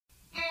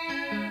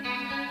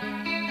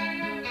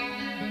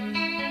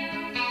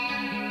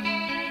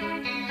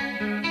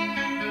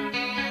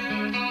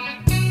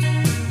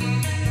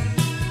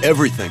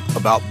Everything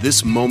about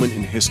this moment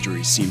in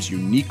history seems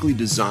uniquely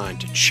designed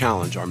to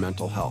challenge our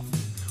mental health.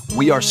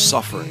 We are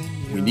suffering,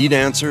 we need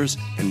answers,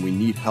 and we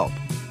need help.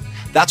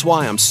 That's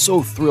why I'm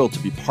so thrilled to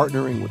be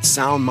partnering with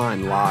Sound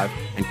Mind Live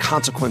and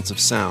Consequence of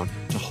Sound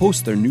to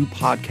host their new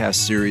podcast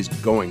series,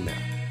 Going There.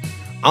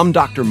 I'm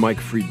Dr. Mike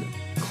Friedman,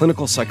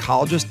 clinical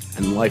psychologist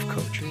and life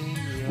coach.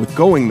 With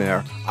Going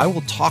There, I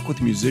will talk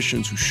with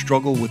musicians who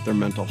struggle with their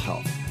mental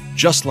health,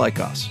 just like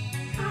us.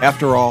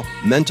 After all,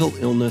 mental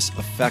illness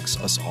affects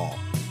us all.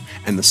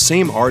 And the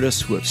same artists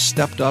who have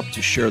stepped up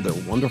to share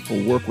their wonderful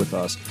work with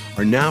us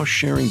are now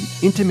sharing the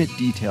intimate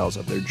details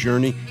of their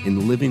journey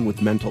in living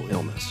with mental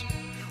illness.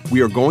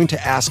 We are going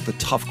to ask the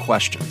tough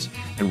questions,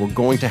 and we're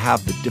going to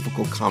have the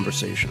difficult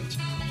conversations,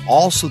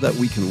 all so that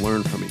we can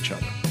learn from each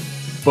other.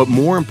 But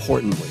more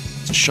importantly,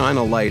 to shine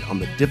a light on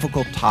the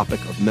difficult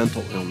topic of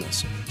mental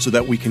illness so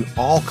that we can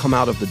all come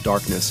out of the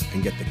darkness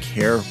and get the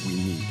care we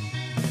need.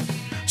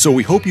 So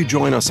we hope you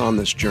join us on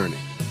this journey.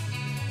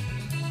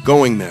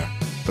 Going There,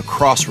 the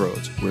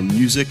crossroads where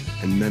music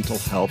and mental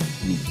health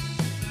meet.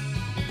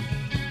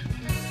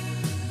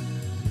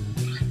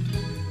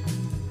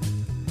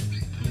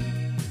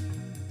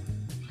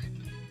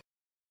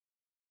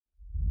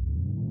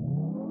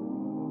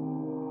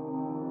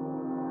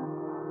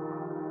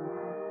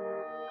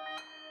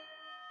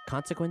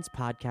 Consequence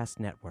Podcast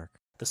Network.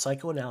 The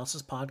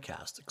Psychoanalysis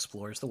Podcast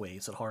explores the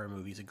ways that horror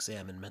movies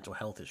examine mental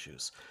health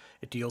issues.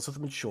 It deals with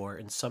mature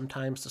and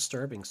sometimes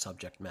disturbing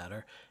subject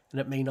matter,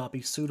 and it may not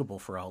be suitable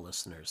for all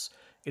listeners.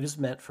 It is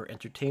meant for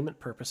entertainment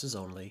purposes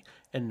only,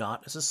 and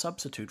not as a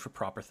substitute for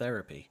proper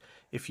therapy.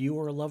 If you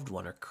or a loved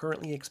one are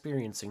currently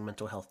experiencing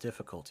mental health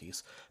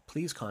difficulties,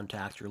 please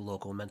contact your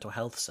local mental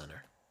health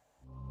center.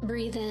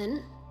 Breathe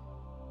in.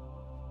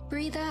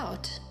 Breathe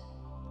out.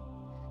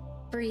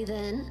 Breathe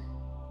in.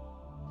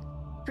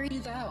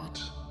 Breathe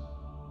out.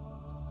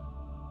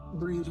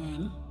 Breathe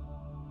in.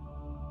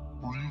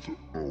 Breathe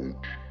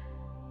out.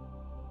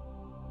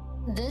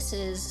 This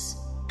is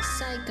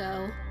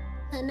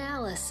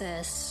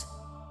Psychoanalysis.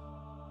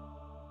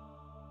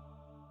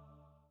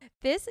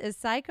 This is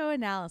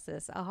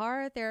Psychoanalysis, a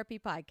horror therapy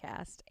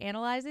podcast,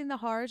 analyzing the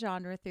horror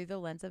genre through the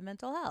lens of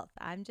mental health.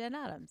 I'm Jen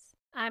Adams.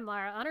 I'm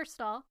Laura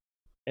Unterstall.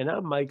 And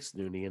I'm Mike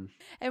Snoonian.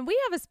 And we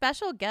have a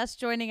special guest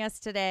joining us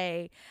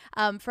today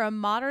from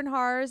Modern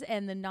Horrors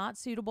and the Not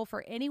Suitable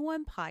for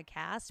Anyone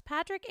podcast,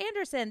 Patrick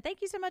Anderson. Thank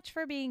you so much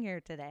for being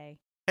here today.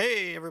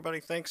 Hey, everybody.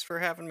 Thanks for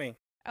having me.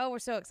 Oh, we're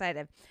so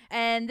excited.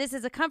 And this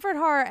is a comfort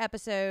horror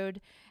episode,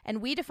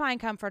 and we define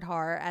comfort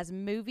horror as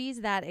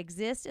movies that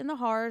exist in the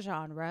horror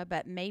genre,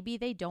 but maybe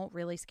they don't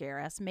really scare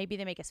us. Maybe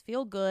they make us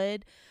feel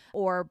good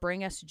or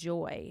bring us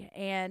joy.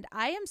 And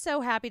I am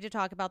so happy to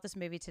talk about this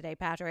movie today,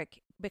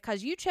 Patrick,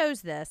 because you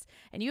chose this,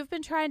 and you've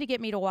been trying to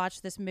get me to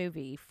watch this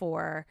movie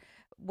for,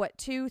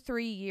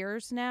 2-3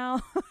 years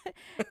now?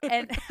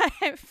 And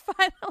I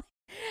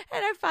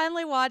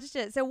finally watched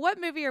it. So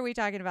what movie are we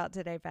talking about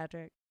today,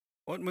 Patrick?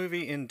 What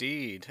movie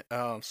indeed?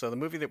 So the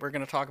movie that we're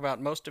going to talk about,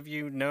 most of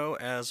you know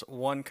as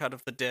One Cut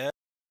of the Dead,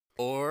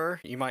 or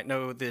you might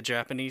know the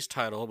Japanese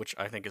title, which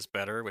I think is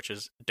better, which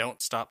is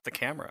Don't Stop the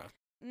Camera.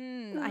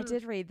 I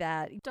did read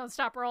that. Don't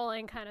stop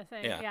rolling kind of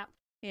thing. Yeah.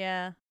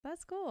 Yeah,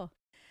 that's cool.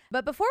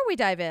 But before we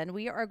dive in,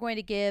 we are going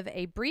to give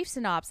a brief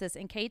synopsis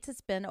in case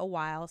it's been a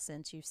while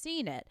since you've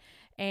seen it.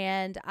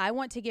 And I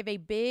want to give a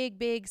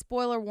big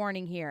spoiler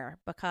warning here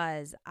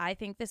because I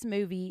think this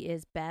movie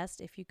is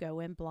best if you go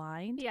in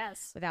blind.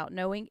 Yes. Without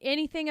knowing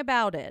anything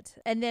about it,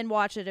 and then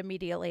watch it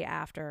immediately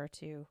after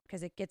too,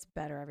 because it gets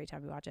better every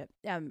time you watch it.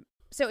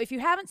 So if you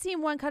haven't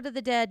seen One Cut of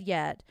the Dead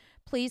yet,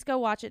 please go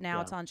watch it now.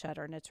 Yeah. It's on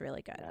Shudder and it's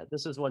really good. Yeah,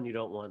 this is one you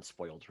don't want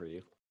spoiled for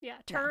you. Yeah,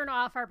 turn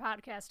off our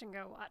podcast and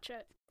go watch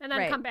it. And then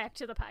Right. come back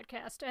to the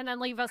podcast and then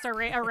leave us a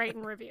rate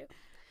and review.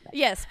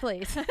 Yes,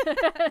 please.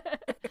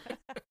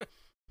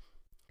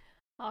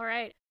 All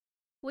right.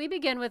 We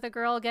begin with a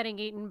girl getting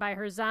eaten by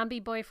her zombie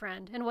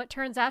boyfriend in what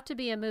turns out to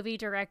be a movie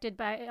directed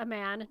by a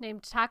man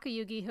named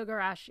Takayuki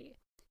Higurashi.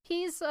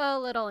 He's a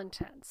little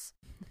intense.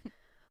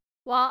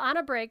 While on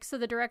a break so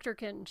the director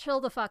can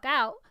chill the fuck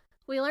out,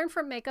 we learn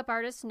from makeup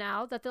artists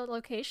now that the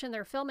location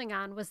they're filming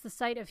on was the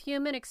site of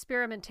human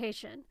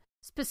experimentation,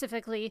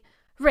 specifically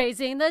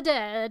Raising the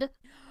Dead.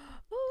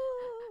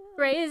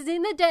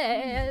 Raising the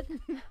Dead.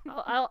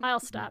 I'll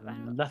stop.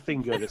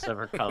 Nothing good has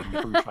ever come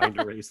from trying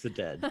to raise the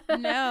dead.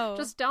 No.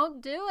 Just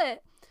don't do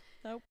it.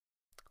 Nope.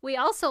 We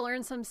also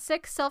learn some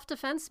sick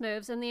self-defense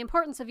moves and the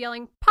importance of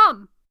yelling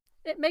 "pum."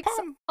 It makes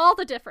Pum. all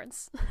the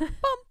difference. Pum.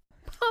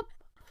 Pum.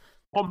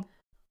 Pum.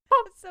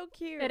 It's so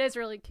cute. It is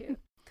really cute.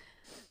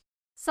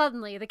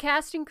 Suddenly, the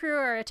cast and crew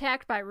are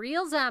attacked by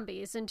real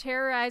zombies and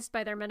terrorized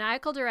by their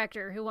maniacal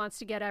director who wants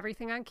to get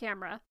everything on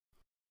camera.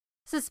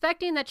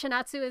 Suspecting that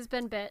Chinatsu has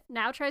been bit,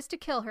 now tries to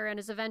kill her and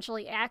is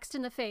eventually axed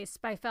in the face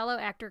by fellow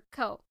actor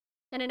Ko.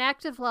 In an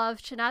act of love,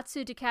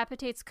 Chinatsu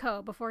decapitates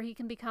Ko before he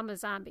can become a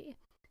zombie.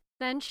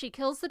 Then she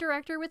kills the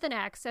director with an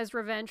axe as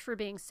revenge for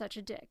being such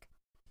a dick.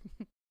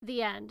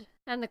 The end.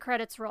 And the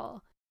credits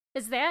roll.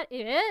 Is that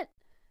it?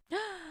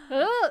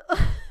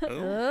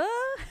 Oh.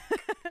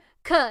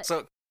 Cut.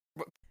 So,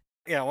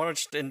 Yeah, I want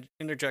to just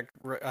interject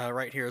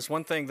right here. Is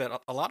one thing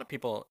that a lot of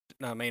people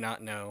may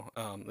not know.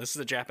 This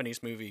is a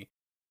Japanese movie.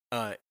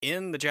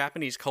 In the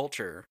Japanese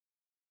culture,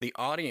 the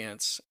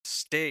audience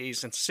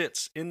stays and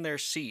sits in their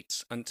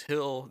seats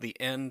until the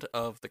end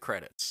of the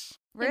credits.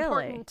 Really?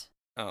 Important.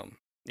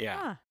 Yeah.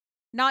 Huh.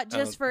 Not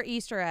just for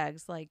Easter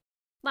eggs, like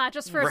Not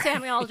just for Right.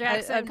 Samuel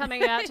Jackson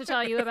coming out to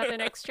tell you about the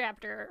next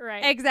chapter,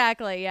 right?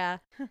 exactly, yeah.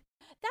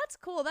 That's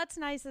cool. That's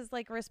nice as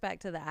like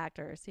respect to the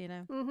actors, you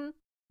know. Mm-hmm.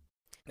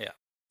 Yeah.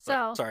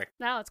 So, Sorry.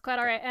 no, it's quite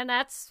all right. And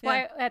that's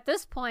why at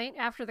this point,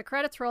 after the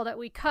credits roll, that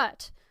we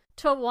cut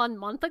to 1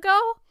 month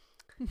ago.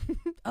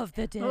 Of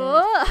the dead.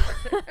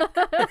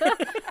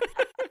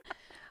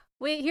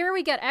 Here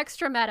we get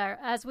extra meta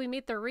as we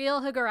meet the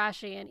real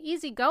Higurashi, an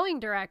easygoing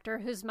director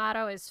whose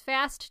motto is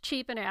fast,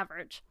 cheap, and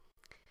average.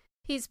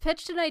 He's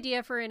pitched an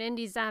idea for an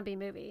indie zombie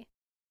movie,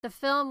 the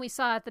film we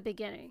saw at the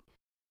beginning.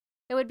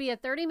 It would be a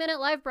 30-minute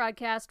live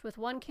broadcast with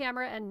one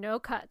camera and no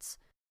cuts.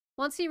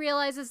 Once he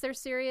realizes they're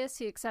serious,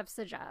 he accepts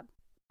the job.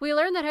 We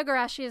learn that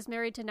Higurashi is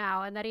married to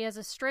Nao and that he has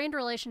a strained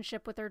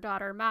relationship with their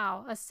daughter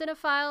Mao, a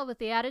cinephile with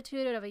the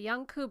attitude of a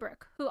young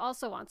Kubrick, who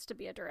also wants to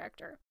be a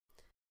director.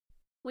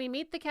 We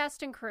meet the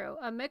cast and crew,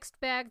 a mixed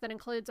bag that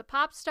includes a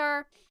pop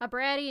star, a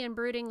bratty and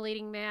brooding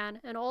leading man,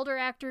 an older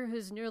actor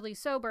who's newly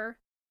sober,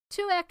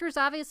 2 actors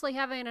obviously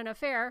having an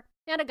affair,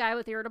 and a guy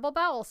with irritable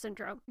bowel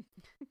syndrome.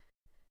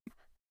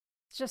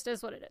 It just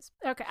is what it is.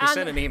 Okay. He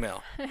sent an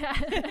email.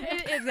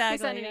 Exactly. He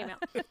sent an email.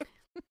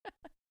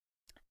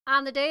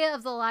 On the day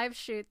of the live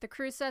shoot, the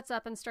crew sets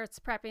up and starts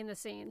prepping the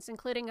scenes,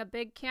 including a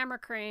big camera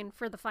crane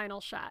for the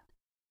final shot.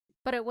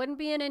 But it wouldn't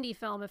be an indie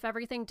film if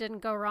everything didn't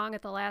go wrong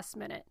at the last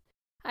minute.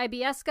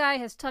 IBS guy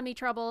has tummy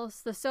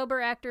troubles, the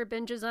sober actor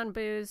binges on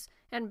booze,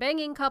 and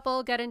banging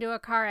couple get into a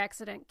car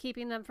accident,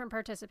 keeping them from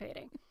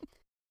participating.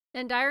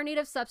 In dire need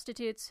of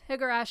substitutes,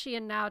 Higurashi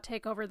and Nao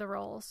take over the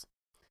roles.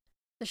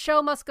 The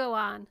show must go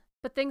on,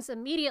 but things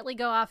immediately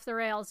go off the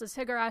rails as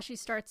Higurashi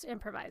starts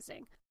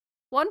improvising.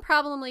 One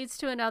problem leads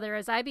to another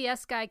as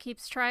IBS guy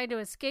keeps trying to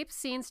escape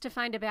scenes to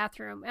find a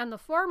bathroom, and the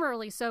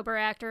formerly sober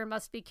actor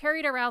must be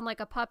carried around like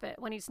a puppet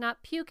when he's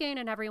not puking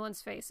in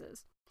everyone's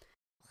faces.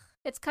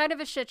 It's kind of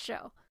a shit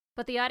show,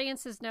 but the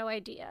audience has no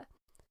idea.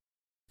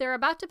 They're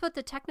about to put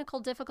the technical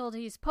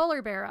difficulties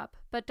polar bear up,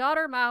 but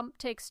daughter Mom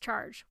takes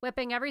charge,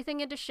 whipping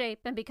everything into shape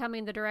and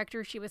becoming the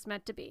director she was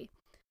meant to be.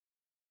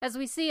 As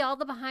we see all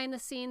the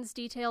behind-the-scenes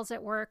details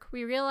at work,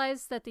 we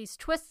realize that these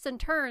twists and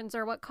turns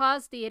are what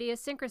caused the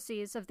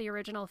idiosyncrasies of the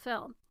original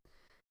film.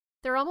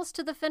 They're almost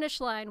to the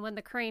finish line when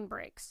the crane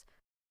breaks.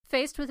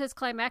 Faced with his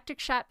climactic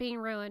shot being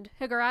ruined,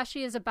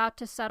 Higurashi is about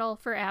to settle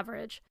for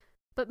average.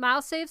 But Mao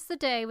saves the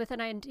day with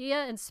an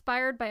idea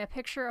inspired by a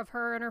picture of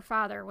her and her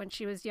father when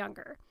she was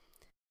younger.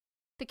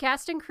 The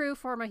cast and crew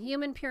form a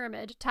human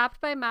pyramid, topped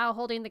by Mao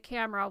holding the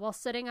camera while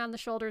sitting on the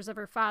shoulders of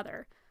her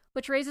father,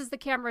 which raises the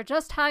camera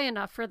just high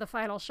enough for the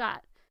final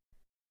shot.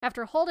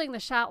 After holding the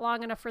shot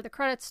long enough for the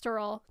credits to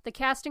roll, the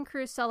cast and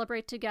crew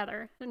celebrate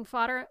together, and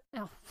fodder...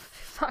 Oh,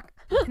 fuck.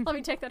 Let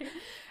me take that here.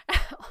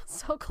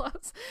 So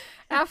close.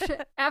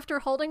 After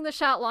holding the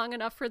shot long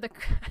enough for the...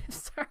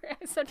 Sorry,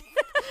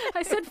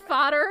 I said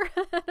fodder.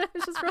 I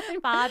was just really...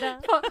 Fodder.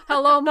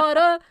 Hello,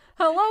 mother.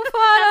 Hello,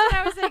 fodder. That's what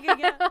I was thinking,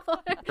 yeah.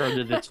 Turned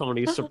into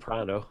Tony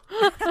Soprano.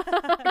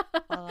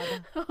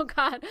 Oh,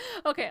 God.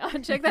 Okay, I'll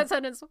check that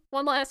sentence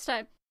one last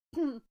time.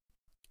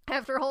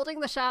 After holding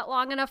the shot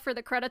long enough for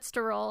the credits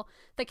to roll,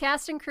 the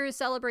cast and crew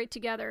celebrate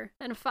together,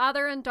 and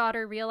father and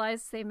daughter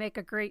realize they make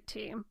a great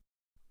team.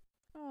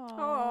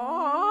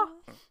 Aww.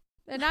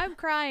 And I'm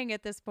crying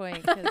at this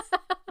point because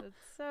it's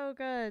so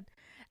good.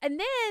 And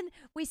then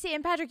we see,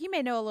 and Patrick, you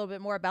may know a little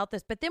bit more about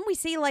this, but then we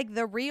see like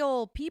the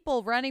real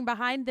people running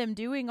behind them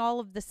doing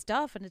all of the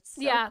stuff, and it's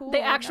so cool. The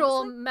And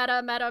actual I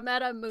was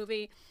meta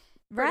movie.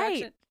 right.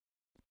 production.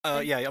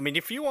 Yeah, I mean,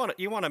 if you want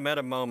a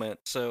meta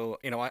moment, so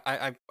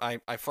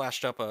I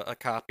flashed up a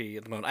copy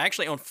at the moment. I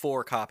actually own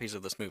 4 copies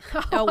of this movie.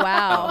 Oh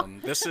wow.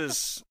 This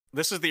is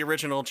the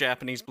original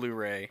Japanese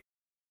Blu-ray.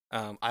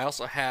 I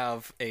also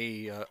have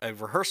a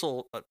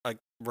rehearsal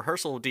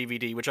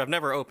DVD, which I've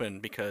never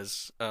opened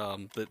because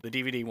the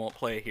DVD won't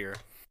play here.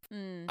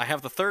 I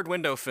have the Third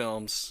Window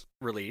Films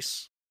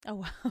release. Oh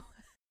wow.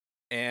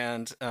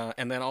 And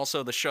then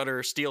also the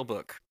Shudder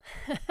Steelbook.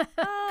 Oh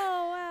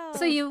wow.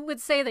 So you would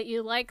say that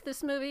you like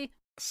this movie?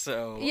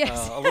 So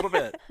Yes. a little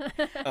bit.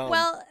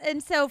 Well,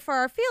 and so for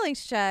our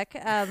feelings check,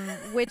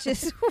 which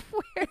is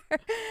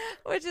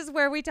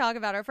where we talk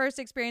about our first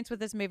experience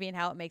with this movie and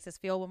how it makes us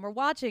feel when we're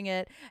watching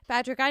it.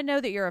 Patrick, I know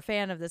that you're a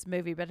fan of this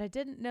movie, but I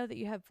didn't know that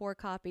you have 4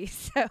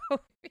 copies. So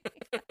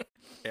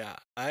Yeah,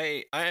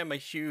 I am a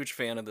huge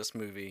fan of this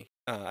movie.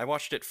 I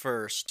watched it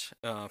first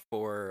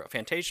for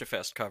Fantasia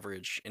Fest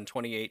coverage in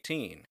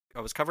 2018.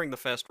 I was covering the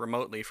fest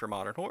remotely for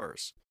Modern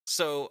Horrors.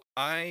 So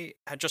I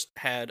had just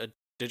had a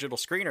digital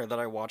screener that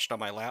I watched on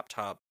my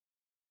laptop,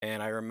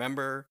 and I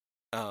remember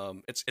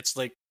it's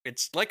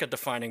like a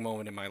defining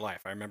moment in my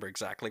life. I remember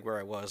exactly where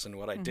I was and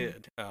what I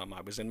did.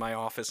 I was in my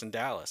office in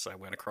Dallas. I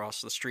went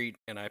across the street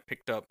and I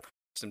picked up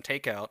some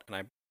takeout and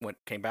I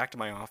came back to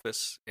my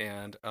office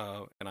and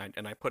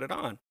I put it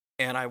on,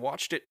 and I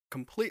watched it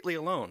completely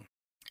alone,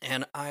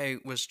 and I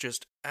was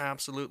just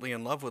absolutely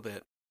in love with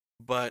it.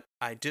 But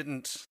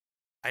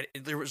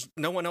there was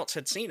no one else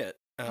had seen it.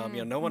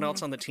 No one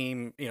else on the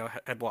team,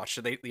 had watched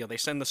it. They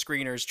send the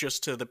screeners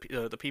just to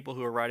the people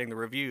who are writing the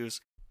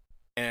reviews.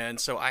 And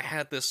so I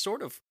had this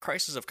sort of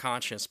crisis of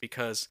conscience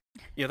because,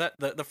 that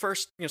the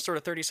first, sort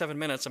of 37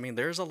 minutes, I mean,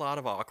 there's a lot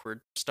of awkward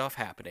stuff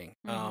happening.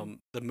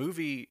 The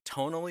movie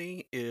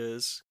tonally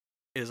is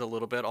a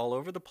little bit all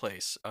over the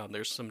place.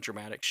 There's some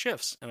dramatic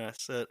shifts. And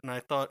I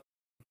thought,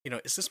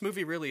 is this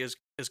movie really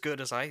as good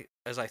as I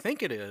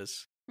think it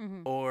is?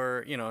 Mm-hmm.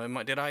 Or,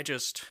 did I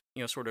just,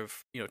 sort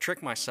of,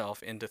 trick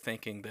myself into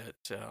thinking that,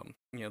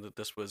 that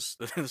this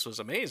was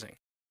amazing?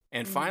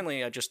 And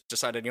finally, I just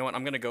decided,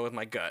 I'm going to go with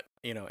my gut,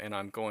 and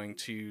I'm going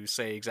to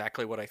say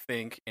exactly what I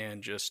think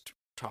and just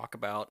talk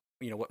about,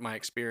 what my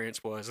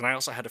experience was. And I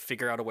also had to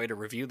figure out a way to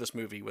review this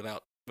movie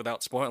without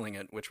spoiling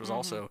it, which was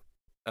also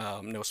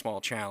no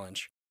small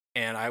challenge.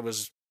 And I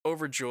was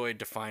overjoyed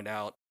to find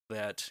out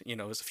that,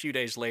 it was a few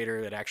days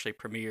later that actually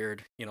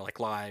premiered,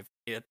 live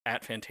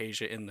at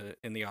Fantasia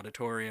in the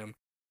auditorium.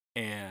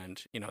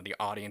 And, the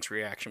audience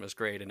reaction was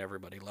great and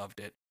everybody loved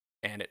it.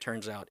 And it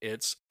turns out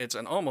it's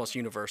an almost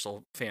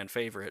universal fan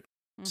favorite.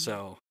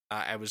 So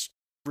I was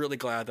really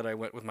glad that I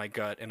went with my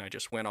gut and I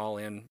just went all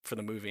in for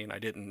the movie and I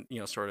didn't,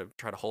 sort of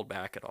try to hold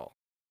back at all.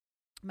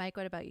 Mike,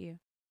 what about you?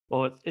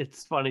 Well,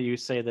 it's funny you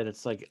say that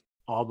it's like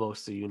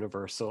almost a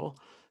universal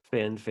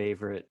fan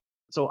favorite.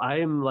 So I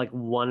am like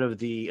one of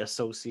the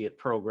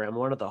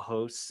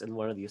hosts and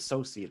one of the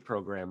associate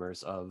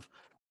programmers of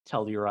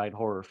Telluride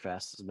Horror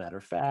Fest. As a matter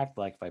of fact,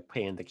 like if I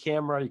pan the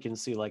camera, you can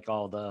see like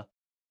all the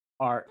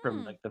art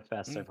from like the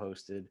fests I've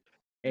hosted.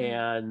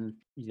 And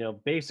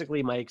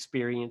basically my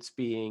experience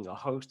being a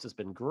host has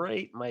been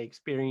great. My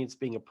experience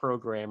being a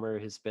programmer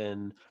has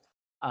been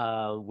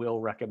we'll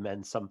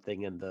recommend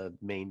something and the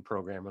main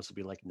programmers will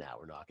be like, no,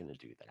 we're not going to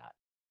do that.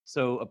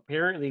 So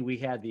apparently we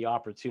had the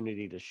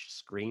opportunity to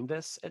screen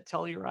this at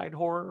Telluride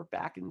Horror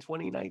back in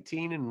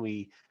 2019,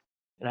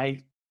 and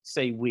I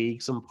say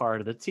some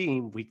part of the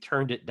team, we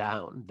turned it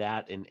down.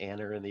 That and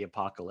Anna and the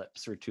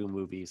Apocalypse were two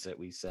movies that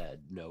we said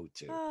no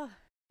to.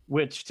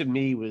 Which to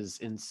me was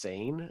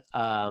insane.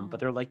 But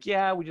they're like,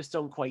 yeah, we just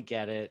don't quite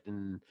get it.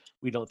 And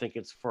we don't think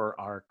it's for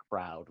our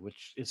crowd,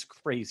 which is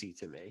crazy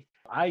to me.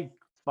 I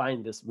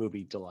find this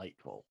movie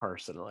delightful,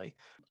 personally.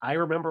 I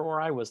remember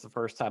where I was the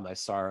first time I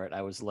saw it.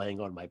 I was laying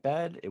on my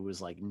bed. It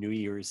was like New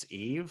Year's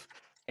Eve.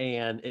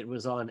 And it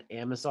was on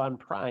Amazon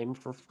Prime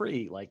for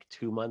free, like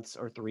 2 months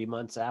or 3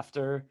 months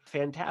after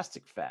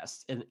Fantastic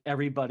Fest. And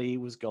everybody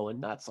was going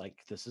nuts.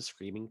 Like, this is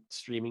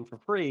streaming for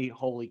free.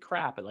 Holy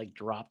crap. It like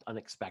dropped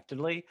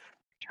unexpectedly.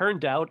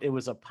 Turned out it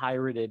was a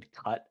pirated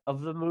cut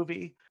of the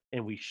movie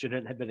and we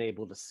shouldn't have been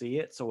able to see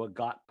it. So it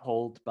got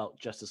pulled about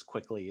just as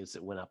quickly as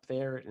it went up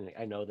there. And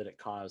I know that it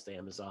caused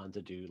Amazon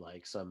to do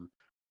like some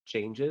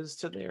changes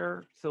to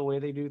the way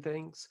they do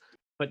things.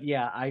 But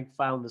yeah, I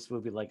found this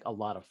movie like a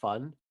lot of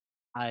fun.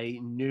 I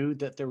knew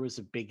that there was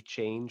a big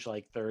change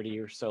like 30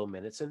 or so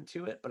minutes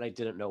into it, but I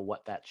didn't know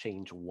what that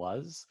change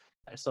was.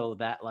 So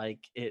that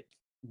like it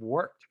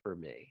worked for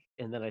me.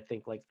 And then I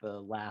think like the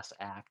last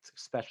act,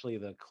 especially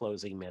the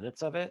closing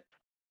minutes of it,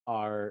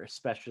 are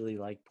especially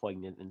like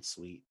poignant and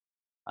sweet.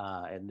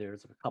 And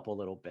there's a couple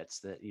little bits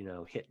that,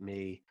 hit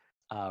me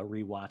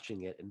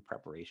rewatching it in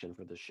preparation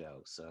for the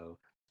show. So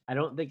I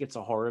don't think it's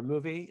a horror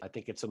movie. I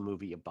think it's a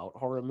movie about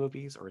horror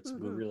movies, or it's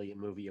really a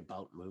movie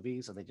about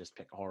movies, and they just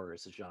pick horror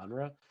as a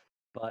genre.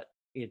 But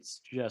it's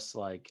just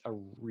like a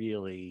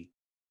really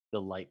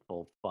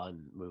delightful,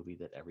 fun movie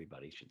that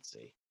everybody should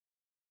see.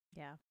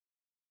 Yeah.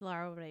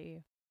 Laura, what about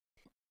you?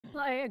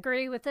 Well, I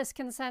agree with this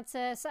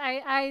consensus.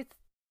 I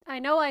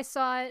know I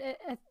saw it.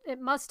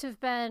 It must have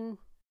been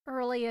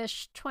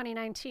early-ish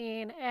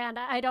 2019, and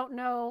I don't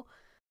know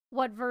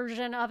what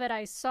version of it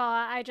I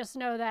saw. I just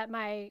know that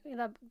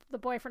the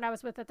boyfriend I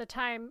was with at the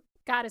time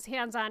got his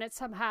hands on it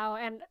somehow,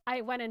 and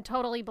I went in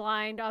totally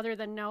blind other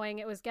than knowing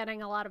it was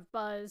getting a lot of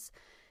buzz.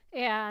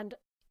 And,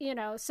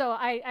 so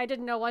I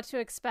didn't know what to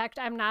expect.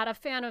 I'm not a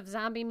fan of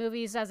zombie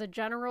movies as a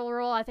general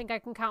rule. I think I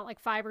can count like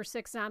 5 or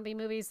 6 zombie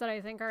movies that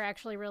I think are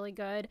actually really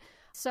good.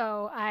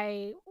 So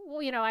I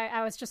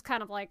was just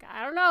kind of like,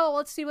 I don't know,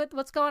 let's see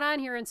what's going on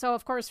here. And so,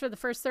 of course, for the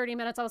first 30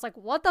 minutes, I was like,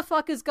 what the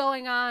fuck is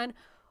going on?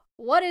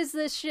 What is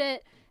this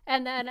shit?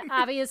 And then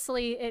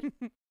obviously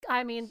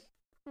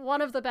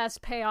one of the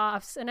best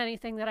payoffs in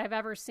anything that I've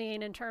ever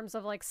seen in terms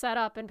of like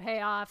setup and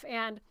payoff.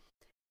 And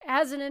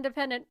as an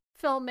independent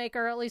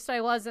filmmaker, at least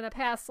I was in a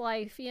past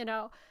life,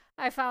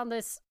 I found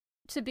this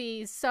to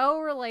be so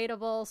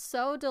relatable,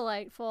 so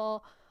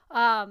delightful.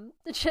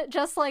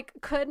 Just like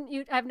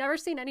I've never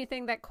seen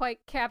anything that quite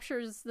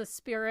captures the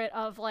spirit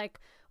of like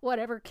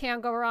whatever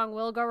can go wrong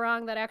will go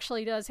wrong that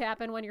actually does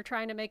happen when you're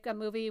trying to make a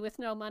movie with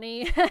no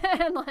money.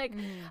 And like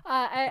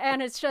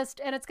and it's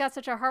got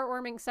such a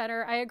heartwarming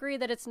center. I agree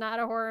that it's not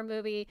a horror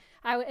movie.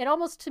 It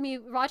almost, to me,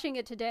 watching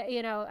it today,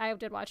 you know, I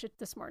did watch it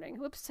this morning.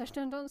 Whoops, I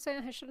shouldn't have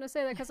said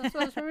that because I'm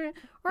supposed to be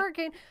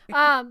working.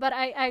 But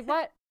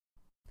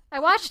I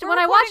watched when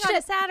I watched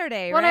it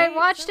Saturday. When right? I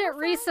watched it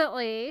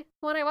recently,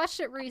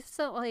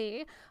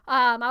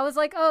 I was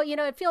like, oh, you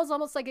know, it feels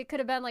almost like it could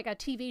have been like a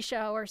TV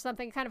show or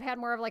something. It kind of had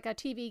more of like a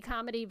TV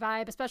comedy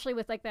vibe, especially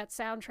with like that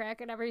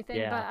soundtrack and everything.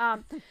 Yeah.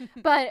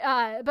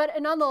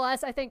 But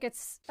nonetheless, I think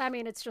it's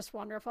just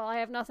wonderful. I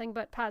have nothing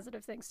but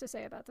positive things to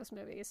say about this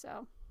movie.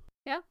 So,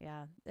 yeah.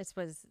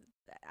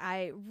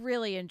 I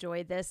really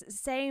enjoyed this.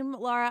 Same,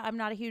 Laura. I'm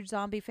not a huge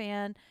zombie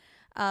fan.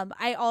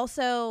 I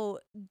also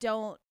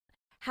don't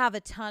have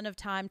a ton of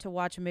time to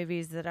watch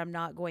movies that I'm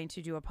not going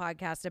to do a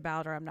podcast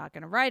about or I'm not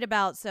going to write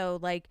about. So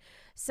like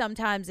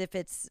sometimes if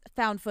it's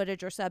found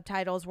footage or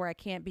subtitles where I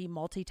can't be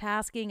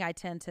multitasking, I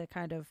tend to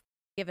kind of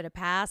give it a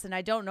pass. And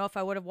I don't know if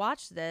I would have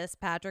watched this,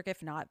 Patrick,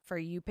 if not for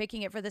you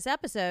picking it for this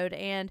episode.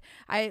 And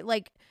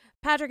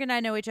Patrick and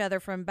I know each other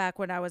from back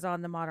when I was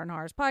on the Modern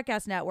Horrors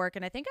Podcast Network.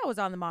 And I think I was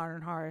on the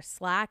Modern Horror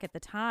Slack at the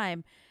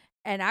time.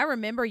 And I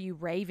remember you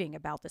raving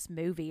about this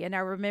movie. And I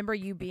remember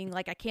you being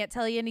like, I can't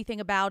tell you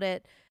anything about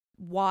it.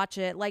 Watch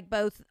it, like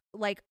both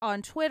like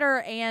on Twitter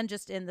and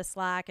just in the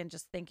Slack, and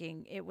just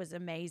thinking it was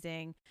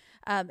amazing.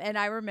 And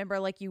I remember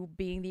like you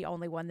being the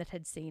only one that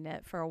had seen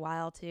it for a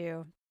while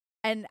too.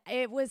 And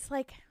it was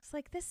like,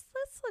 this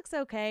looks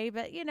okay,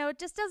 but you know, it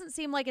just doesn't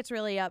seem like it's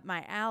really up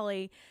my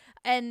alley.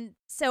 And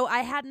so I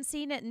hadn't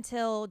seen it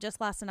until just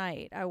last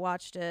night. I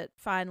watched it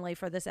finally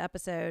for this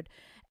episode.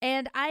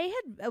 And I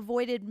had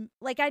avoided,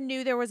 like, I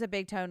knew there was a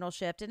big tonal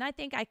shift, and I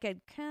think I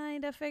could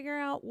kind of figure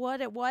out what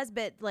it was,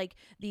 but like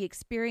the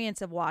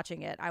experience of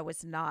watching it, I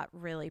was not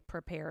really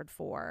prepared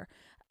for.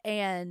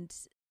 And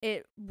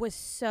it was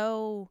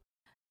so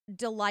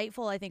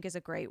delightful, I think is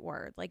a great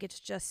word. Like, it's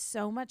just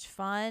so much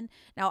fun.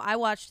 Now, I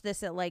watched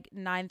this at like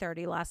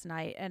 9:30 last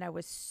night, and I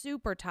was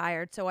super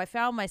tired. So I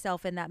found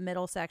myself in that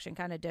middle section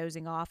kind of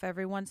dozing off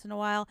every once in a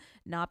while,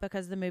 not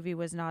because the movie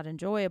was not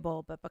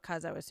enjoyable, but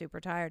because I was super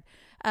tired.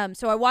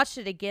 So I watched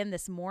it again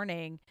this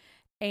morning,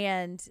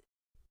 and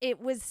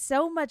it was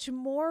so much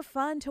more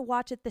fun to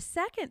watch it the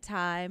second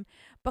time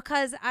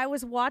because I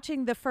was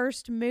watching the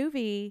first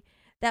movie,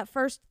 that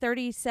first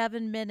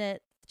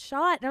 37-minute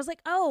shot, and I was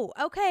like, oh,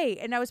 okay.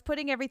 And I was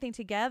putting everything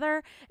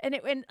together, and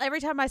every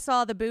time I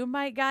saw the boom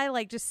mic guy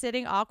like just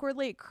sitting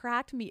awkwardly, it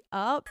cracked me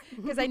up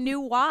because I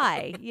knew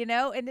why, you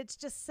know. And it's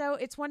just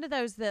it's one of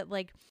those that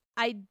like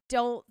I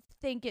don't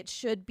think it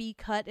should be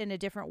cut in a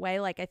different way.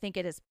 Like, I think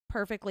it is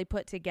perfectly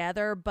put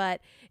together, but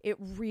it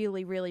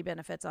really, really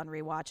benefits on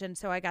rewatch. And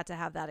so I got to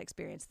have that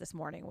experience this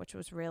morning, which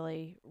was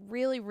really,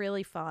 really,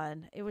 really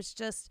fun. It's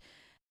just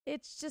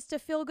a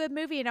feel good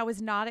movie, and I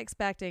was not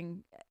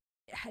expecting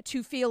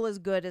to feel as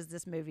good as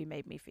this movie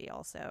made me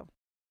feel. So,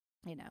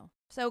 you know,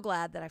 so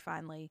glad that I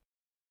finally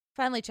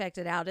checked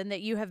it out, and that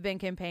you have been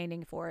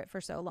campaigning for it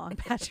for so long,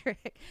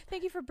 Patrick.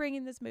 Thank you for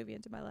bringing this movie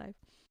into my life.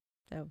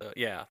 So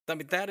yeah, I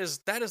mean that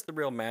is the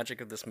real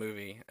magic of this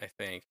movie, I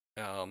think,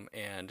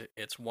 and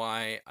it's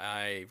why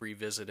I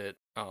revisit it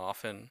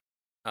often.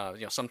 You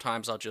know,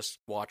 sometimes I'll just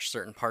watch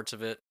certain parts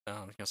of it.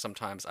 You know,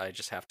 sometimes I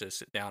just have to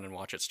sit down and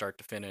watch it start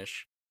to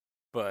finish.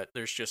 But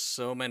there's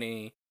so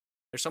many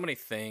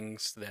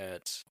things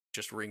that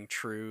just ring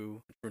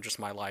true from just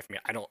my life. I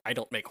mean, I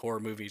don't make horror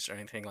movies or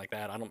anything like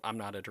that. I'm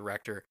not a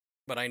director,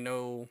 but I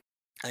know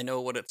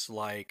what it's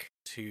like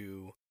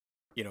to,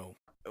 you know,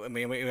 I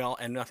mean, we all,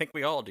 and I think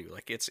we all do.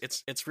 Like,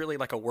 it's really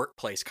like a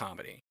workplace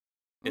comedy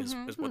is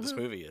what this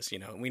movie is. You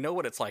know, we know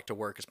what it's like to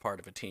work as part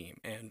of a team,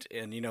 and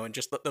you know, and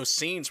just those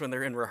scenes when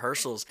they're in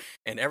rehearsals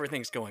and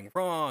everything's going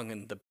wrong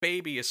and the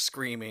baby is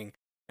screaming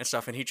and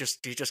stuff, and he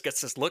just gets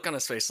this look on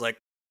his face like,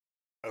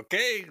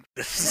 okay,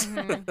 this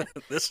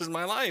is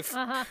my life.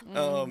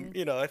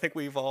 You know, I think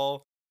we've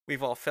all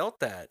felt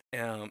that.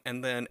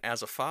 And then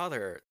as a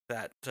father,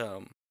 that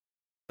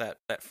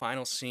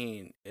final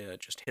scene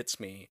just hits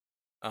me,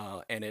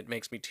 and it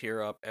makes me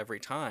tear up every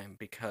time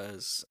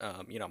because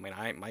you know,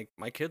 I mean,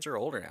 my kids are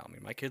older now. I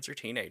mean, my kids are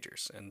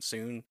teenagers, and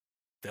soon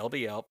they'll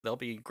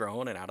be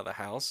grown and out of the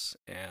house,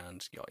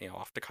 and you know,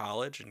 off to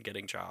college and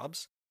getting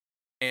jobs.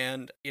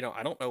 And you know,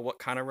 I don't know what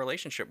kind of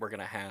relationship we're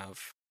gonna have.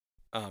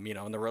 You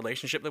know, and the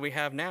relationship that we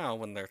have now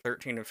when they're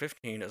 13 and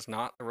 15 is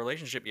not the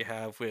relationship you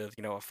have with,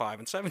 you know, a 5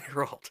 and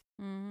 7-year-old,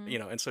 you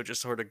know, and so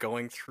just sort of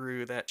going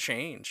through that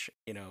change,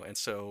 you know, and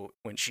so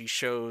when she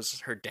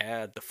shows her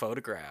dad the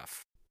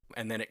photograph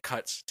and then it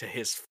cuts to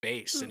his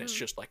face and it's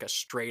just like a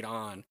straight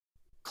on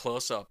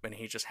close up and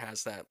he just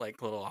has that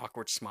like little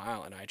awkward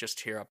smile, and I just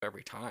tear up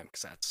every time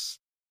because that's,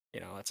 you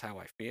know, that's how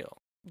I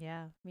feel.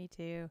 Yeah, me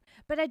too.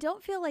 But I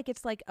don't feel like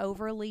it's like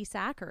overly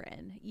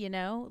saccharine, you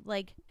know,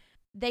 like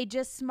they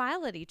just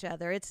smile at each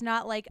other. It's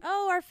not like,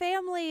 oh, our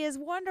family is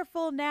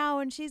wonderful now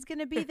and she's going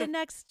to be the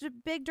next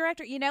big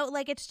director.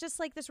 Like it's just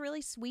like this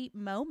really sweet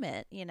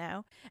moment,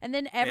 and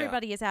then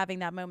everybody is having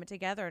that moment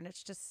together, and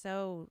it's just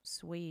so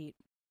sweet.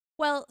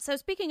 Well, so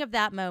speaking of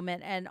that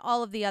moment and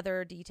all of the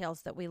other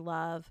details that we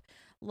love,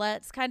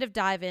 let's kind of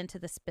dive into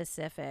the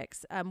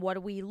specifics. What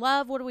do we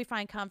love? What do we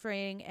find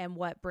comforting? And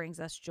what brings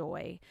us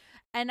joy?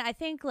 And I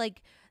think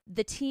like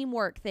the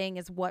teamwork thing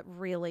is what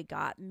really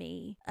got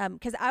me.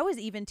 Because I was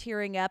even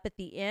tearing up at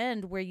the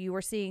end where you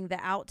were seeing the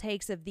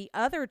outtakes of the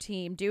other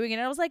team doing it.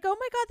 And I was like, oh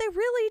my God, they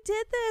really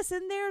did this.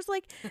 And there's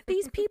like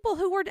these people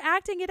who were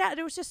acting it out.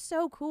 And it was just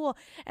so cool.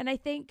 And I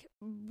think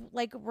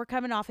like we're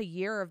coming off a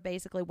year of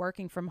basically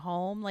working from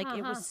home. Like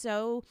it was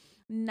so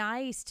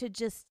nice to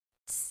just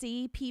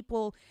see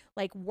people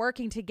like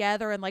working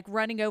together and like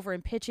running over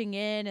and pitching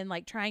in and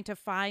like trying to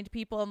find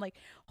people and like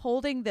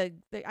holding the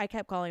I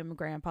kept calling him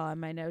grandpa in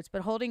my notes,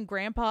 but holding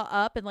grandpa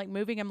up and like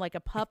moving him like a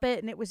puppet.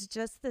 And it was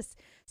just this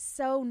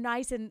so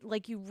nice. And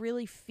like you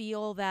really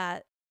feel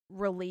that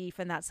relief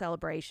and that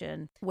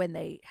celebration when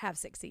they have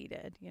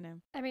succeeded,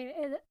 I mean,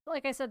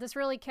 like I said, this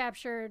really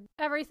captured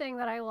everything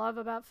that I love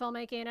about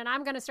filmmaking, and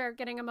I'm going to start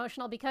getting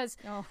emotional because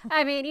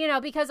I mean,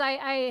 because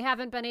I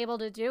haven't been able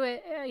to do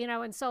it,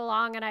 in so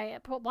long, and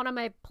one of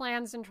my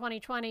plans in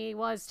 2020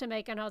 was to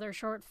make another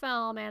short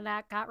film, and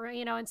that got,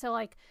 and so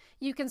like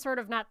you can sort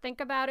of not think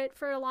about it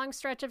for a long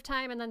stretch of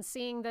time, and then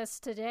seeing this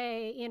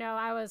today,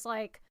 I was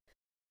like,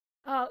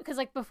 oh, because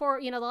like before,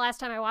 the last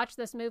time I watched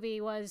this movie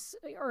was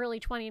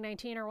early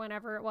 2019 or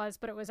whenever it was,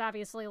 but it was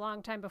obviously a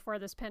long time before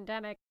this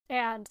pandemic.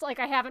 And like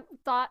I haven't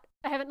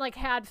like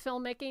had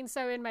filmmaking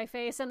so in my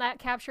face, and that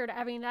captured,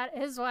 I mean, that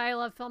is why I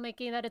love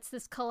filmmaking, that it's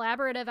this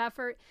collaborative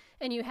effort,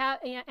 and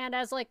and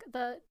as like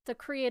the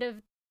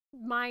creative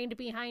mind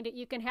behind it,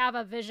 you can have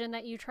a vision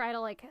that you try to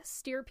like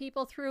steer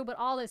people through, but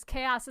all this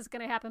chaos is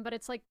going to happen, but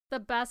it's like the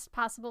best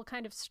possible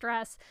kind of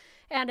stress.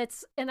 And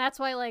that's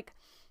why like,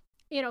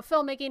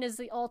 filmmaking is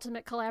the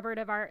ultimate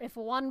collaborative art. If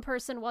one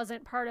person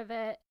wasn't part of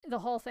it, the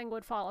whole thing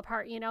would fall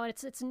apart.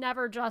 It's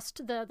never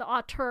just the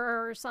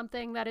auteur or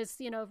something that is,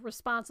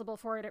 responsible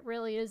for it. It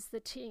really is the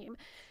team.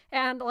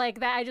 And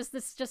like that,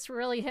 this just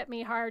really hit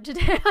me hard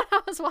today when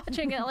I was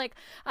watching it. Like,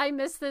 I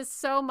miss this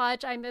so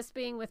much. I miss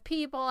being with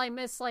people. I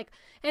miss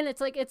and it's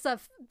like,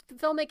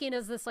 filmmaking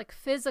is this like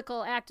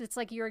physical act. It's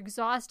like you're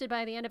exhausted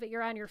by the end of it.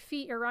 You're on your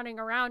feet, you're running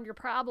around, you're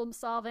problem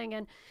solving,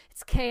 and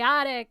it's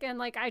chaotic. And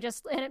like,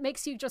 and it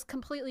makes you just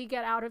completely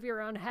get out of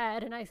your own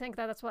head. And I think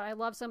that's what I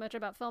love so much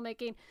about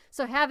filmmaking.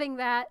 So having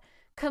that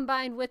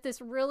combined with this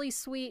really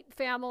sweet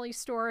family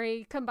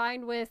story,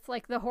 combined with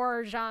like the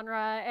horror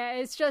genre,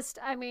 it's just,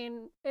 I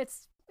mean,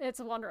 it's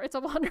a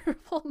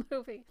wonderful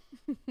movie.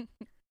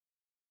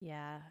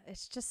 Yeah,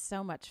 it's just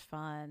so much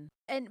fun.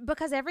 And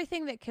because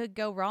everything that could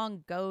go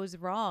wrong goes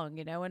wrong,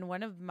 and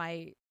one of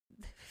my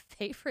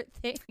favorite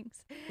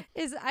things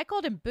is I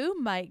called him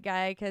Boom Mic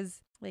Guy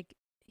because like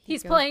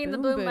he's playing the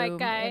boom mic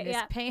guy in his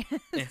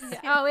pants. Yeah.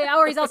 Oh yeah,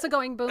 or he's also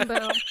going boom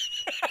boom.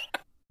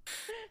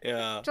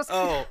 Yeah.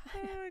 Oh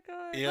my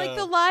God. Yeah. Like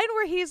the line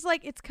where he's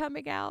like, it's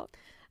coming out.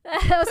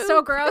 That was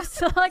so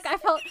gross. Like I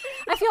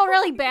feel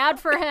really bad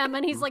for him,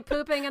 and he's like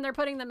pooping, and they're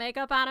putting the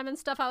makeup on him and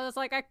stuff. I was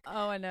like,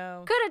 I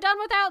know. Could have done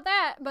without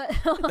that,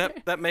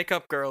 but that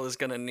makeup girl is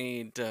gonna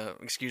need.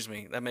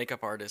 That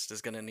makeup artist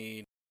is gonna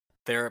need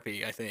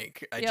therapy. I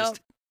think.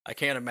 I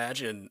can't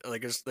imagine.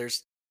 Like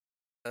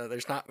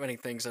there's not many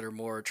things that are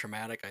more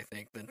traumatic, I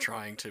think, than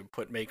trying to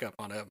put makeup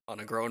on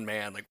a grown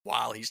man like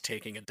while he's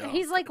taking a dump.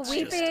 He's like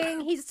weeping,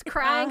 he's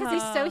crying because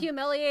he's so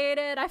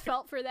humiliated. I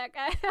felt for that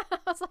guy. I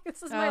was like,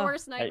 this is my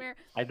worst nightmare.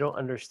 I don't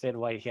understand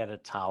why he had a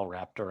towel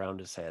wrapped around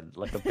his head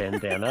like a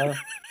bandana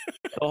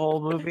the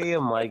whole movie.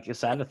 I'm like,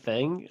 is that a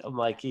thing? I'm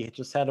like, he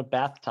just had a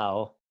bath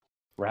towel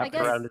wrapped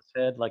around his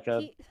head like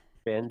a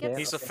bandana.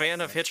 He's a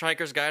fan of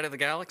Hitchhiker's Guide to the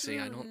Galaxy.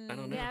 I don't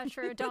know. Yeah,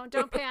 true.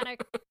 Don't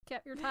panic.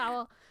 Get your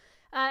towel.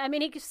 I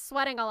mean, he's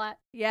sweating a lot.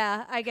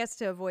 Yeah, I guess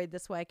to avoid the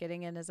sweat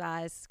getting in his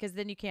eyes, because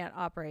then you can't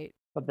operate.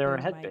 But there are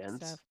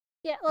headbands.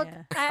 Yeah, look,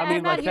 yeah.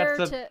 I'm not here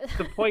to...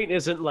 The point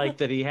isn't like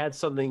that he had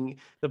something...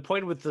 The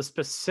point with the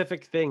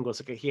specific thing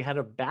was like he had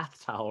a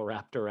bath towel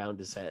wrapped around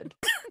his head.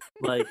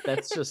 Like,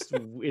 that's just...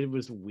 It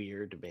was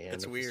weird, man.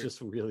 It's weird. Just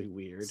really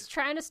weird. It's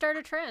trying to start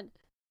a trend.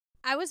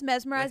 I was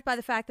mesmerized by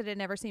the fact that it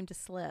never seemed to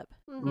slip,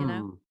 you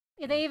know?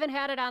 They even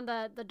had it on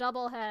the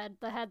double head,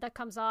 the head that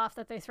comes off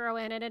that they throw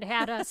in, and it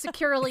had a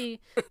securely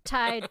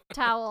tied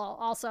towel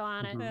also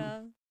on it.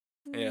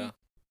 Yeah.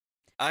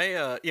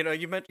 I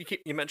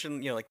you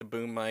mentioned like the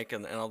boom mic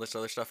and all this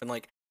other stuff, and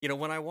like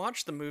when I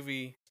watched the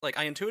movie, like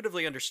I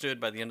intuitively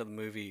understood by the end of the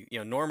movie,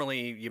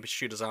 normally you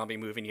shoot a zombie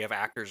movie and you have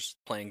actors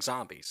playing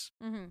zombies,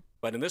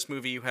 but in this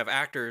movie you have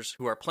actors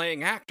who are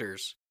playing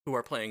actors who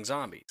are playing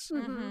zombies,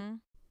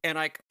 and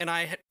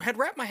I had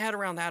wrapped my head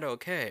around that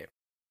okay.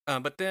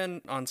 But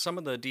then on some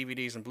of the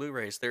DVDs and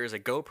Blu-rays, there is a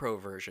GoPro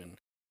version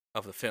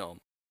of the film,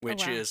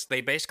 which is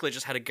they basically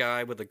just had a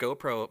guy with a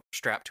GoPro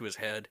strapped to his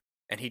head,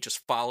 and he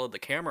just followed the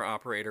camera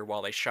operator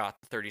while they shot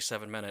the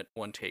 37-minute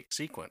one-take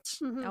sequence.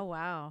 Mhm. Oh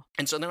wow.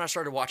 And so then I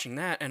started watching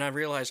that, and I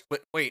realized,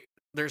 wait,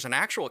 there's an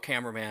actual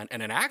cameraman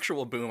and an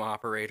actual boom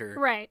operator,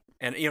 Right.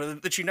 and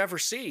that you never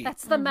see.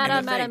 That's the meta,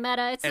 And the meta, thing-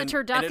 meta. It's and, the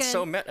turducken. and it's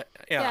so meta.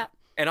 Yeah. Yeah.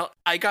 And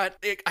I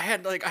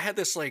had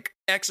this like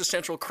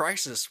existential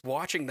crisis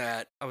watching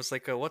that. I was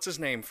like, what's his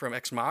name from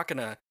Ex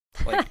Machina?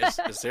 Like,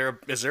 is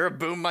there a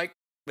boom mic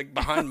like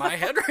behind my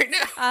head right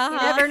now? You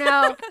never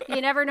know.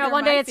 You never know. There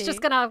One day might it's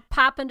just be. gonna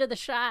pop into the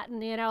shot,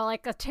 and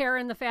like a tear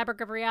in the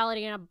fabric of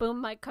reality, and a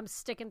boom mic comes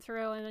sticking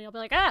through, and then you'll be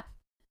like,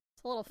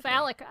 it's a little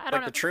phallic. I don't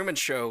Like know. the Truman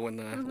Show when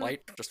the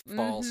light just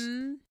falls.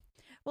 Mhm.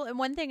 Well, and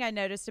one thing I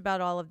noticed about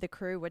all of the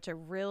crew, which I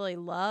really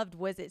loved,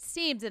 was it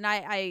seems, and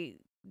I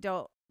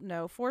don't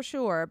know for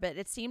sure, but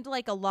it seemed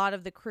like a lot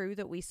of the crew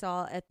that we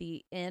saw at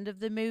the end of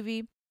the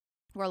movie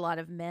were a lot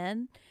of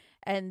men,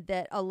 and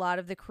that a lot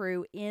of the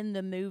crew in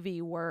the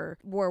movie were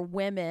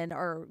women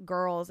or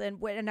girls,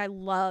 and I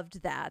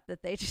loved that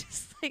they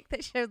just like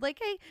they showed like,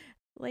 hey,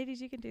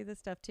 ladies, you can do this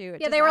stuff too.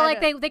 It Yeah, just- they were I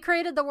like don't- they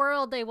created the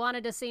world they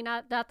wanted to see,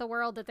 not the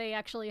world that they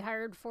actually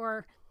hired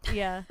for.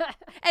 Yeah.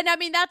 And I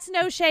mean, that's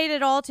no shade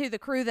at all to the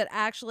crew that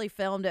actually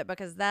filmed it,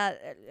 because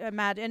that,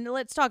 imagine, and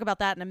let's talk about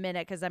that in a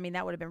minute, because I mean,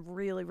 that would have been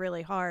really,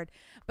 really hard.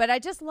 But I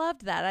just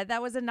loved that.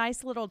 That was a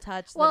nice little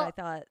touch Well, that I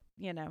thought,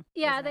 Yeah,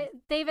 was nice.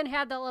 they even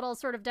had the little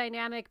sort of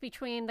dynamic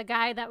between the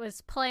guy that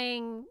was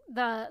playing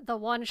the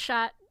one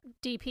shot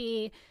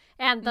DP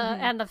and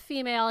the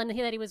female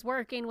that he was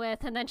working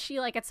with, and then she,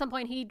 like, at some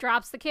point he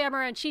drops the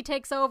camera and she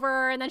takes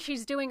over, and then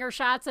she's doing her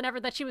shots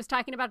and that she was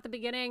talking about at the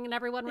beginning, and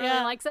everyone really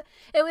likes it.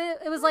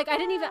 It was like I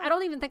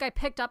don't even think I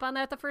picked up on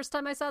that the first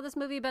time I saw this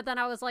movie, but then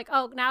I was like,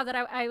 oh, now that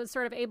I was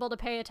sort of able to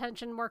pay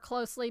attention more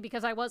closely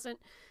because I wasn't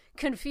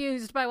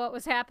confused by what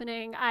was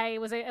happening,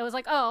 it was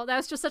like, oh, that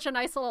was just such a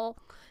nice little,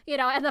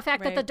 and the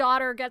fact that the Right.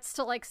 daughter gets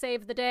to like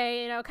save the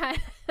day, kind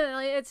of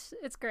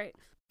it's great.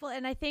 Well,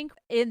 and I think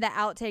in the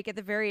outtake at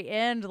the very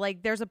end,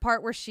 like there's a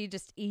part where she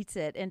just eats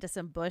it into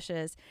some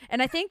bushes.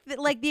 And I think that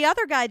like the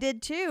other guy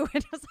did too.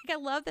 And I was like, I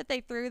love that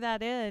they threw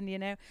that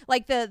in,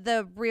 like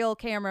the real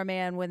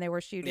cameraman when they were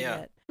shooting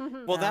Yeah. it.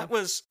 Well, that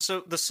was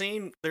so the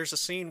scene. There's a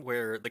scene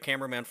where the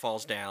cameraman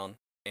falls down,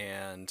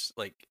 and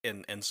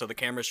so the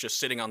camera's just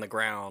sitting on the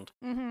ground,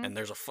 Mhm. and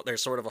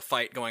there's sort of a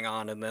fight going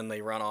on, and then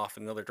they run off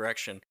in the other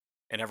direction,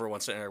 and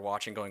everyone's sitting there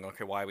watching, going,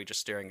 okay, why are we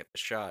just staring at the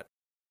shot?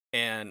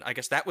 And I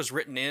guess that was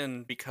written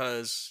in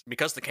because the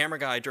camera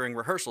guy during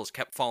rehearsals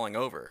kept falling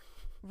over.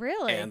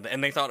 Really? And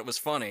they thought it was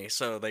funny,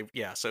 so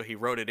so he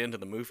wrote it into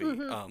the movie.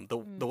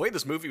 The way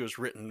this movie was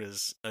written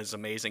is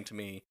amazing to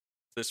me.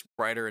 This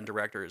writer and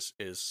director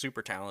is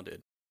super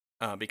talented,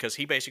 because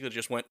he basically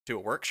just went to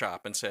a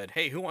workshop and said,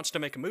 hey, who wants to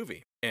make a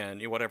movie?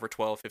 And whatever,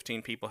 12,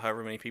 15 people,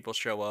 however many people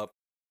show up,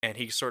 and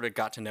he sort of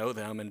got to know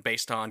them, and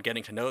based on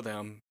getting to know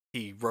them,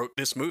 he wrote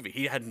this movie.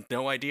 He had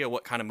no idea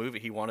what kind of movie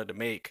he wanted to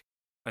make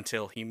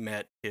until he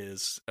met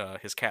his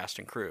cast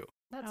and crew.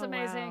 That's Oh,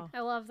 amazing. wow. I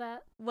love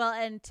that. Well,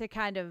 and to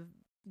kind of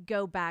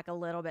go back a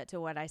little bit to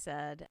what I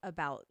said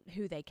about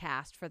who they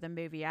cast for the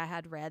movie, I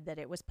had read that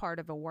it was part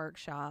of a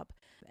workshop.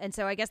 And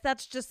so I guess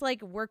that's just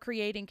like we're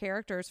creating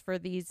characters for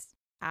these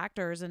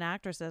actors and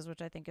actresses,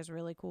 which I think is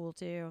really cool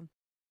too.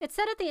 It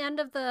said at the end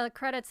of the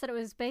credits that it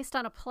was based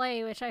on a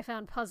play, which I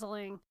found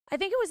puzzling. I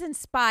think it was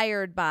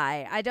inspired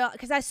by,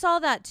 because I saw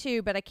that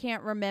too, but I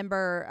can't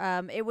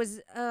remember. It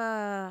was,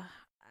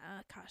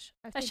 gosh.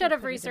 I think should have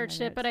put in my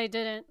researched it, but notes. I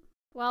didn't.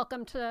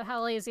 Welcome to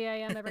how lazy I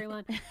am,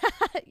 everyone.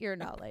 You're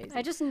not lazy.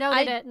 I just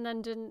noted it and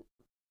then didn't.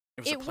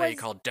 It was It a play was-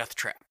 called Death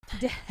Trap.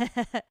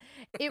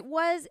 it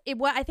was.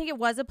 I think it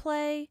was a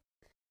play.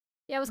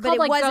 Yeah, it was But called it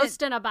like wasn't-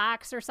 Ghost in a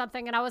Box or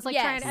something, and I was like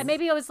Yes.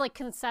 maybe it was like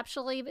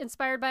conceptually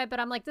inspired by it, but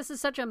I'm like, this is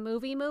such a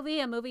movie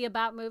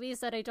about movies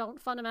that I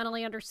don't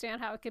fundamentally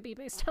understand how it could be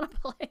based on a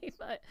play.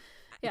 But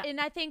yeah, And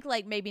I think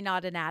like maybe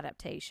not an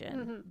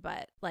adaptation, Mhm.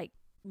 but like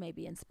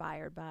maybe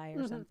inspired by or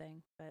Mhm.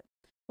 something. But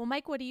well,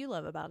 Mike, what do you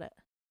love about it?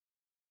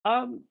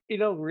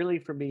 Really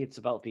for me, it's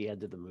about the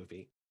end of the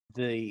movie.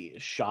 The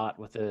shot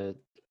with the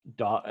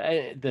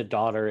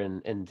daughter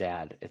and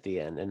dad at the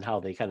end, and how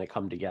they kind of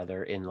come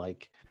together, in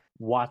like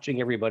watching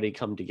everybody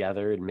come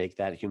together and make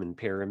that human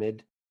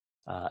pyramid.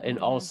 And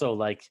Mhm. also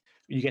like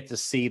you get to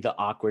see the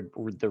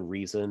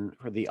reason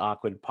for the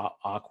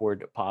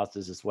awkward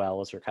pauses, as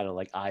well as we're kind of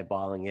like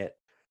eyeballing it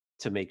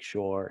to make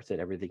sure that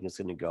everything is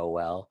going to go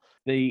well.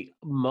 The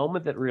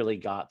moment that really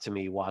got to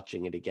me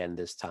watching it again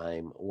this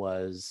time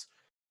was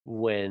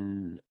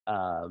when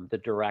the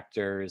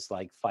director is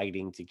like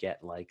fighting to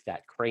get like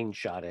that crane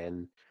shot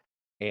in,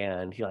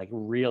 and he like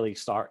really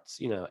starts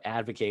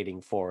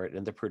advocating for it,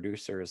 and the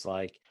producer is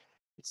like,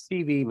 it's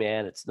TV,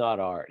 man, it's not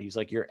art. He's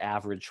like, your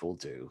average will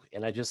do.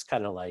 And I just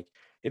kind of like,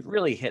 it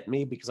really hit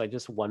me, because I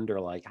just wonder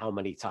like how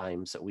many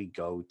times that we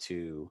go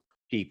to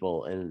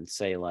people and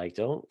say like,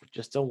 don't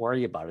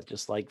worry about it,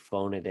 just like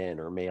phone it in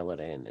or mail it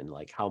in, and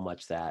like how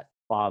much that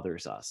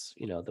bothers us,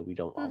 that we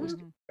don't always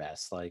do our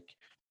best. Like,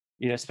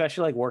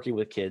 especially like working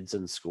with kids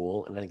in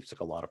school, and I think it's like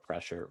a lot of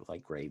pressure with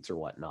like grades or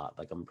whatnot.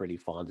 Like I'm pretty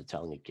fond of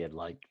telling a kid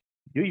like,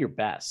 do your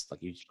best.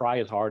 Like you try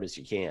as hard as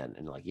you can,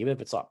 and like even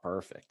if it's not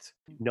perfect,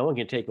 no one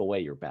can take away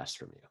your best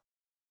from you.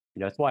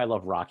 That's why I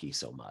love Rocky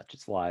so much.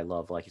 It's why I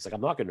love, like, he's like,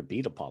 I'm not going to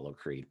beat Apollo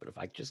Creed, but if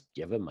I just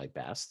give him my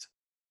best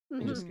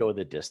and just go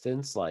the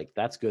distance, like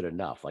that's good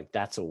enough. Like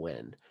that's a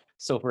win.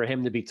 So for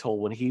him to be told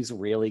when he's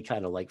really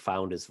kind of like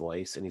found his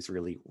voice and he's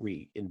really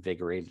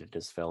reinvigorated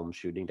his film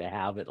shooting, to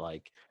have it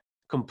like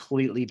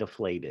completely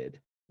deflated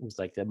was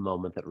like the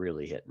moment that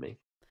really hit me.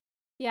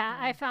 Yeah,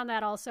 I found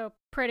that also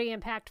pretty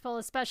impactful,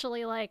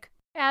 especially like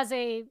as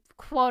a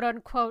quote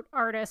unquote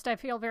artist. I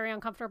feel very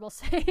uncomfortable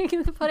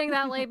saying putting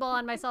that label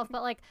on myself,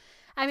 but like,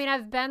 I mean,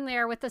 I've been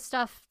there with the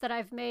stuff that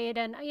I've made,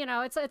 and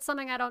it's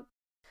something I don't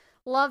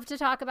love to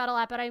talk about a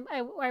lot, but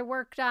I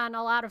worked on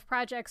a lot of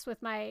projects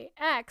with my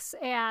ex,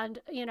 and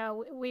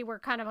we were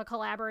kind of a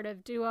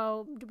collaborative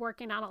duo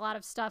working on a lot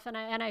of stuff, and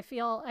I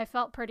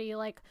felt pretty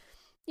like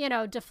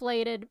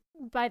deflated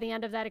by the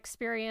end of that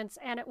experience.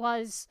 And it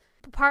was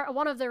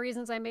one of the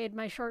reasons I made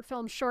my short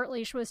film Short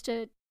Leash, was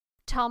to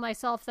tell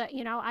myself that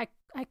I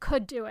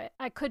could do it.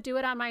 I could do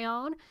it on my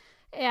own,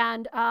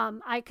 and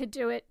I could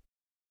do it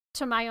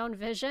to my own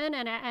vision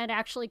and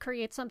actually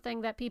create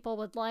something that people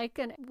would like.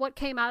 And what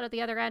came out at the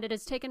other end, it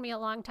has taken me a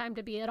long time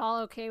to be at all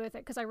okay with it,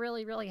 because I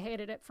really, really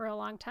hated it for a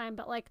long time.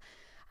 But like,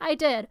 I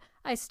did.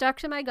 I stuck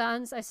to my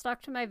guns. I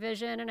stuck to my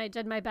vision, and I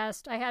did my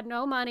best. I had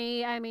no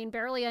money. I mean,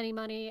 barely any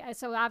money.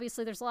 So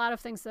obviously there's a lot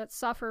of things that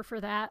suffer for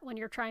that when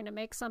you're trying to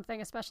make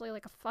something, especially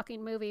like a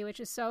fucking movie,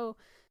 which is so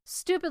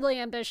stupidly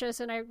ambitious,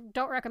 and I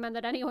don't recommend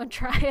that anyone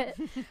try it.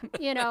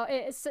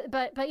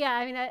 But yeah,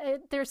 I mean,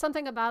 there's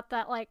something about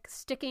that, like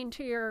sticking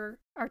to your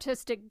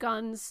artistic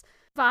guns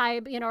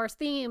vibe, or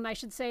theme, I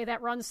should say,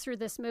 that runs through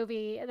this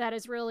movie, that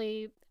is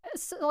really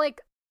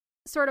like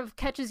sort of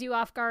catches you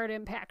off guard,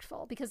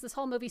 impactful, because this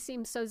whole movie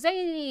seems so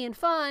zany and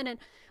fun, and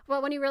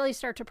well, when you really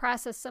start to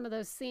process some of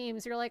those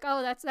themes, you're like,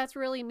 oh, that's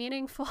really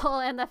meaningful.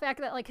 And the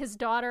fact that like his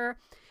daughter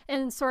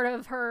and sort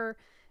of her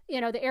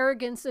the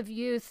arrogance of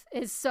youth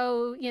is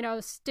so,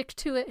 stick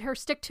to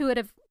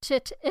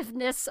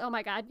itiveness. Oh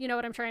my God. You know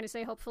what I'm trying to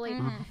say, hopefully.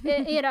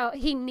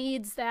 He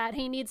needs that.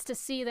 He needs to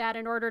see that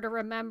in order to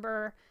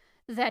remember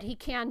that he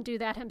can do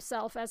that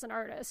himself as an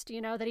artist,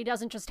 that he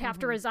doesn't just have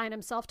to resign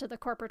himself to the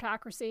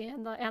corporatocracy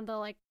and the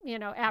like,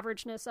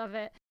 averageness of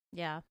it.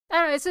 Yeah. I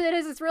don't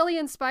know. It's really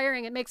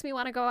inspiring. It makes me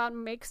want to go out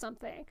and make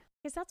something.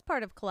 Because that's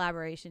part of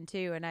collaboration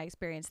too. And I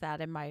experienced that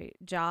in my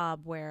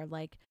job, where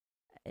like,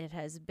 it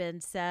has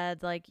been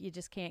said, like, you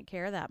just can't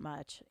care that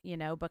much,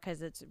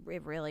 because it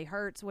really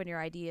hurts when your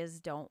ideas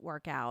don't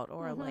work out,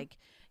 or like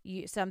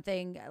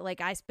something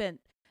like I spent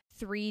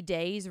 3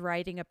 days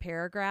writing a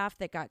paragraph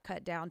that got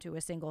cut down to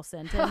a single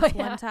sentence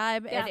one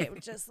time. And it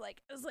was just like,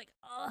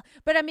 ugh.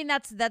 But I mean,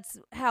 that's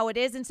how it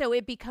is. And so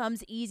it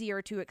becomes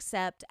easier to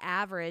accept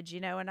average,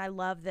 and I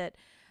love that.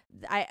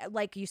 I,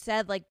 like you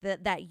said, like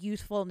that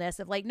youthfulness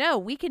of like, no,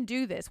 we can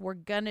do this. We're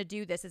gonna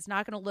do this. It's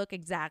not gonna look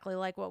exactly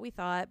like what we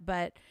thought,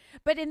 but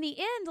in the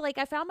end, like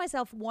I found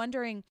myself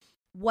wondering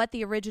what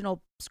the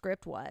original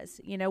script was,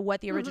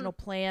 what the original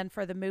plan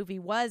for the movie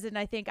was. And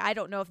I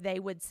don't know if they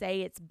would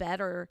say it's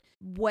better,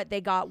 what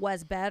they got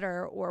was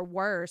better or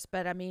worse,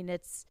 but I mean,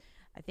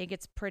 I think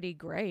it's pretty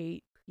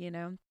great,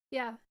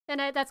 Yeah, and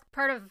that's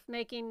part of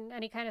making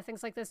any kind of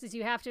things like this, is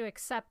you have to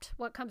accept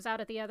what comes out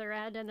at the other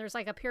end. And there's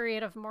like a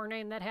period of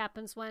mourning that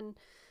happens when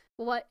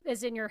what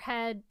is in your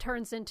head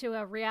turns into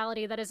a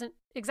reality that isn't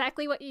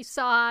exactly what you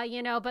saw,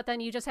 but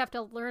then you just have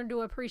to learn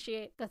to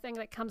appreciate the thing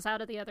that comes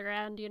out of the other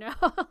end,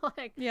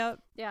 like, yep.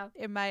 Yeah.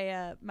 In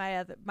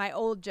my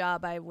old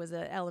job, I was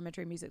an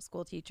elementary music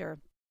school teacher.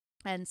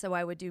 And so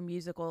I would do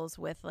musicals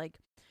with like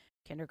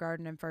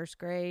kindergarten and first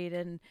grade,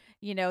 and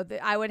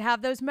I would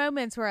have those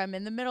moments where I'm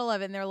in the middle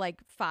of it and there are like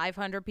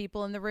 500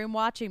 people in the room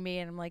watching me,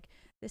 and I'm like,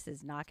 this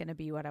is not going to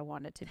be what I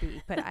want it to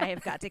be, but I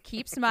have got to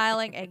keep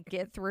smiling and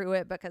get through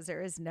it, because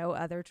there is no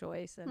other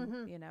choice.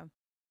 And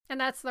and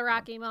that's the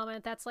Rocky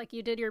moment. That's like,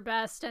 you did your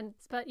best, and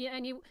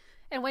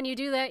when you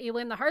do that, you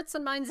win the hearts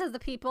and minds of the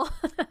people.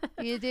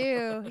 You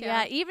do.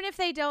 Yeah. Even if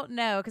they don't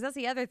know, because that's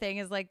the other thing,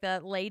 is like the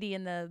lady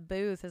in the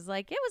booth is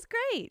like, it was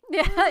great.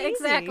 Yeah,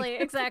 exactly.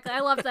 I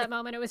loved that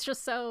moment. It was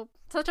just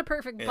such a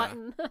perfect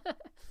button.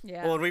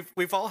 Yeah. Well, and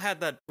we've all had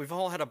that. We've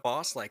all had a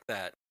boss like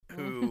that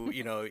who,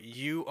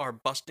 you are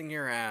busting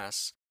your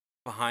ass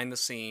behind the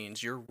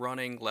scenes. You're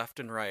running left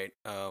and right.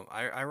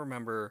 I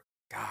remember,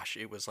 gosh,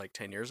 it was like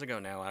 10 years ago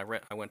now. I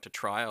went to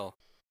trial,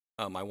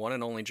 my one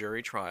and only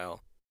jury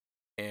trial.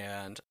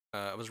 And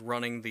I was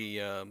running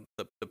the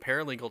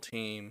paralegal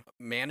team,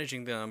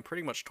 managing them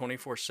pretty much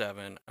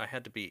 24/7. I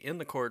had to be in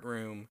the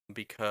courtroom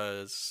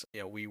because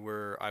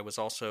I was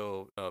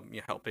also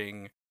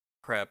helping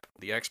prep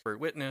the expert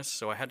witness,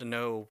 so I had to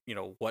know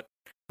what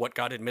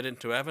got admitted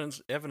to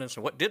evidence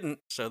and what didn't,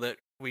 so that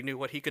we knew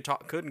what he could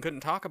and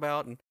couldn't talk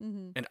about.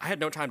 And I had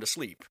no time to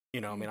sleep. I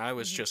mean, I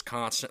was just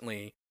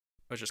constantly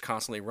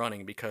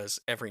running, because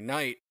every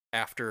night,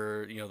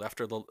 after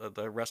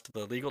the rest of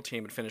the legal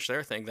team had finished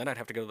their thing, then I'd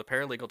have to go to the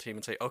paralegal team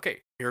and say,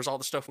 okay, here's all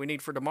the stuff we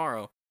need for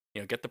tomorrow.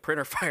 Get the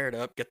printer fired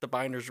up, get the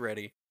binders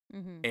ready.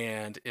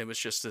 And it was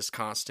just this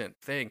constant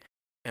thing.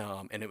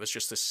 And it was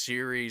just a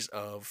series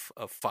of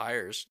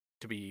fires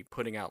to be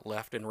putting out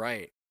left and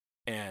right.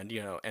 And,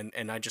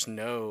 and I just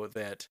know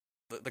that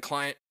the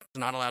client is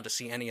not allowed to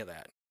see any of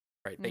that,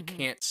 right? They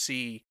can't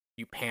see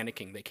you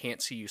panicking. They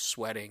can't see you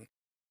sweating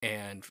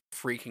and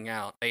freaking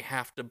out. They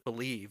have to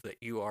believe that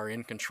you are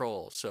in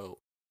control. So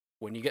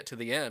when you get to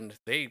the end,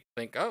 they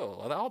think,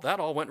 oh, well, that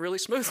all went really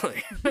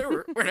smoothly. There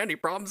weren't any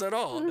problems at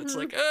all. It's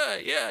like,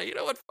 yeah, you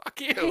know what? Fuck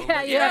you.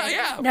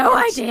 Yeah. No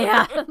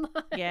idea.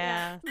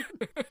 Yeah.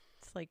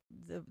 It's like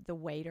the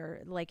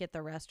waiter, like at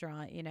the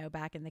restaurant,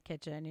 back in the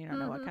kitchen, you don't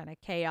know what kind of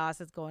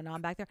chaos is going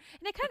on back there.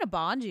 And it kind of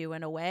bonds you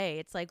in a way.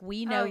 It's like,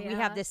 we know we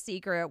have this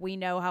secret. We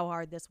know how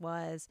hard this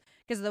was,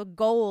 because the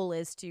goal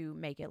is to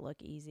make it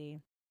look easy.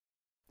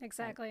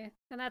 Exactly.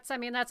 And that's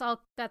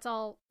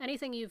all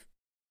anything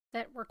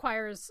that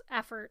requires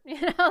effort,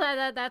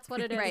 that's what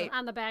it is right.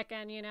 on the back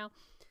end,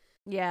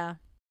 Yeah.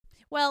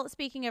 Well,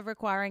 speaking of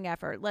requiring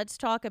effort, let's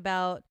talk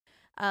about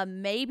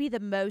maybe the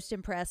most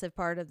impressive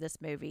part of this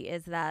movie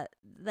is that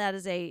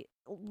is a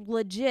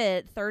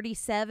legit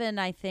 37,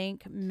 I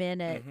think,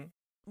 minute,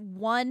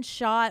 one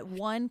shot,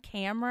 one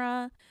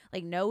camera,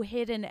 like no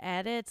hidden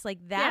edits. Like,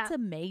 that's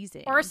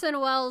amazing. Orson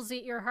Welles,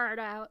 eat your heart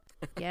out.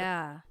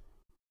 Yeah.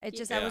 It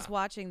just, I was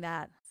watching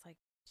that. It's like,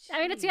 geez. I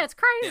mean, it's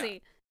crazy. Yeah.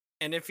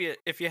 And if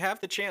you have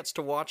the chance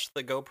to watch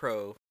the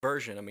GoPro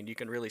version, I mean, you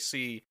can really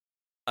see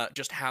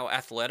just how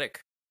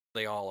athletic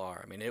they all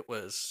are. I mean, it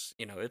was,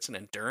 it's an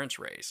endurance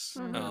race,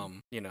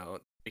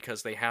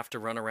 because they have to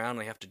run around,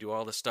 they have to do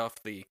all this stuff.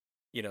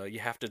 You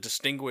have to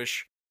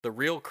distinguish the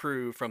real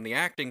crew from the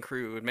acting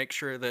crew and make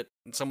sure that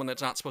someone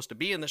that's not supposed to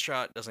be in the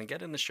shot doesn't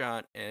get in the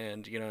shot.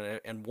 And,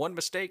 and one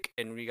mistake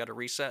and we got to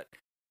reset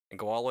and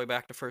go all the way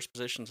back to first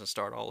positions and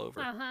start all over.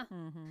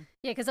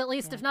 Yeah, because at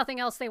least if nothing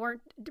else, they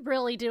weren't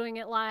really doing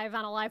it live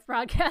on a live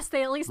broadcast.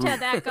 They at least had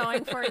that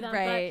going for them.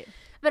 Right.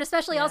 But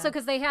especially also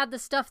because they had the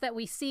stuff that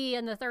we see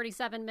in the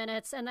 37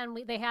 minutes, and then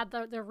they had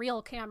the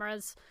real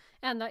cameras.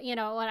 And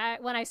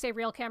when I say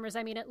real cameras,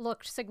 I mean it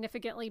looked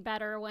significantly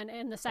better when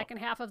in the second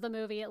half of the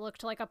movie it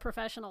looked like a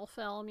professional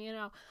film.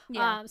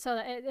 Yeah.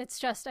 So it's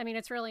just, I mean,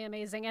 it's really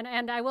amazing.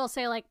 And I will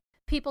say, like,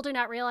 people do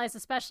not realize,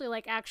 especially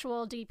like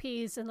actual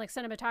DPs and like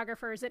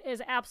cinematographers, it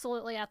is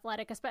absolutely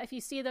athletic. If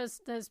you see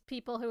those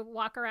people who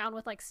walk around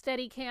with like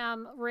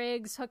Steadicam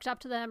rigs hooked up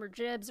to them or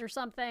jibs or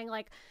something,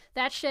 like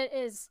that shit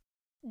is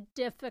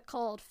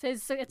difficult.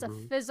 It's a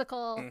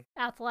physical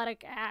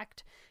athletic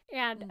act,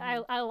 and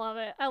I love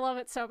it. I love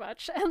it so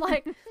much. And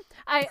like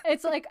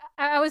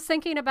I was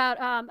thinking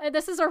about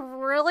this is a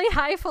really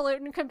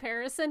highfalutin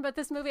comparison, but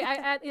this movie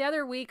the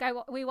other week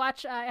we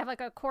watch I have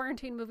like a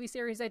quarantine movie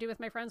series I do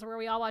with my friends where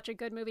we all watch a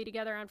good movie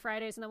together on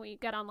Fridays, and then we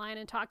get online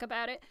and talk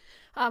about it.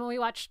 We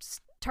watched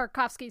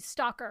Tarkovsky's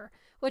Stalker,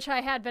 which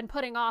I had been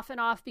putting off and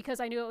off because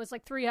I knew it was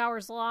like 3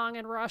 hours long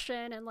and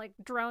Russian and like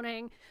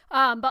droning.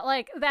 But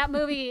like that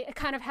movie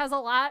kind of has a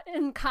lot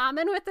in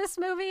common with this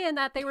movie, in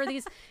that they were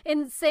these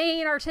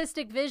insane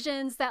artistic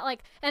visions that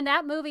like, and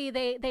that movie,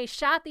 they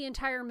shot the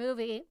entire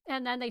movie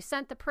and then they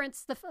sent the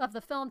prints of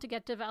the film to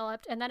get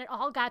developed, and then it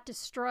all got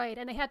destroyed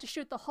and they had to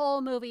shoot the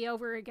whole movie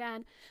over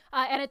again.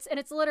 And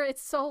it's literally,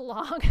 it's so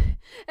long.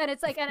 And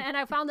it's like, and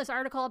I found this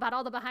article about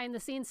all the behind the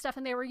scenes stuff,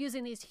 and they were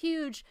using these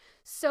huge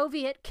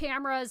Soviet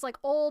cameras, like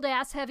old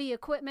ass heavy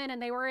equipment,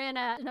 and they were in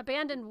an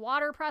abandoned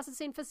water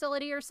processing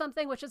facility or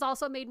something, which has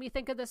also made me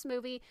think of this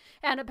movie.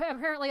 And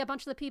apparently a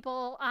bunch of the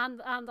people on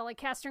the like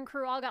cast and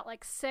crew all got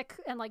like sick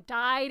and like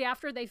died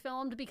after they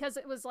filmed, because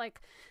it was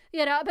like,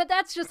 but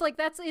that's just like,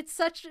 it's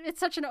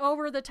such an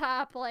over the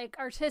top, like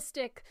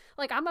artistic,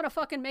 like I'm gonna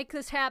fucking make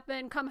this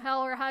happen come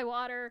hell or high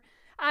water.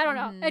 I don't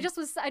know. I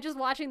just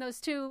watching these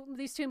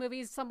two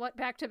movies somewhat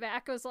back to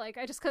back. I was like,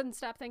 I just couldn't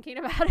stop thinking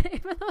about it,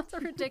 even though it's a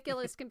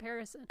ridiculous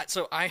comparison.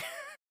 So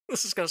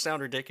this is going to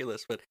sound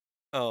ridiculous, but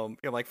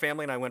like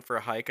family and I went for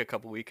a hike a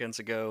couple weekends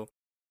ago,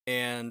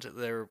 and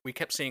we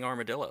kept seeing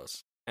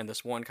armadillos, and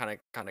this one kind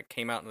of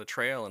came out in the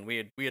trail, and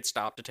we had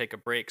stopped to take a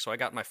break. So I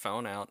got my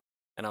phone out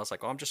and I was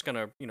like, I'm just going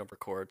to,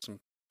 record some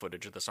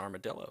footage of this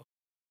armadillo.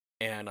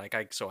 And like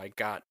I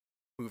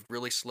moved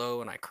really slow,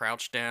 and I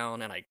crouched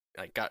down, and I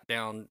got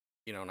down,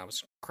 and I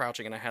was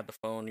crouching, and I had the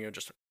phone,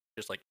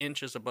 just like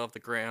inches above the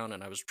ground,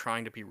 and I was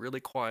trying to be really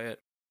quiet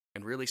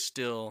and really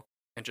still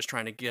and just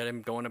trying to get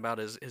him going about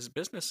his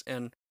business.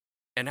 And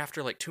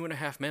after like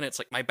 2.5 minutes,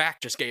 like my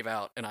back just gave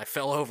out and I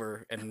fell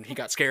over, and he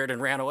got scared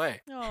and ran away.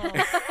 Oh.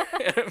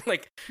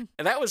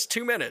 And that was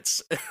 2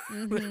 minutes.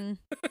 Mm-hmm.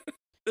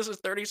 This is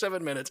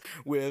 37 minutes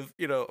with,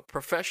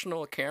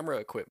 professional camera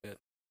equipment.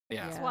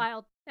 Yeah. It's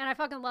wild. And I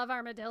fucking love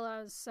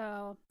armadillos,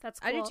 so that's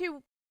cool. I do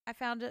too. I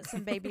found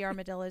some baby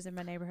armadillos in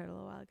my neighborhood a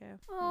little while ago.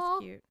 That's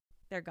cute.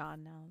 They're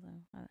gone now,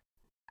 though.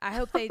 I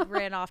hope they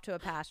ran off to a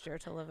pasture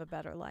to live a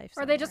better life.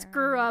 Or they just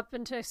grew up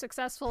into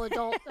successful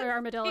adult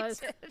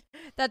armadillos.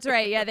 That's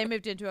right. Yeah, they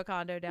moved into a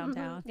condo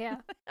downtown. Yeah.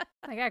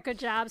 They got good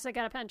jobs. They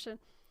got a pension.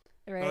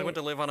 Right. Well, they went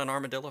to live on an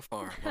armadillo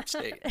farm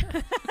upstate.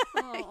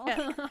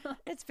 Yeah.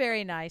 It's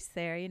very nice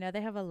there.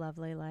 They have a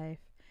lovely life.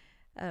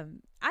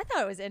 I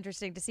thought it was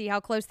interesting to see how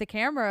close the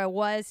camera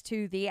was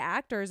to the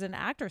actors and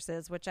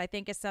actresses, which I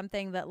think is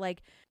something that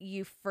like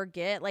you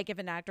forget. Like if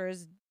an actor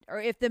is, or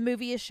if the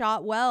movie is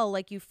shot well,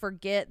 like you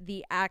forget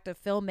the act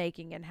of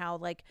filmmaking and how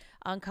like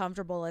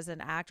uncomfortable as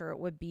an actor it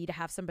would be to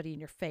have somebody in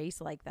your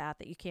face like that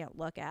you can't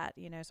look at,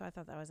 you know. So I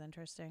thought that was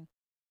interesting.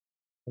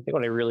 I think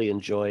what I really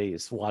enjoy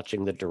is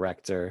watching the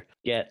director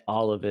get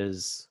all of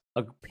his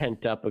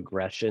pent up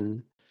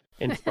aggression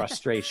and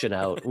frustration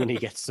out when he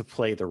gets to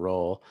play the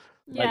role.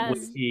 Like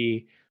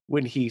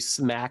when he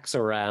smacks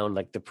around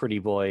like the pretty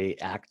boy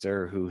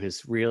actor who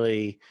has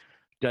really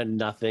done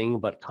nothing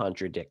but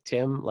contradict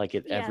him like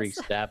at every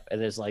step,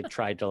 and is like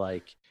tried to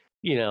like,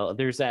 you know,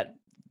 there's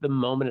the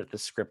moment at the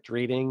script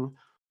reading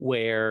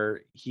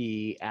where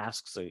he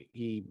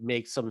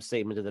makes some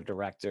statement to the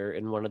director,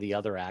 and one of the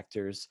other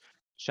actors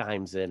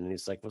chimes in and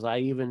he's like, was I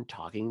even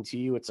talking to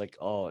you? It's like,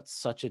 oh, it's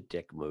such a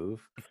dick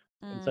move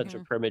and such a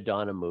prima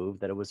donna move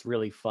that it was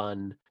really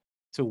fun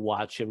to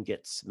watch him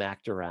get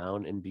smacked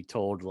around and be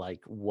told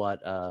like what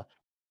a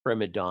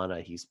prima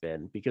donna he's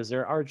been, because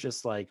there are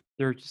just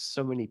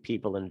so many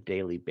people on a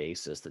daily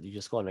basis that you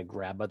just want to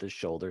grab by the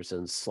shoulders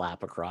and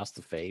slap across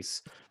the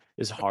face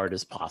as hard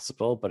as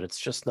possible, but it's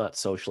just not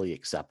socially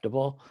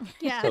acceptable.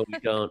 So we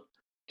don't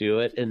do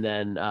it. And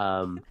then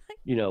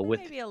you know, with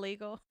maybe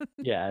illegal.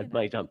 Yeah, it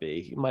might not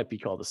be. It might be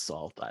called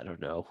assault. I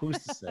don't know. Who's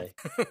to say?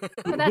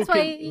 That's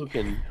why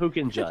who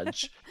can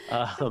judge?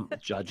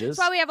 Judges. That's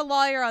why we have a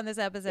lawyer on this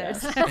episode.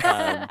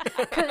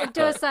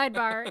 Do a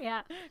sidebar.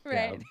 Yeah.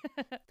 Right.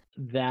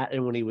 That,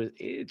 and when he was,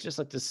 it's just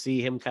like to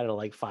see him kind of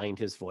like find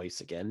his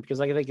voice again, because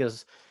like, I think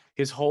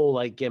his whole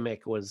like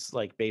gimmick was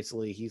like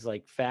basically he's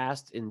like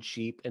fast and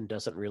cheap and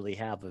doesn't really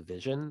have a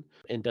vision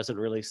and doesn't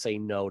really say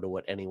no to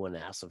what anyone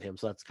asks of him.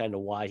 So that's kind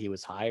of why he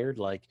was hired.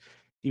 Like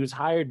he was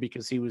hired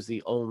because he was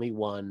the only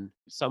one,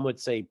 some would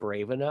say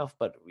brave enough,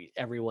 but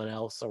everyone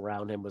else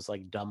around him was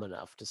like dumb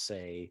enough to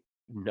say,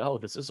 no,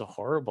 this is a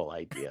horrible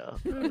idea.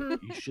 You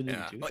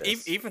shouldn't do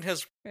this. Even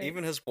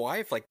his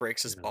wife like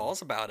breaks his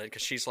balls about it,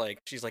 because she's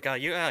like, oh,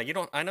 you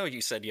don't. I know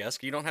you said yes.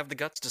 You don't have the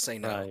guts to say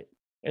no. Right.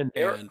 And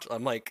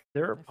I'm like,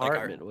 their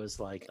apartment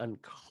was like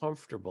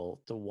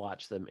uncomfortable to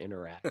watch them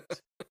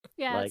interact.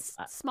 Yeah, like,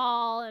 it's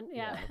small and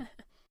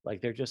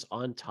like they're just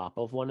on top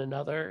of one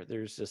another.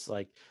 There's just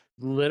like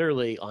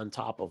literally on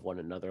top of one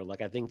another.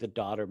 Like I think the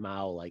daughter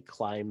Mao like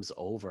climbs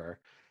over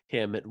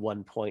him at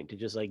one point to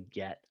just like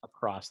get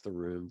across the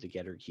room to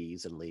get her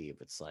keys and leave.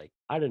 It's like,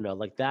 I don't know,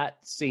 like that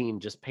scene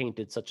just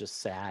painted such a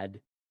sad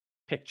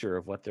picture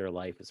of what their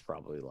life is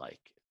probably like.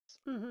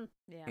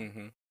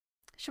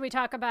 Should we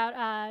talk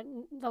about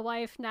the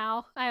wife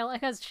now?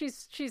 Because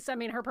she's I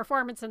mean, her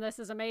performance in this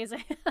is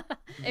amazing.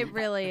 It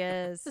really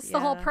is. It's the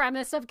whole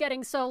premise of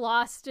getting so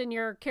lost in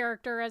your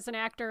character as an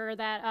actor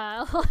that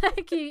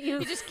like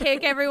you just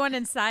kick everyone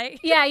in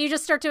sight. Yeah, you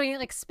just start doing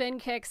like spin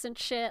kicks and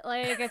shit.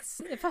 Like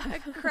it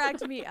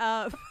cracked me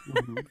up.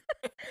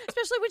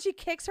 Especially when she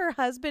kicks her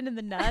husband in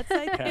the nuts,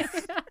 I think.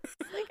 Like,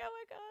 oh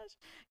my gosh.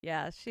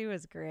 Yeah, she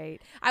was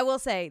great. I will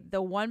say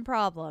the one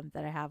problem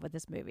that I have with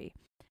this movie,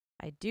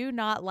 I do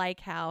not like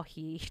how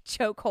he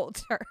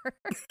chokeholds her.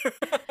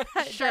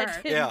 Sure.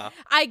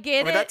 I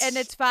get it, and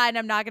it's fine.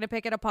 I'm not going to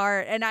pick it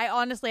apart. And I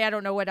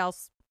don't know what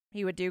else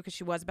he would do, because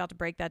she was about to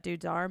break that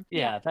dude's arm.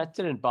 Yeah, that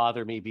didn't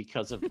bother me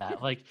because of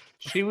that. Like,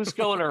 she was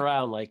going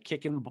around, like,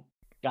 kicking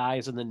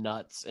guys in the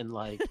nuts and,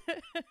 like,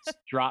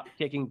 drop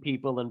kicking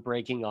people and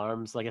breaking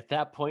arms. Like, at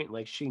that point,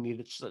 like, she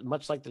needed,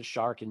 much like the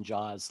shark in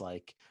Jaws,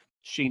 like,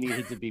 she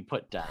needed to be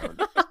put down.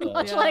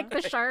 Much like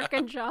the shark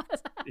in Jaws.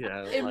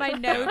 In my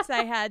notes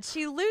I had,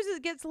 she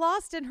gets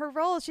lost in her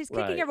role. She's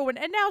kicking everyone,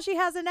 and now she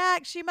has an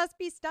axe. She must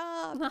be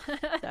stopped.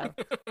 So.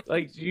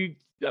 Like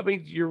I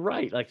mean, you're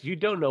right. Like you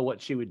don't know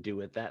what she would do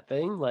with that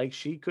thing. Like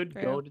she could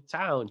go to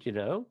town, you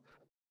know.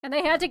 And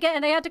they had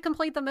to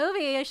complete the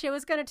movie. She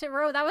was going to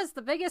ruin. That was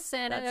the biggest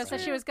sin. So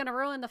she was going to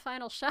ruin the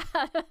final shot.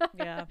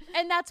 Yeah,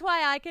 and that's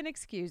why I can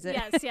excuse it.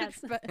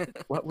 Yes.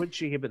 But what would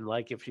she have been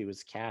like if she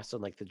was cast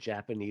on like the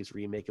Japanese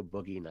remake of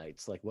Boogie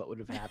Nights? Like, what would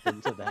have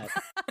happened to that?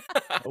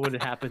 What would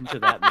have happened to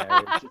that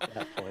marriage at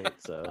that point?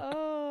 So.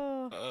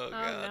 Oh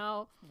God.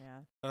 No. Yeah.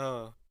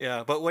 Oh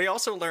yeah, but we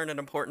also learned an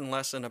important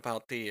lesson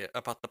about the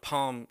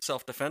palm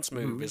self-defense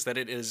move is that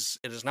it is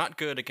not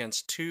good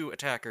against two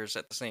attackers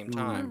at the same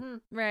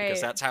time. Right. Because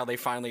that's how they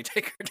finally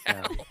take her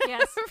down.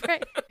 Yes.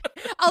 Right.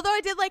 Although I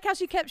did like how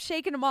she kept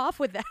shaking him off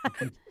with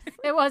that.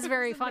 It was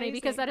very funny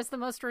because that is the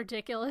most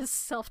ridiculous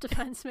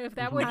self-defense move.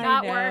 That would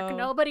not work.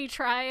 Nobody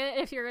try it.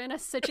 If you're in a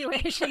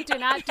situation, do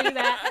not do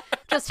that.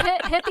 Just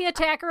hit the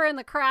attacker in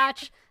the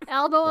crotch,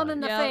 elbow them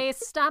in the face,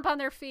 stomp on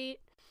their feet.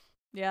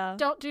 Yeah.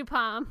 Don't do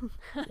palm.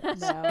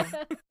 No.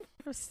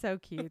 It was so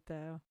cute,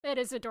 though. It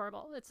is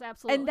adorable. It's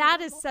absolutely And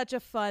that adorable. is such a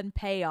fun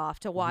payoff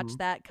to watch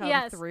that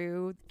come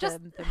through the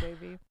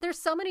movie. There's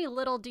so many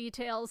little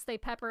details they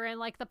pepper in,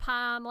 like the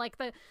palm, like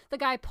the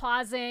guy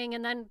pausing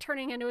and then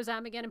turning into his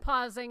arm again and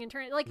pausing and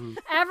turning, like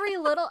every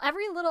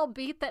little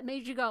beat that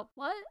made you go,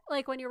 what?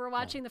 Like when you were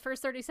watching the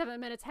first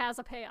 37 minutes has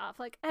a payoff,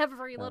 like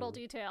every little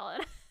detail.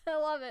 I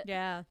love it.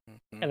 Yeah.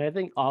 Mhm. And I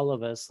think all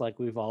of us, like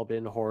we've all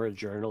been horror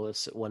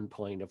journalists at one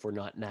point, if we're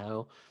not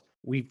now.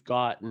 We've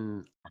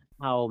gotten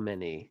how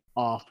many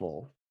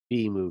awful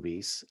B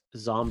movies,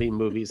 zombie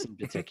movies in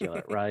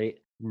particular, right?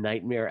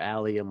 Nightmare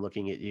Alley, I'm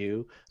looking at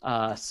you.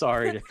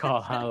 Sorry to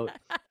call out.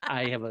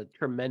 I have a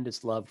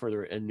tremendous love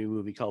for a new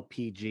movie called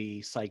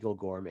PG Psycho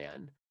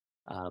Gorman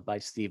by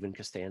Stephen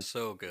Costanza.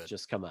 So It's good.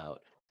 just come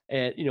out.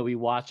 And, we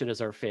watched it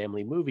as our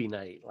family movie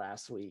night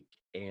last week.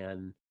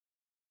 And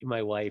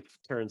my wife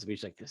turns to me,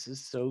 she's like, "This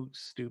is so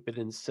stupid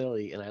and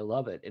silly," and I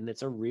love it. And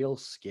it's a real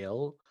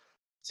skill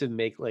to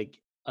make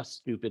like a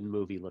stupid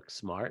movie look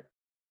smart.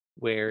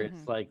 Where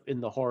it's Mhm. like in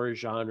the horror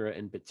genre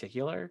in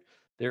particular,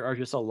 there are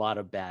just a lot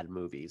of bad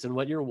movies, and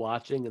what you're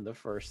watching in the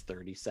first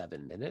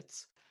 37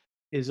 minutes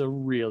is a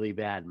really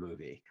bad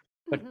movie.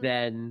 But Mhm.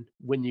 then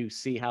when you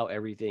see how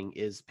everything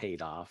is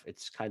paid off,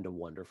 it's kind of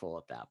wonderful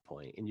at that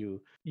point, and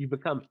you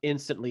become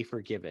instantly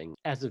forgiving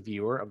as a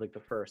viewer of like the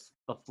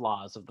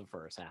flaws of the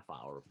first half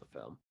hour of the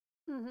film.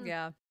 Mhm.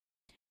 Yeah.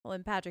 Well,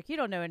 and Patrick, you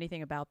don't know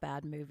anything about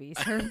bad movies.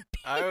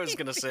 I was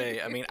gonna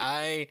say, I mean,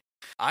 I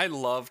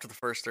loved the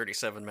first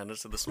 37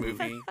 minutes of this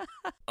movie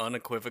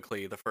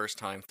unequivocally the first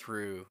time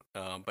through.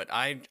 But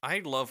I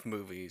love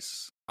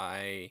movies.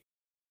 I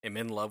am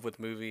in love with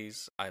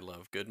movies. I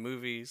love good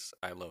movies.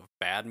 I love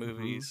bad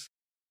movies.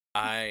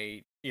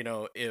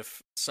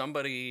 If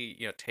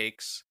somebody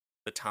takes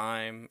the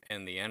time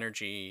and the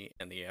energy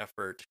and the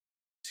effort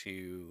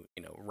to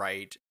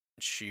write,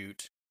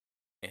 shoot,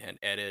 and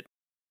edit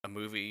a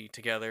movie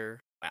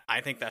together, I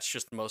think that's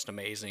just the most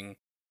amazing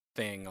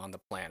thing on the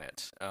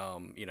planet.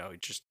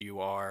 Just you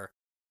are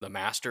the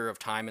master of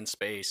time and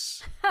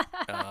space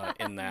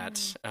in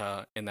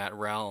that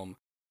realm,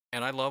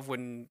 and I love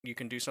when you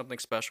can do something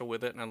special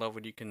with it, and I love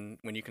when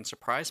you can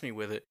surprise me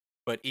with it.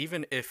 But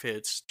even if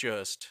it's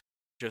just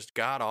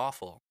god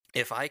awful,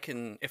 if I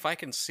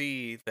can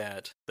see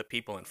that the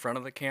people in front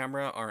of the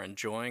camera are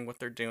enjoying what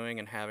they're doing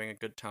and having a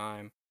good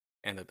time,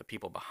 and that the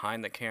people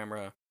behind the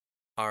camera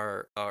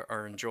are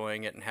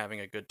enjoying it and having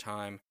a good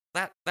time,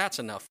 that's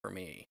enough for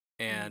me.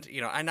 And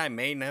and I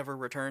may never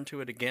return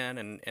to it again,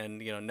 and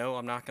no,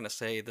 I'm not going to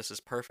say this is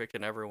perfect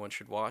and everyone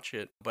should watch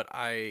it, but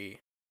I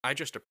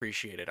just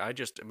appreciate it. I'm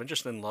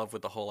just in love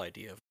with the whole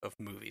idea of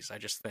movies. I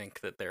just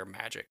think that they're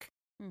magic,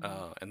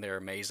 and they're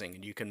amazing,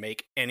 and you can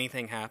make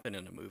anything happen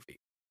in a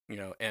movie.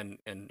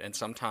 And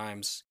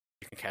sometimes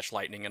you can catch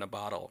lightning in a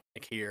bottle,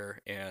 like here,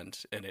 and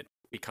it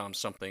becomes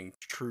something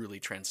truly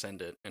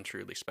transcendent and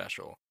truly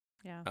special.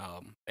 Yeah.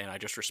 And I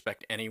just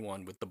respect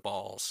anyone with the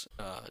balls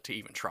to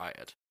even try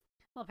it.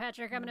 Well,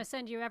 Patrick, I'm going to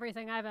send you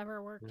everything I've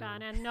ever worked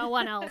on and no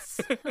one else.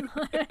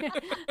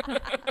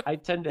 I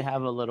tend to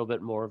have a little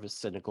bit more of a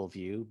cynical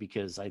view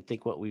because I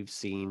think what we've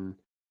seen,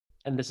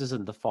 and this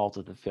isn't the fault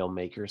of the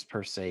filmmakers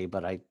per se,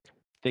 but I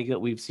think that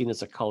we've seen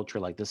as a culture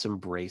like this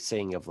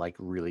embracing of like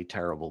really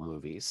terrible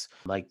movies,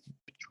 like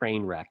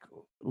train wreck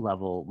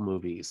level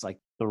movies, like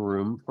The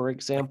Room, for Like The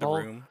example.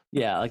 Room.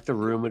 Yeah, like The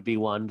Room would be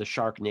one, the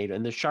Sharknado,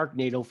 and the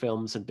Sharknado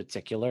films in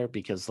particular,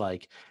 because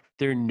like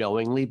they're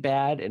knowingly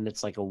bad and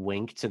it's like a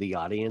wink to the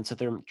audience that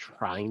they're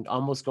trying,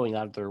 almost going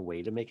out of their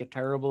way to make a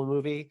terrible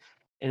movie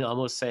and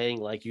almost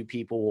saying like, you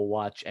people will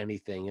watch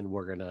anything and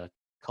we're gonna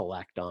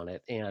collect on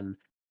it. And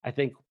I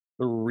think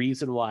the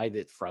reason why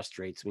that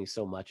frustrates me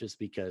so much is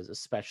because,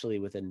 especially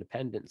with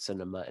independent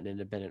cinema and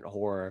independent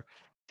horror,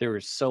 there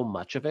is so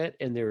much of it,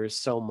 and there is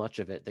so much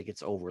of it that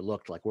gets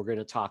overlooked. Like, we're going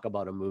to talk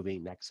about a movie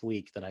next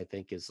week that I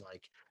think is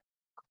like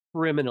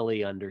criminally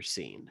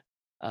underseen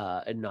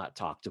and not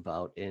talked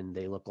about, and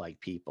They Look Like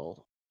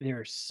People. There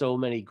are so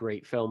many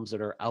great films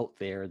that are out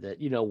there that,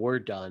 were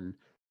done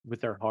with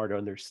their heart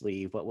on their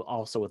sleeve, but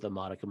also with a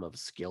modicum of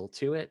skill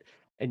to it.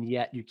 And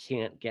yet you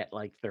can't get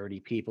like 30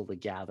 people to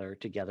gather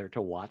together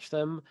to watch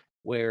them.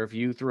 Where if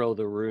you throw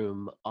The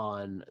Room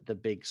on the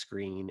big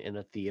screen in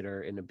a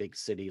theater in a big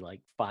city, like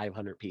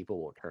 500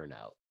 people will turn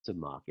out to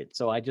mock it.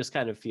 So I just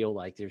kind of feel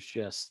like there's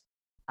just,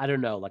 I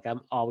don't know, like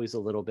I'm always a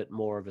little bit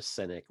more of a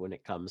cynic when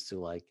it comes to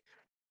like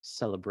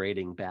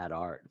celebrating bad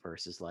art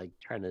versus like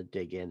trying to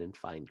dig in and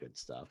find good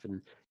stuff.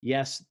 And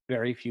yes,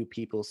 very few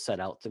people set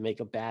out to make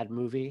a bad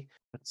movie,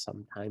 but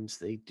sometimes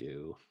they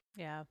do.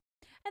 Yeah.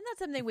 And that's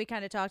something we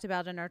kind of talked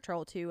about in our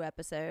Troll 2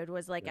 episode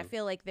was like, I Yeah.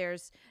 feel like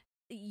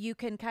you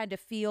can kind of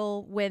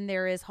feel when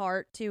there is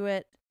heart to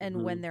it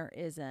and when there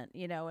isn't,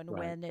 and Right.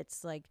 when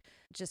it's like,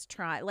 just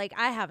try, like,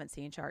 I haven't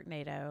seen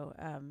Sharknado.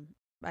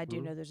 I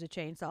do know there's a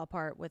chainsaw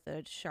part with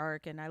a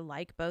shark and I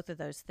like both of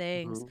those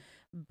things,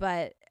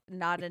 but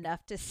not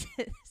enough to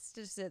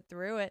sit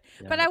through it.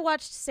 But Yeah. I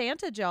watched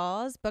Santa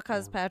Jaws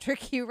because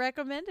Patrick, you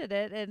recommended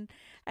it, and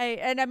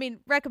I mean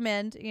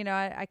recommend.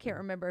 I can't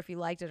remember if you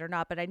liked it or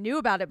not, but I knew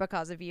about it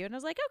because of you, and I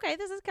was like, okay,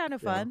 this is kind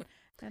of Yeah. fun.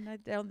 And I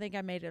don't think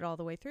I made it all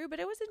the way through,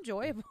 but it was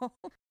enjoyable.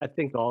 I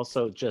think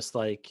also just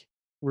like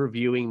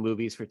reviewing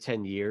movies for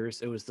 10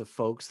 years, it was the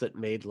folks that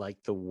made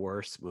like the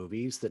worst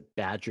movies that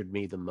badgered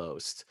me the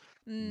most.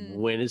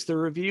 When is the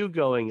review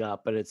going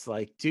up? And it's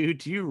like, dude,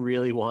 do you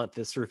really want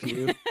this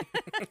review?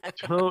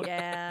 Don't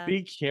Yeah.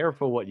 be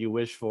careful what you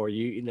wish for.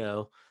 You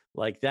know,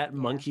 Like that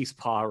monkey's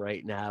paw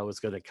right now is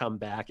going to come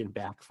back and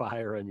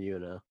backfire on you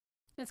in a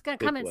It's gonna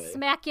big come and way.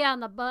 smack you on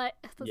the butt.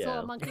 This Yeah.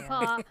 little monkey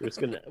paw. There's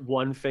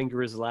one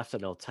finger is left,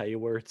 and I'll tell you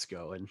where it's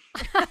going.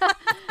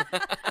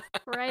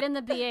 Right in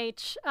the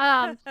BH.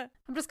 I'm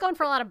just going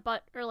for a lot of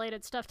butt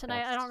related stuff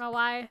tonight. I don't know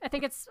why. I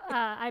think it's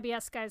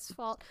IBS guy's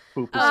fault.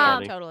 Poop is Oh,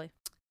 funny. totally.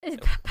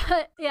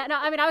 But yeah, no,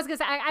 I mean, I was gonna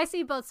say I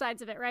see both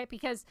sides of it, right?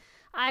 Because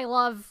I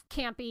love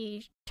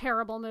campy,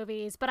 terrible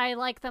movies, but I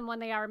like them when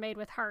they are made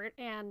with heart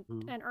and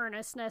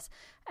earnestness.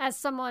 As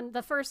someone,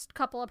 the first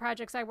couple of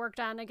projects I worked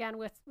on, again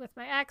with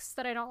my ex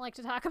that I don't like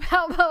to talk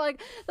about, but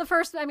like the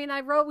first, I mean,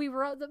 we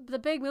wrote the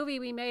big movie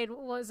we made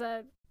was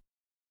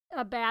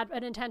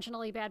an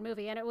intentionally bad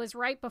movie, and it was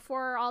right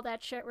before all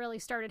that shit really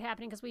started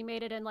happening, because we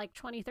made it in like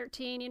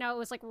 2013. It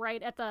was like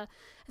right at I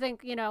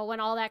think when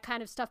all that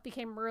kind of stuff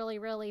became really,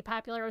 really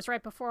popular. It was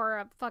right before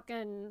a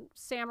fucking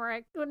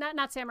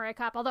not Samurai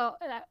Cop, although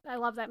I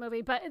love that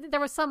movie, but there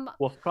was some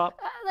Wolf Cop.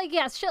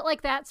 shit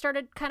like that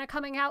started kind of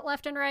coming out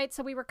left and right,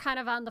 so we were kind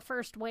of on the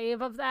first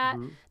wave of that.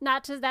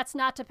 That's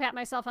not to pat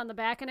myself on the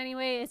back in any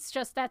way, it's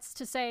just that's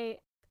to say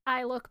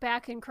I look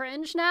back and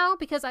cringe now,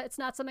 because it's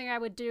not something I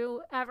would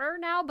do ever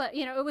now. But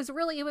it was a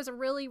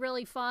really,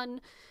 really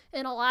fun,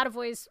 in a lot of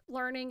ways,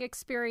 learning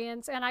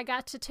experience. And I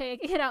got to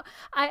take,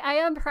 I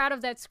am proud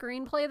of that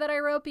screenplay that I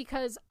wrote,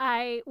 because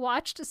I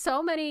watched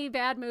so many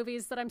bad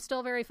movies that I'm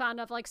still very fond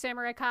of, like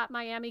Samurai Cop,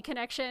 Miami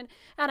Connection,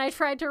 and I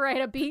tried to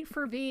write a beat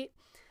for beat,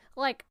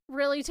 like,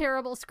 really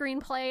terrible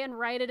screenplay and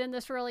write it in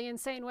this really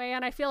insane way.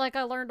 And I feel like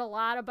I learned a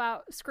lot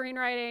about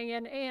screenwriting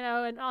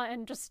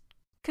and just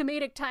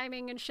comedic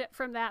timing and shit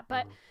from that.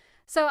 But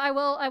so I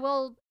will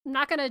I'm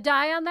not gonna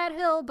die on that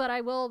hill, but I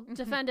will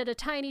defend it a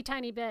tiny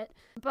bit.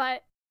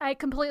 But I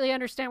completely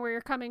understand where you're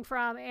coming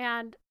from,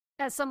 and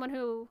as someone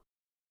who,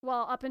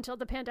 well, up until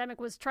the pandemic,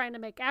 was trying to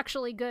make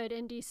actually good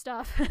indie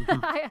stuff,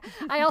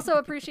 I also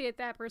appreciate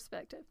that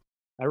perspective.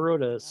 I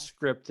wrote a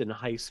script in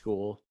high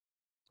school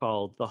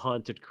called The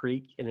Haunted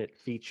Creek, and it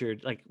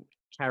featured like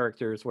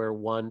characters where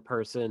one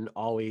person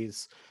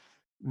always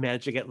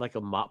managed to get like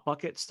a mop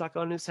bucket stuck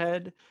on his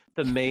head.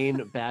 The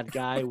main bad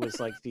guy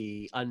was like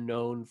the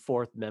unknown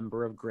fourth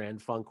member of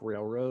Grand Funk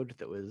Railroad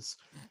that was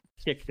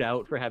kicked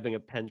out for having a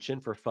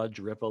penchant for Fudge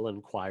Ripple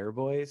and choir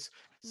boys.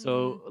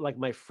 So like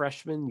my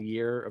freshman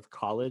year of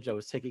college, I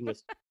was taking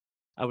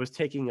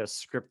a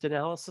script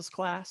analysis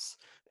class,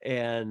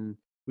 and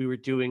we were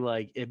doing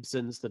like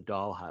Ibsen's The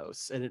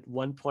Dollhouse. And at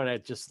one point I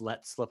just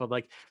let slip, I'm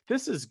like,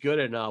 this is good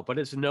enough, but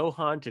it's no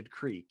Haunted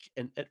Creek.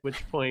 And at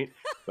which point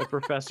my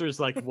professor's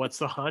like, what's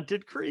the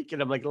Haunted Creek?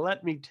 And I'm like,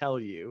 let me tell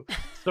you.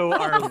 So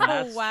our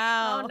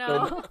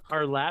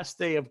last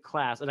day of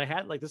class, and I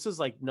had like, this is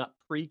like not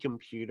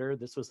pre-computer,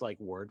 this was like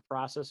word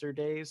processor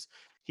days.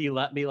 He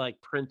let me like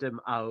print them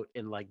out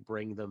and like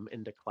bring them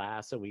into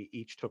class, and we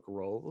each took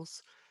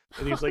rolls.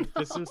 And he was like,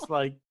 this is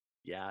like,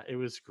 yeah, it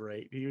was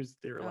great.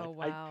 They were like,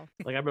 wow.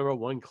 I remember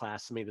one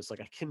classmate is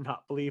like, I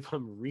cannot believe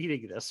I'm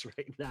reading this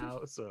right now.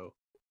 So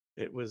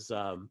it was,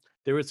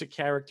 there was a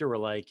character where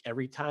like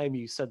every time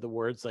you said the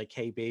words like,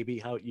 hey baby,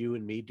 how you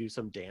and me do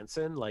some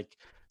dancing, like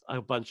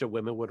a bunch of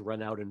women would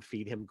run out and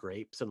feed him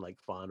grapes and like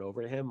fawn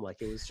over him.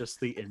 Like it was just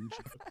the engine.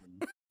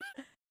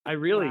 I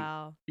really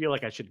feel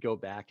like I should go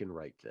back and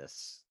write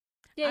this.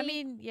 Yeah, I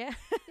mean, yeah.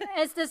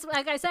 As this,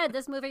 like I said,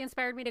 this movie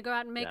inspired me to go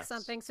out and make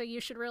something. So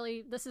you should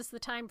really. This is the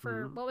time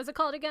for what was it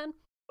called again?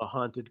 The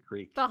Haunted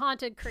Creek. The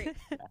Haunted Creek.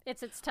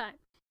 It's time.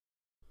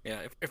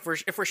 Yeah, if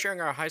we're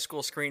sharing our high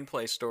school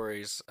screenplay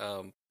stories,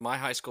 my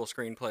high school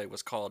screenplay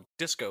was called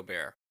Disco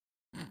Bear,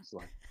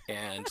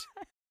 and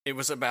it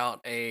was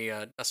about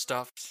a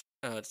stuffed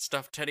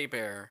teddy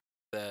bear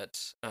that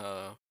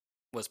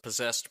was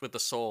possessed with the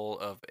soul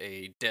of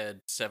a dead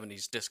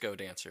 70s disco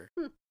dancer.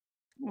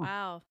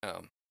 Wow.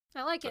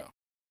 I like it.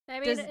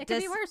 I mean, it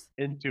could be worse.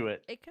 Into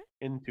it.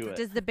 Into it.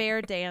 Does the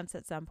bear dance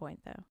at some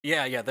point though?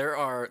 Yeah. There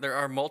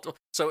are multiple.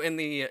 So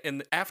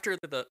after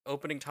the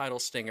opening title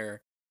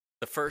stinger,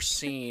 the first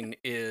scene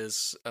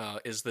is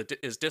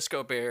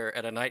Disco Bear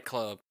at a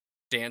nightclub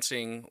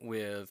dancing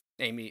with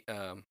Amy.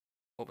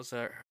 What was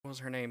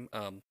her name?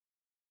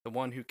 The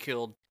one who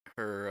killed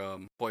her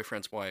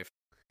boyfriend's wife.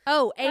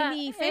 Oh,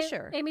 Amy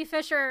Fisher. Amy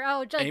Fisher.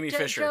 Oh, Amy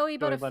Fisher. Joey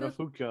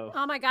Buttafuoco.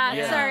 Oh my God!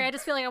 Yeah. Sorry, I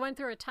just feel like I went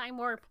through a time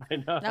warp. I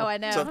know. No, I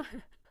know.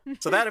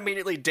 So that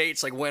immediately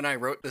dates like when I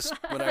wrote this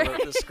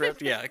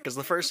script. Yeah, because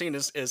the first scene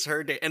is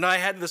her and I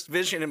had this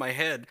vision in my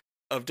head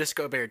of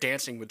Disco Bear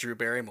dancing with Drew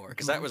Barrymore,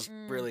 because that was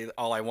really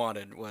all I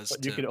wanted was.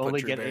 But you could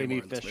only get Amy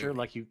Fisher,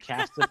 like you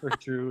casted for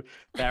Drew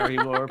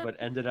Barrymore, but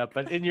ended up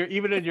in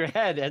your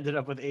head ended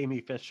up with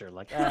Amy Fisher.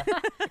 Like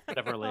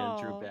never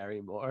land Drew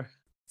Barrymore.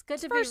 It's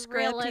good to be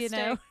script,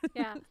 realistic.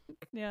 Yeah.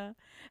 Yeah.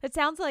 It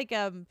sounds like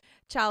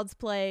Child's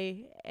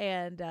Play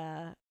and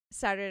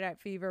Saturday Night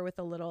Fever with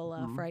a little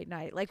Fright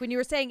Night. Like when you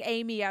were saying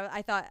Amy,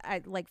 I thought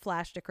I like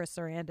flashed to Chris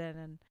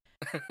Sarandon and.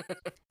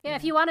 Yeah,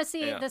 if you want to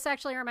see, this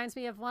actually reminds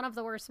me of one of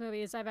the worst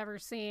movies I've ever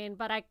seen,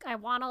 but I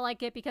want to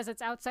like it because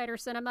it's outsider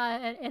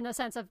cinema in the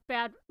sense of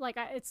bad. Like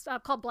it's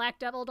called Black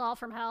Devil Doll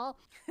from Hell.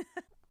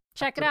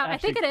 Check it out. I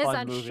think it is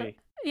on.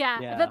 Yeah,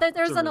 Yeah, but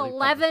there's it's a an really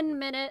fun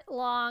 11-minute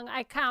long,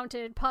 I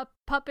counted,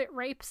 puppet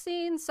rape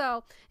scene,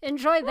 so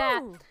enjoy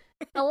that. Ooh.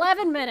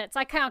 11 minutes,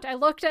 I count. I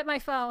looked at my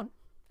phone.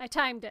 I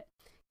timed it.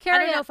 I Carrie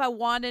don't know Ann- if I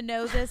want to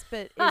know this,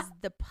 but is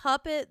the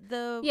puppet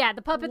the Yeah,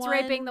 the puppet's one?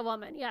 raping the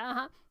woman. Yeah,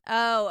 uh-huh.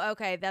 Oh,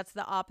 okay. That's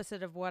the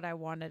opposite of what I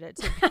wanted it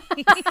to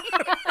be.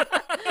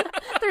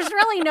 There's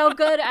really no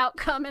good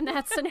outcome in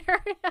that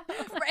scenario.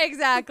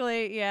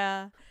 Exactly.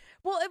 Yeah.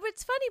 Well,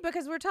 it's funny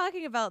because we're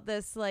talking about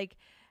this. Like,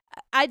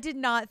 I did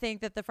not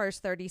think that the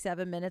first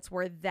 37 minutes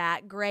were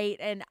that great.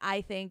 And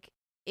I think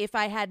if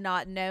I had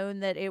not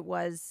known that it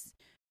was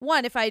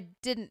one, if I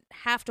didn't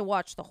have to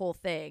watch the whole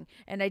thing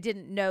and I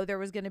didn't know there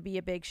was going to be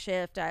a big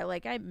shift,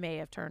 I may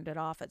have turned it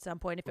off at some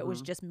point if it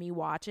was just me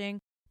watching.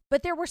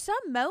 But there were some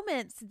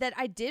moments that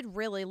I did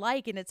really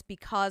like, and it's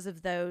because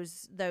of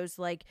those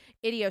like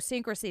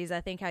idiosyncrasies, I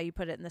think how you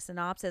put it in the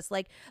synopsis.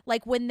 Like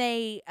when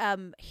they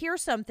hear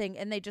something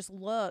and they just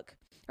look,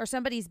 or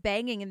somebody's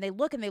banging and they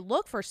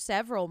look for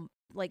several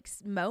like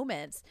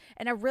moments,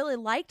 and I really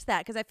liked that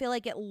because I feel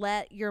like it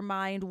let your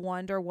mind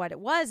wonder what it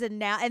was, and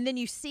then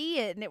you see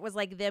it and it was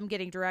like them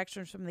getting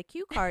directions from the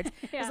cue cards.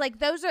 Yeah. It's like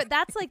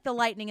that's like the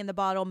lightning in the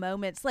bottle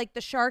moments, like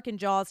the shark in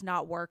Jaws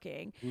not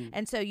working,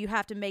 and so you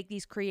have to make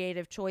these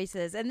creative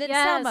choices, and then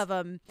some Yes. of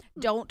them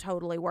don't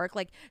totally work.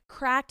 Like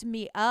cracked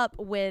me up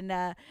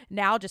when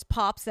Now just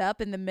pops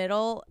up in the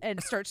middle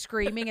and starts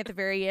screaming at the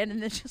very end,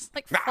 and then just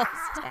like falls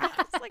down.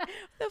 It's like,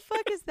 the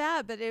fuck is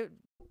that? But it.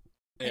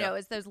 You know,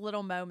 it's those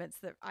little moments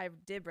that I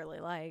did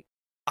really like.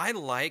 I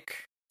like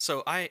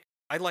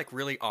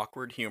really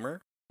awkward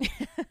humor.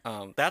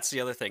 That's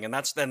the other thing, and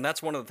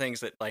that's one of the things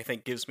that I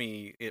think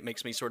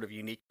makes me sort of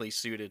uniquely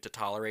suited to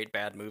tolerate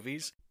bad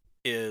movies.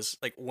 Is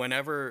like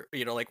whenever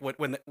like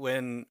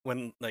when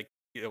like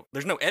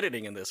there's no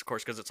editing in this, of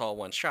course, because it's all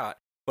one shot.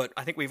 But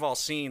I think we've all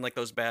seen like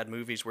those bad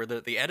movies where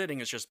the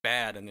editing is just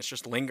bad and it's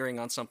just lingering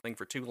on something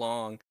for too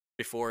long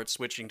before it's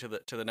switching to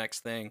the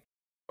next thing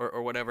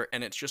or whatever,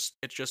 and it just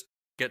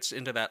gets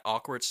into that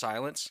awkward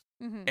silence,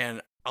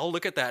 and I'll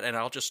look at that and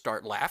I'll just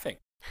start laughing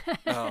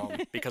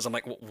because I'm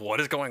like, what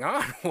is going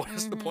on? What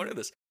is the point of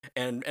this?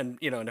 And and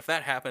if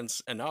that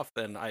happens enough,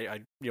 then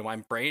I my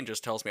brain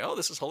just tells me, oh,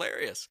 this is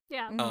hilarious.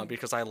 Yeah.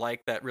 Because I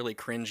like that really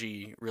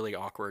cringy, really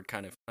awkward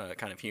kind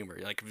of humor.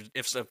 Like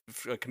if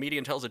a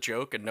comedian tells a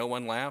joke and no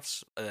one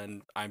laughs,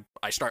 then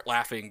I start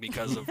laughing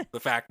because of the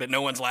fact that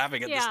no one's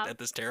laughing at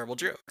this terrible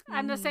joke.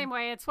 I'm the same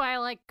way. It's why I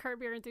like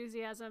Curb Your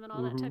Enthusiasm and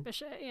all that type of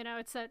shit.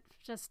 It's that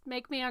just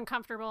make me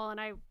uncomfortable,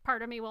 and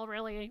part of me will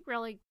really,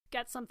 really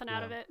get something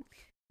out of it.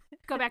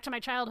 Go back to my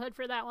childhood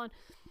for that one.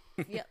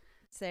 Yep.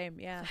 Same.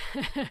 Yeah.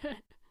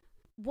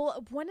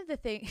 Well, one of the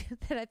things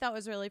that I thought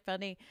was really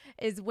funny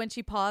is when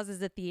she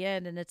pauses at the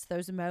end, and it's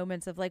those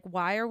moments of like,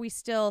 why are we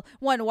still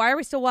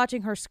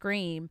watching her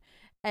scream?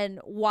 And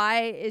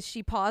why is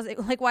she pausing?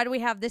 Like, why do we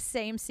have this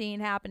same scene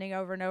happening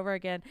over and over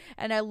again?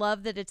 And I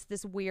love that it's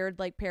this weird,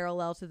 like,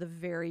 parallel to the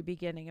very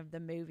beginning of the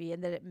movie,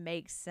 and that it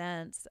makes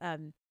sense.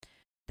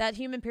 That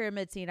human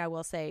pyramid scene, I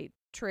will say,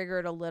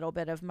 triggered a little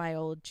bit of my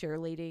old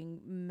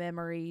cheerleading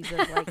memories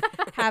of like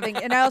having,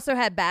 and I also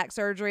had back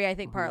surgery, I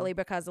think partly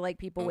because like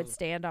people would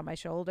stand on my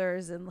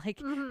shoulders, and like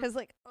because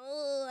like,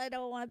 oh, I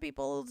don't want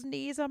people's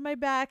knees on my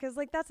back, because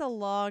like that's a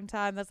long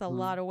time, that's a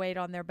lot of weight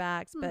on their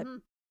backs,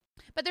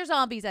 but they're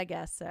zombies, I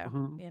guess,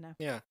 so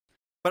Yeah.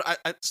 But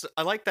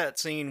I like that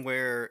scene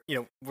where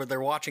where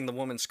they're watching the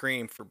woman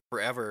scream for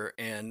forever,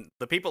 and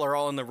the people are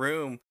all in the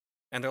room,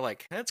 and they're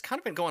like, it's kind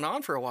of been going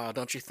on for a while,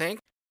 don't you think?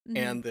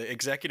 And the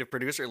executive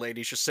producer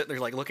lady's just sitting there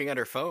like looking at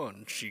her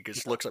phone. She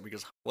just looks up and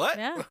goes, what?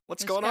 Yeah,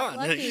 What's going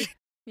on?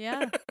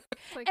 Yeah. And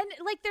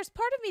like there's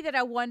part of me that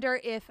I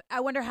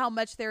wonder how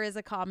much there is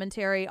a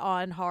commentary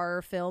on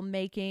horror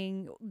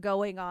filmmaking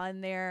going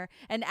on there.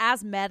 And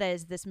as meta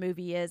as this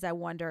movie is, I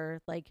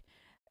wonder, like,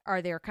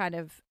 are there kind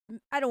of,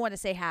 I don't want to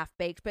say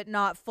half-baked, but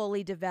not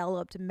fully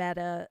developed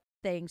meta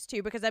things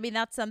too, because I mean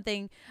that's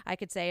something I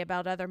could say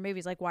about other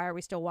movies, like, why are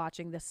we still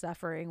watching this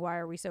suffering? Why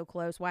are we so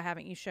close? Why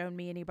haven't you shown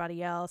me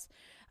anybody else?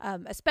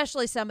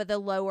 Especially some of the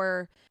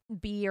lower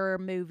beer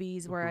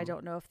movies where I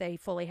don't know if they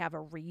fully have a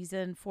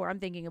reason for.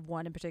 I'm thinking of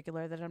one in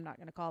particular that I'm not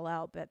going to call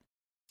out, but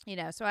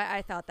so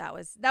I thought that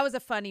was a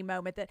funny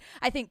moment that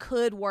I think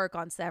could work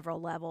on several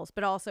levels,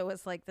 but also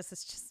it's like, this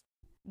is just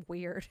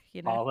weird,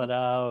 Call it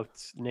out.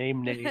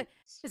 Name names.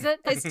 Is it?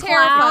 It's Terrifier.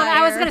 Terrifier.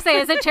 I was gonna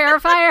say, is it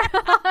Terrifier?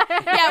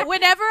 Yeah.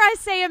 Whenever I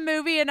say a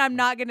movie and I'm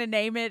not gonna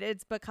name it,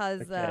 it's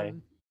because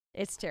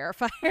it's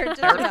Terrifier.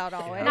 Just about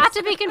always. Not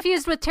to be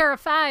confused with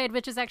Terrified,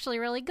 which is actually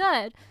really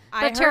good.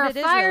 I But heard it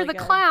is Terrifier really the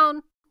good.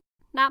 clown,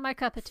 not my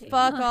cup of tea.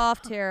 Fuck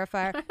off,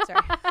 Terrifier.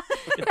 Sorry.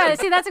 Yeah,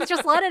 see, that's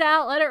just let it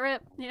out, let it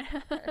rip. Yeah.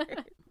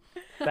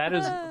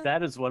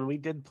 That is one we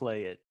did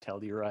play at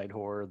Telluride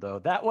Horror, though.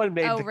 That one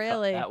made the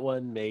really? cut. That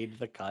one made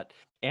the cut.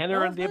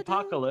 Anna and the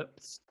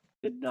Apocalypse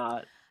did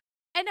not.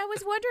 And I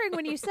was wondering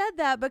when you said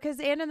that, because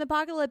Anna and the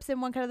Apocalypse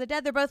and One Cut of the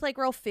Dead, they're both like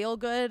real feel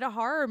good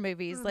horror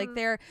movies. Like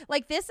they're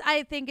like, this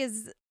I think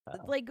is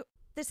like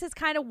this is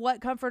kind of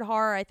what comfort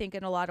horror, I think,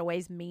 in a lot of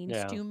ways means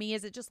Yeah. to me.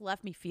 Is it just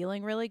left me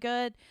feeling really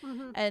good,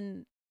 Mhm.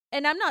 and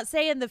I'm not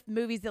saying the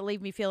movies that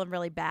leave me feeling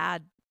really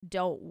bad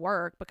don't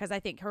work, because I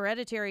think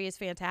Hereditary is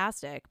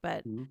fantastic,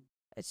 but Mhm.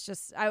 it's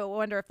just, I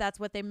wonder if that's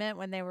what they meant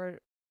when they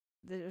were.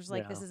 There's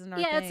like, Yeah. this isn't our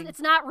Yeah, thing.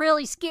 it's not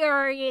really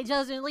scary. It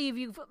doesn't leave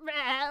you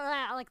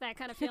like that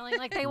kind of feeling.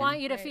 Like they want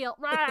you to Right. feel.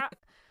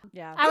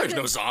 Yeah. I was There's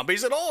no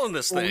zombies at all in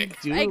this Well, thing.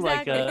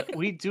 Exactly.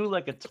 we do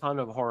like a ton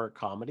of horror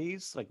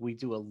comedies. Like we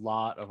do a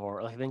lot of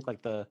horror. I think like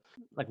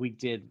we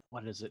did,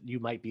 what is it? You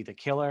Might Be the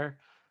Killer,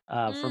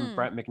 from Mm.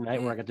 Brett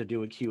McKnight, where I got to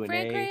do a Fran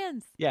Q&A.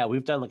 Kranz. Yeah,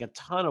 we've done like a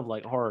ton of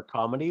like horror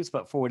comedies,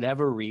 but for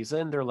whatever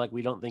reason, they're like,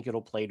 we don't think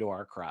it'll play to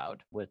our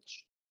crowd,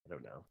 which I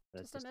don't know.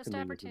 That Just a just missed to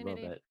me was a little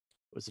opportunity. bit,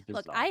 was a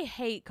bizarre. Look, I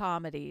hate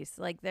comedies.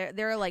 Like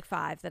there are like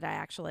 5 that I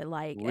actually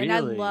like, and I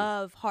Really?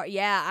 love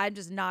Yeah, I'm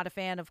just not a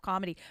fan of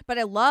comedy, but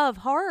I love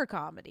horror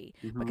comedy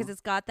because Mhm.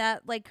 it's got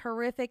that like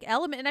horrific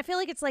element, and I feel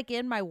like it's like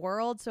in my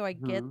world, so I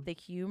Mhm. get the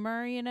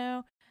humor.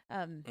 Mhm.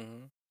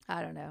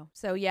 I don't know.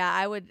 So yeah,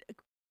 I would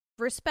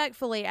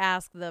respectfully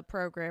ask the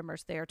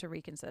programmers there to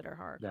reconsider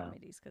horror Yeah.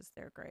 comedies because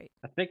they're great.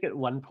 I think at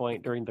one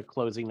point during the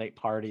closing night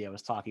party, I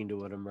was talking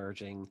to an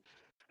emerging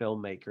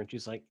filmmaker, and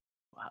she's like,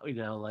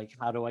 "Wow, like,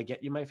 how do I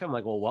get you my film?" I'm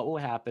like, well, what will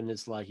happen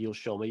is like, you'll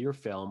show me your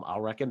film, I'll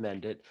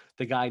recommend it.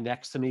 The guy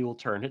next to me will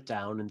turn it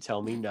down and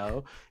tell me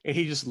no. And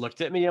he just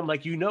looked at me. I'm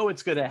like,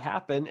 it's going to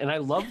happen. And I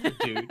love the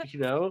dude,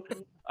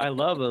 I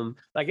love him.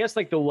 I guess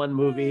like the one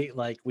movie,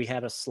 like we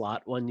had a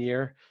slot one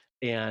year,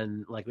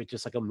 and like we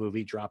just like a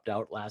movie dropped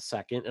out last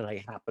second, and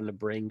I happened to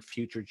bring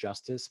Future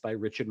Justice by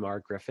Richard Marr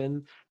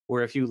Griffin,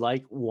 where if you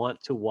like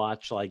want to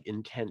watch like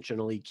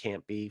intentionally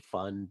campy,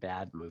 fun,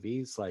 bad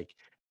movies, like,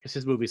 because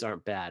his movies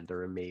aren't bad,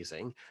 they're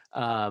amazing.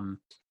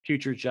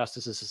 Future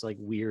Justice is this like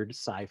weird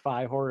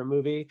sci-fi horror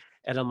movie,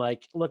 and I'm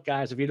like, look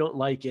guys, if you don't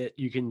like it,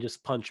 you can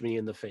just punch me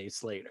in the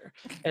face later.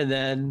 And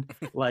then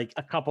like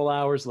a couple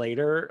hours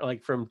later,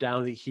 like from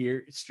down the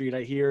street,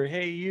 I hear,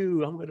 hey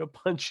you, I'm gonna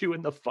punch you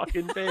in the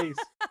fucking face.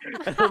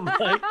 And I'm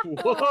like,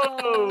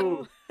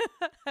 whoa.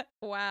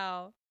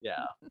 Wow.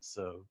 Yeah,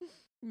 so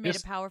Made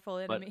Just- a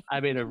powerful but enemy. I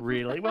made a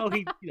really well,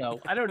 he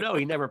I don't know,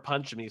 he never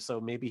punched me,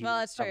 so maybe he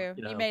Well, was that's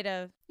true. You made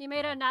a You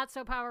made a not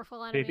so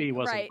powerful enemy. maybe he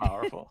wasn't Right.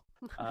 powerful.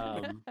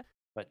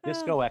 But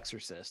Disco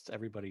Exorcist,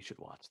 everybody should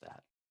watch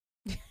that.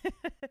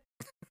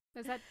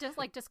 Is that just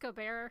like Disco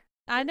Bear?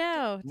 I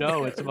know.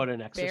 No, it's about an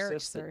Bear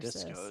exorcist that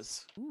exorcist.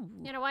 discos. Ooh.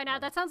 You know, why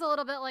not? That sounds a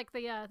little bit like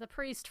the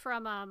priest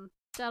from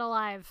Dead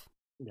Alive.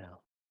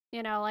 No.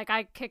 Like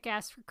I kick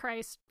ass for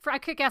Christ. I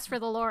kick ass for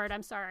the Lord.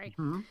 I'm sorry.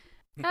 Mhm.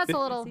 That's a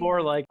little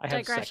More like I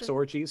have sex digression.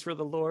 orgies for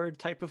the Lord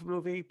type of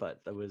movie,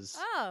 but there was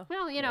Oh.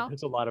 Well,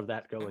 there's a lot of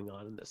that going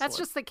on in this. that's one.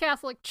 just the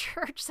Catholic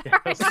Church. Sorry.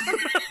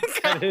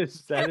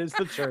 that is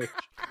the church.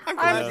 I'm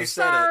glad I'm you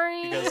said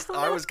sorry. it because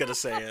I was gonna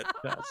say it.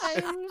 Yes.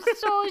 I'm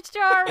so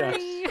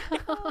sorry.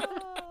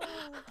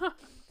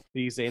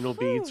 These anal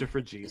beads are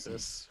for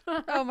Jesus.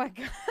 Oh my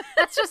god.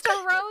 That's just a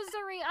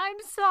rosary. I'm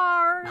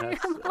sorry.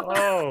 Yes.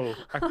 Oh,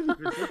 I didn't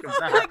even think of Oh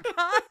my that.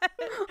 god.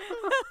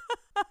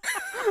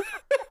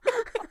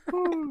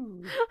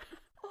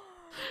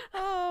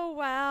 Oh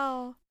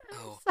wow.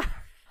 Oh.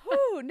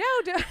 Ooh, no.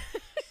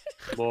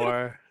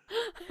 More.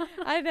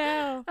 I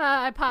know.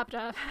 I popped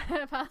up. I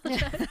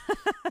apologize.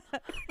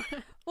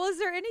 Well, is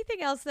there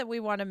anything else that we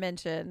want to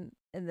mention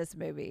in this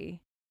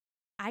movie?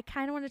 I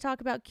kind of want to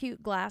talk about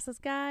cute glasses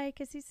guy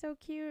because he's so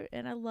cute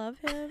and I love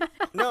him.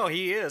 No,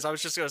 he is. I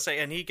was just gonna say,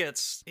 and he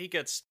gets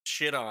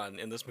shit on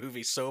in this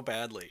movie so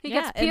badly He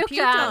Yeah, gets and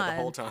puked on. the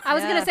whole time. I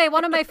was Yeah. gonna say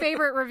one of my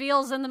favorite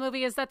reveals in the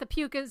movie is that the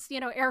puke is,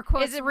 air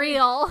quotes Is it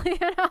real,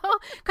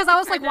 Because I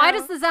was like, why know.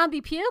 does the zombie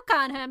puke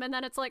on him? And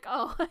then it's like,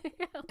 oh,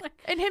 like,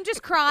 And him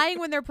just crying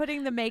when they're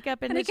putting the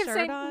makeup and and he his keeps shirt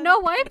saying, on. no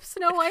wipes,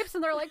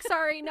 and they're like,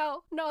 sorry,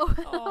 no.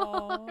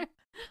 Aw.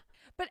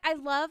 But I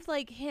love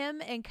like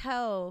him and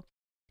Co.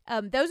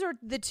 Those are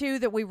the two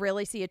that we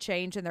really see a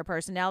change in their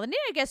personality. And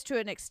I guess to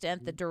an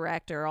extent the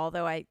director,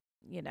 although I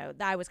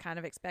was kind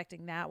of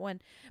expecting that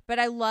one. But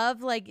I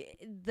love like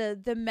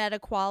the meta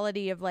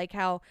quality of like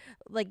how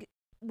like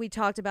we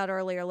talked about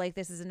earlier, like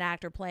this is an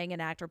actor playing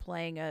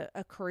a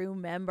crew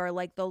member,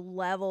 like the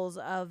levels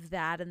of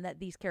that, and that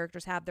these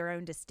characters have their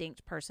own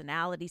distinct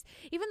personalities,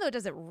 even though it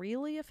doesn't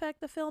really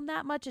affect the film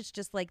that much. It's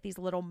just like these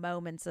little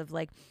moments of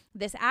like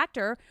this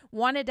actor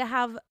wanted to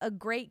have a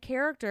great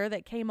character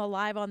that came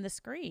alive on the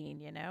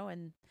screen,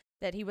 and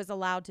that he was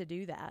allowed to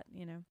do that,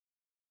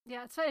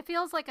 Yeah, so it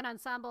feels like an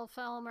ensemble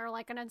film or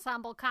like an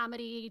ensemble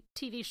comedy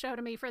TV show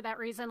to me for that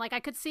reason. Like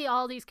I could see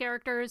all these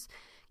characters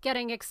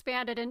getting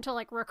expanded into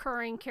like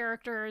recurring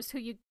characters who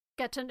you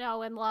get to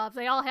know and love.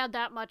 They all had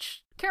that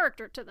much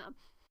character to them.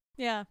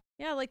 Yeah,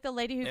 like the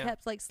lady who Yeah.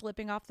 kept like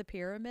slipping off the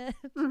pyramid.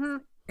 Mm-hmm.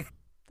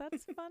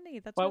 That's funny.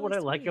 That's Well, really what I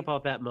like sweet.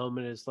 about that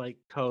moment is like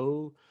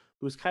Ko,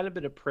 who's kind of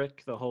been a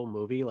prick the whole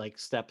movie, like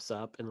steps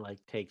up and like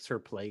takes her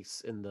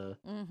place in the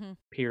Mhm.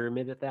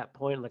 pyramid at that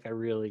point. Like I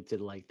really did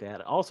like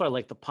that. Also, I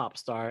like the pop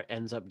star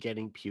ends up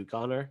getting puke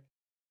on her.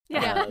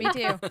 Yeah, Uh, me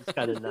too. It's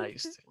kind of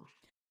nice.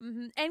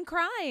 And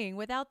crying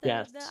without the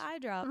Yes. eye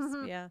drops.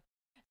 Mhm. Yeah,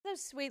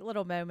 those sweet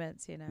little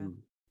moments, you know.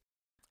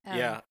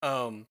 Yeah.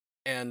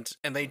 And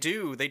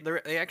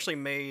they actually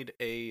made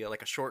a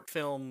like a short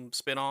film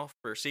spin-off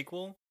or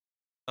sequel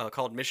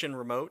called Mission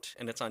Remote,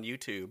 and it's on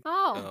YouTube.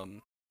 Oh.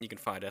 You can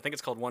find it. I think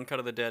it's called One Cut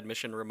of the Dead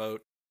Mission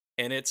Remote,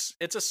 and it's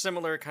a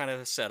similar kind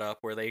of setup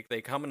where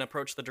they come and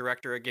approach the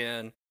director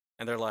again,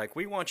 and they're like,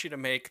 "We want you to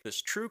make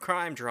this true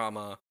crime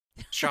drama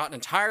shot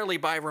entirely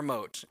by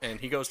remote," and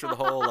he goes through the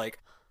whole like.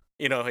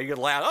 You know, he could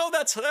laugh. Oh,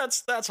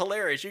 that's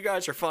hilarious. You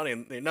guys are funny.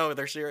 And they know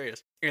they're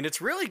serious, and it's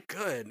really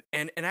good.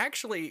 And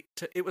actually,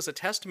 it was a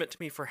testament to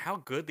me for how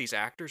good these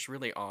actors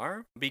really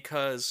are,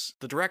 because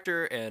the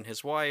director and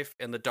his wife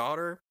and the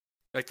daughter,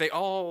 like they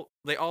all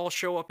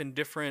show up in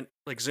different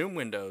like Zoom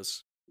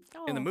windows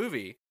in the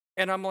movie,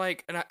 and I'm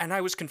like, and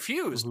I was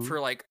confused for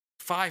like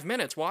 5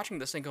 minutes watching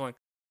this thing, going,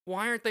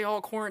 why aren't they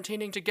all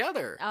quarantining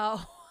together?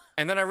 Oh.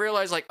 And then I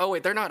realized, like, oh,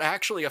 wait, they're not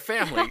actually a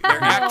family.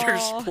 They're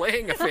actors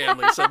playing a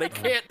family, so they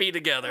can't be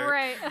together.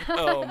 Right.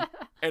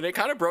 And it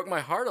kind of broke my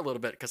heart a little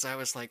bit, because I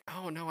was like,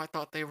 oh, no, I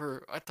thought they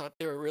were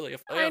really a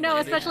family. I know, And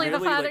it especially the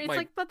really, father. like, It's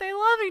like, but they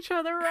love each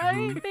other,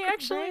 right? They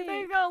actually,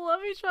 they gotta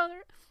love each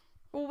other.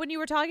 Well, when you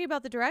were talking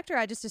about the director,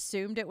 I just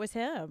assumed it was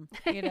him.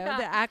 You know, Yeah.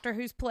 the actor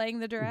who's playing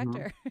the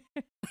director.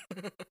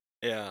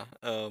 Yeah.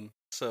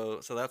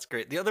 So that's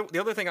great. The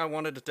other thing I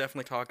wanted to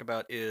definitely talk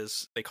about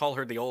is they call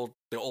her the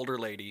older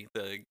lady,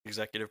 the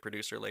executive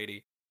producer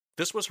lady.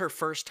 This was her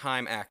first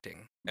time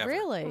acting ever.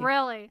 Really?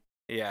 Really.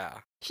 Yeah.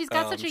 She's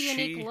got such a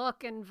unique she-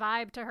 look and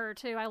vibe to her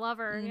too. I love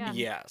her. Yeah.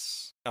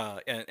 Yes.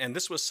 And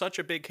this was such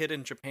a big hit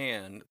in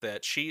Japan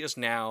that she is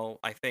now,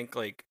 I think,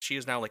 like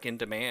in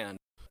demand,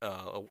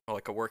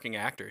 like a working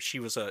actor. She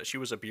was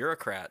a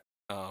bureaucrat,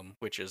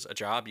 which is a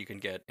job you can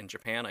get in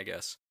Japan, I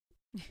guess.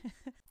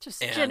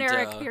 Just And,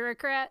 generic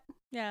bureaucrat.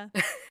 Yeah.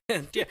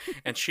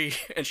 and she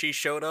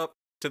showed up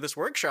to this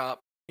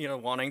workshop, you know,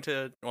 wanting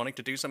to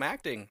do some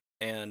acting.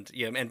 And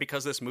and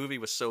because this movie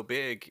was so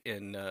big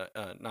in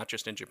not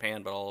just in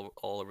Japan but all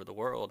over the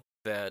world,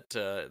 that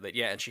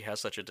and she has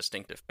such a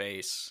distinctive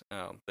face,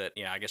 that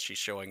I guess she's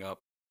showing up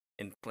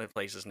in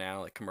places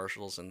now, like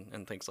commercials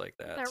and things like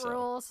that. That So,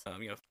 rules.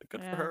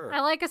 Good for her. I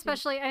like,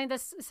 especially, I mean,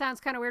 this sounds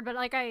kind of weird, but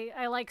like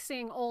I like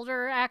seeing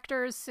older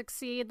actors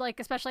succeed, like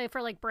especially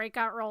for like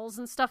breakout roles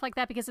and stuff like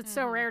that, because it's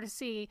so rare to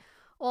see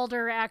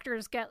older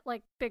actors get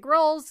like big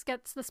roles,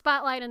 gets the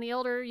spotlight, and the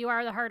older you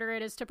are, the harder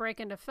it is to break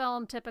into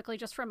film, typically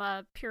just from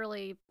a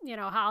purely, you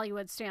know,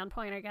 Hollywood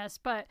standpoint, I guess.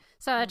 But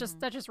so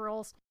that just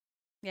rules.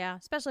 Yeah,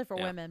 especially for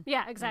women.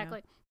 Yeah,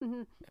 exactly.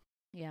 Mm-hmm.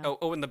 Yeah.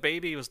 Oh, and the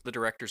baby was the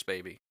director's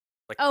baby.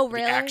 Like, Oh,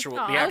 really? The actual, Oh,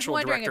 the I was actual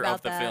wondering director about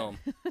of the that. film.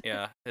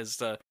 Yeah,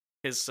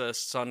 his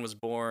son was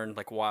born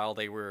like while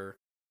they were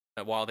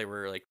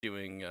like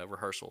doing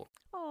rehearsal.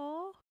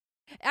 Oh,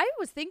 I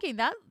was thinking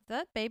that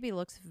baby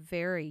looks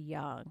very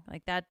young.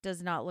 Like that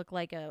does not look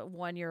like a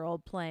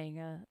 1-year-old playing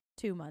a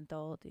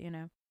 2-month-old. You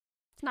know.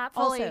 It's not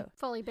Also-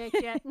 fully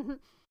baked yet.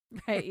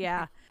 Right,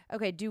 yeah.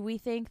 Okay, do we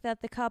think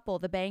that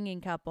the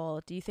banging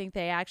couple, do you think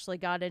they actually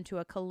got into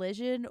a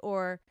collision,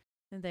 or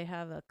did they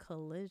have a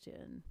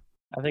collision?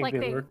 I think Like they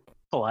they- were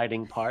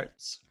colliding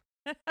parts.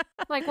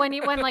 Like when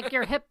like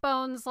your hip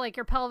bones, like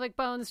your pelvic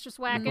bones just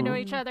whack into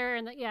each Mhm. other,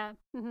 and yeah.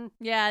 Mm-hmm.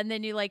 Yeah, and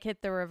then you like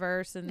hit the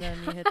reverse, and then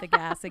you hit the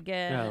gas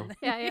again.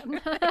 Yeah,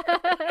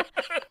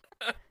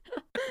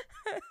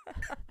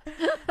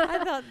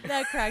 I thought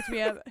that cracked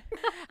me up.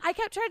 I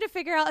kept trying to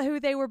figure out who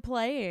they were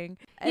playing.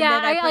 And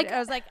Yeah, then I I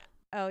was like,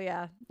 oh,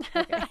 yeah.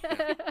 Okay.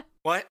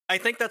 Well, I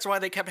think that's why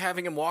they kept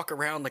having him walk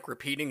around like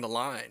repeating the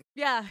line.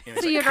 Yeah. You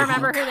know, So he's you'd like,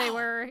 remember "Come who they on."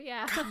 were.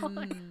 Yeah.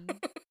 Mm.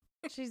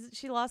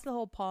 She lost the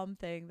whole palm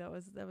thing. That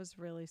was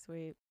really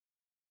sweet.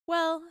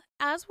 Well,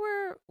 as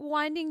we're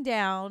winding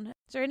down,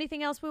 is there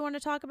anything else we want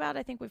to talk about?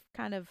 I think we've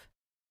kind of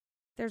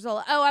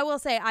I will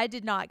say I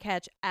did not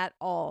catch at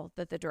all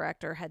that the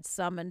director had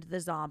summoned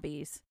the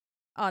zombies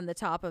on the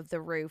top of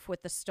the roof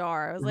with the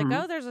star. I was like,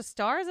 oh, there's a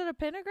star? Is it a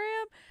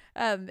pentagram?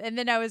 And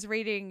then I was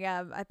reading,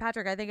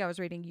 Patrick, I think I was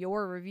reading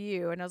your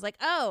review, and I was like,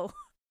 oh,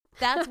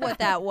 that's what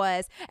that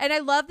was. And I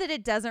love that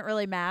it doesn't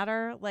really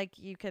matter. Like,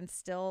 you can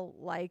still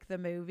like the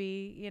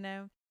movie, you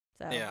know?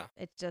 So Yeah.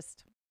 it's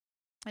just...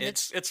 and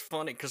It's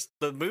funny because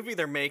the movie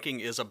they're making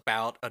is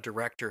about a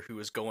director who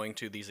is going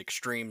to these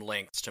extreme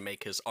lengths to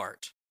make his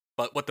art.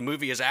 But what the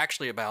movie is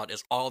actually about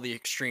is all the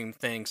extreme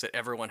things that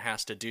everyone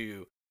has to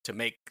do to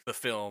make the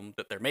film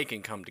that they're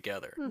making come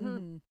together.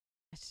 Mm-hmm.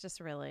 It's just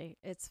really,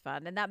 it's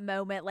fun. And that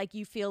moment, like,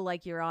 you feel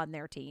like you're on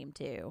their team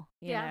too,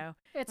 you know?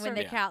 It's when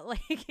they count,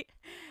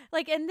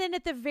 like, and then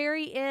at the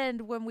very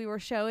end, when we were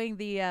showing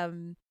the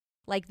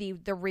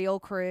real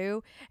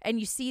crew, and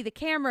you see the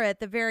camera at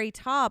the very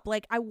top,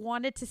 like, I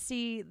wanted to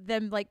see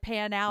them like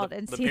pan out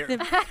and see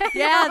them.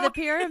 Yeah, the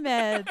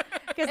pyramid.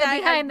 And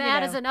behind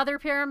that is another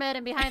pyramid,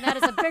 and behind that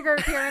is a bigger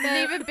pyramid.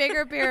 An even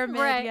bigger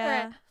pyramid. Right,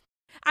 yeah. right.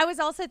 I was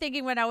also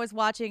thinking when I was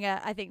watching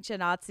I think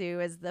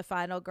Chinatsu is the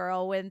final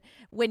girl,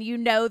 when you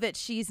know that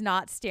she's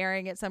not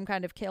staring at some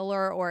kind of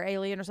killer or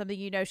alien or something,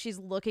 you know she's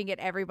looking at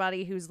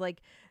everybody who's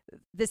like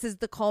this is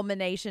the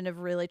culmination of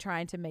really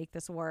trying to make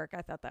this work.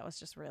 I thought that was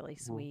just really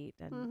sweet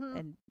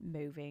and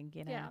moving,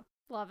 you know. Yeah,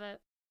 love it.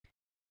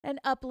 And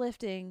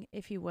uplifting,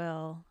 if you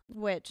will,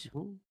 which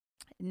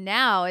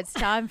now it's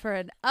time for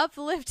an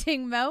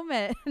uplifting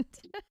moment.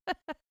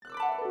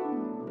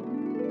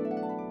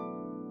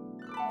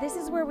 This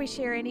is where we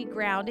share any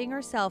grounding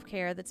or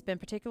self-care that's been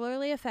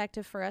particularly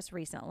effective for us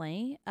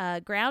recently.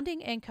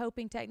 Grounding and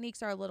coping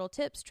techniques are little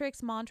tips,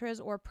 tricks, mantras,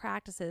 or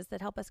practices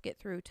that help us get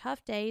through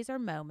tough days or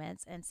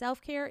moments. And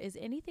self-care is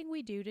anything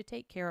we do to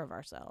take care of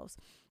ourselves,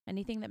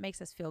 anything that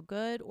makes us feel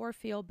good or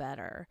feel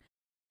better.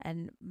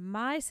 And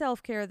my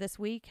self-care this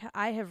week,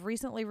 I have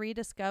recently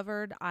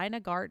rediscovered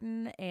Ina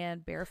Garten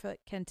and Barefoot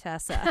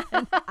Contessa.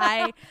 And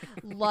I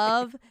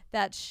love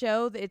that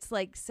show. It's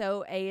like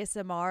so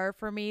ASMR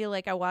for me.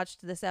 Like I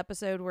watched this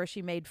episode where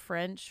she made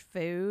French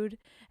food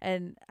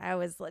and I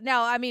was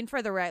now, I mean,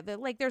 for the record,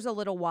 like there's a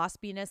little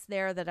waspiness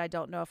there that I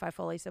don't know if I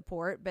fully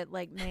support, but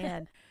like,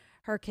 man,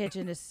 her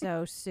kitchen is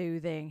so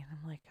soothing.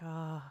 I'm like,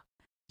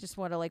 just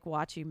want to like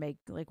watch you make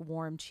like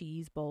warm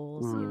cheese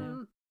bowls, you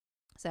know?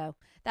 So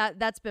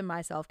that's been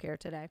my self-care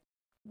today.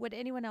 Would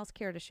anyone else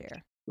care to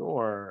share?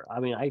 Sure. I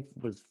mean, I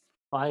was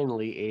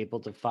finally able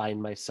to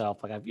find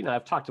myself, like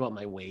I've talked about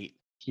my weight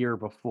here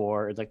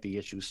before, it's like the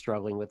issue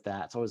struggling with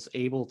that. So I was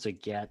able to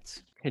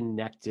get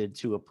connected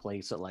to a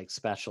place that like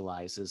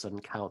specializes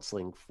in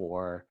counseling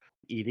for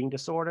eating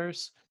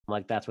disorders.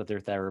 Like that's what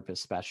their therapists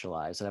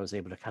specialize. And I was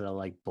able to kind of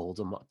like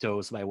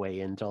bulldoze my way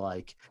into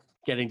like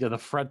getting to the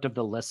front of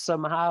the list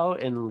somehow,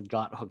 and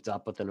got hooked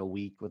up within a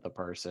week with a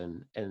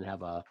person and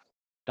have a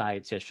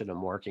dietitian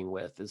I'm working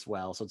with as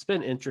well. So it's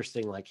been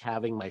interesting, like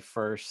having my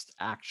first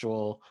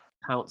actual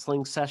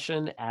counseling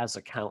session as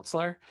a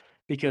counselor,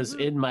 because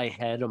in my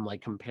head, I'm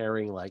like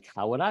comparing, like,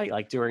 how would I,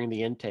 like during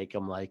the intake,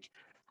 I'm like,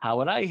 how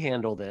would I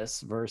handle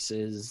this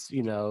versus,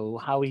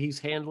 how he's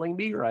handling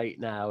me right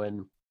now.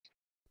 And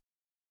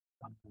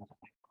I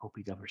hope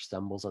he never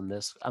stumbles on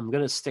this. I'm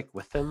going to stick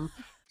with him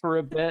for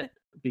a bit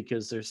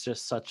because there's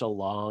just such a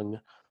long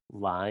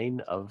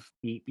line of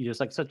just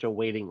like such a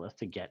waiting list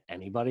to get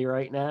anybody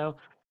right now.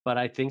 But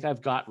I think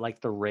I've got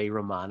like the Ray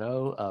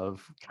Romano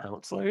of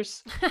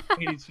counselors.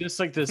 He's just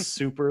like this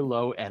super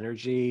low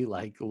energy,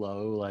 like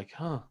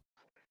so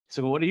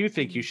what do you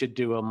think you should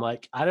do? I'm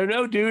like, I don't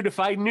know, dude. If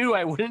I knew,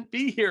 I wouldn't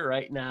be here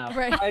right now.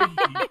 Right.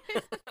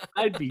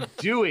 I'd be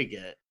doing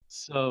it.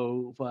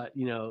 So, but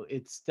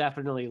it's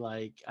definitely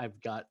like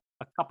I've got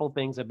a couple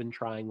things I've been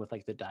trying with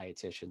like the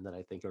dietitian that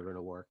I think are going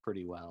to work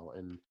pretty well.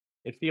 And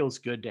it feels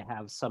good to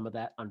have some of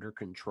that under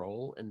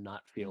control and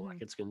not feel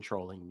like it's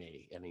controlling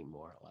me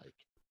anymore. Like,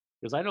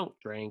 because I don't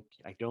drink,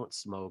 I don't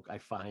smoke. I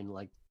find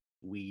like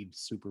weed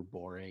super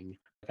boring.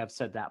 Like I've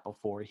said that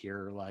before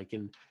here, like,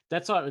 and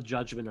that's not a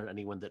judgment on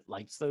anyone that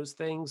likes those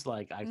things.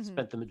 Like I've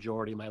spent the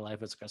majority of my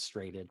life as like a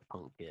straight edge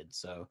punk kid.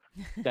 So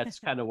that's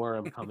kind of where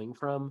I'm coming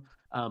from.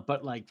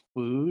 But like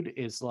food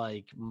is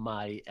like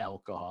my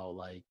alcohol.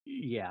 Like,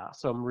 yeah.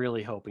 So I'm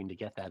really hoping to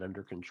get that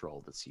under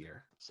control this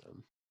year. So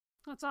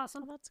that's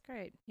awesome. Well, that's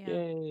great. Yeah.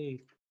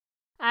 Yay.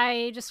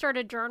 I just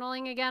started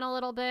journaling again a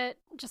little bit,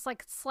 just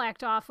like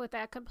slacked off with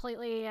that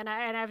completely. And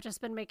I've just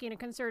been making a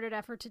concerted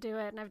effort to do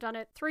it. And I've done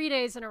it 3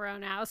 days in a row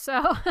now.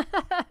 So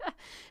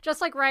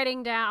just like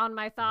writing down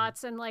my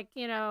thoughts and like,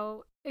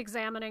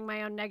 examining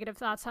my own negative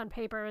thoughts on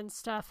paper and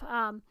stuff.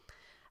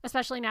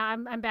 Especially now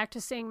I'm back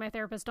to seeing my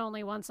therapist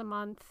only once a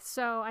month.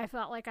 So I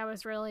felt like I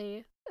was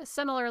really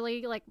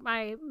similarly, like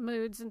my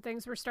moods and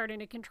things were starting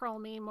to control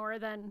me more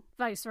than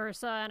vice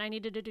versa. And I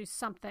needed to do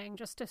something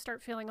just to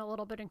start feeling a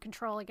little bit in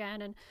control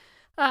again. And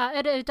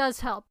it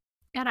does help.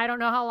 And I don't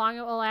know how long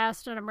it will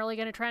last. And I'm really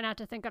going to try not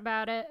to think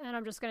about it. And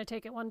I'm just going to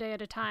take it one day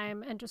at a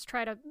time and just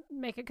try to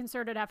make a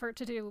concerted effort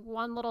to do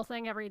one little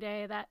thing every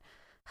day that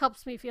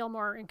helps me feel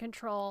more in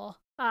control.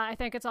 I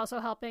think it's also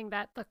helping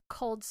that the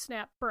cold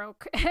snap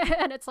broke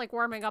and it's like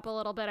warming up a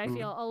little bit. I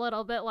feel a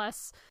little bit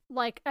less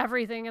like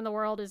everything in the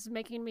world is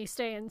making me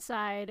stay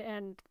inside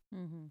and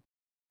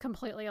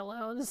completely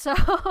alone. So,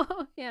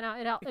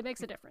 it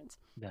makes a difference.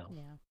 No.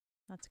 Yeah,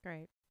 that's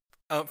great.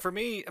 For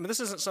me, I mean, this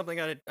isn't something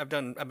I've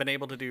been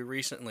able to do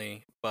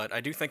recently, but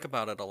I do think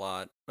about it a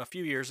lot. A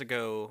few years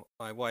ago,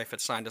 my wife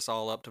had signed us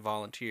all up to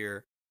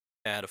volunteer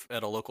at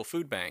a local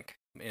food bank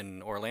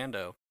in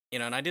Orlando.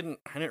 And I didn't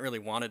really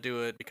want to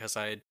do it because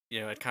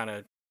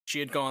she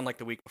had gone like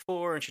the week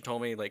before and she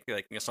told me like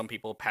some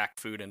people pack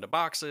food into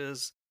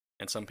boxes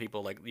and some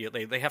people like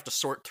they have to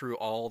sort through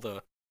all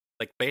the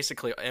like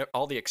basically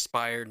all the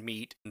expired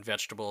meat and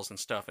vegetables and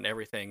stuff and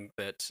everything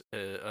that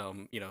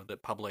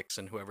that Publix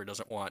and whoever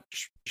doesn't want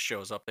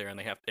shows up there, and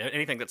they have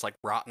anything that's like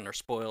rotten or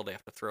spoiled they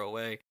have to throw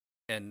away,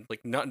 and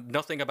like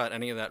nothing about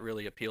any of that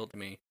really appealed to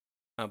me.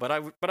 But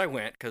I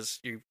went because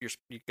you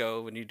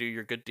go and you do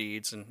your good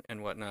deeds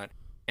and whatnot.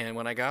 And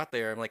when I got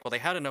there, I'm like, well, they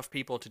had enough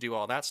people to do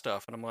all that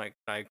stuff. And I'm like,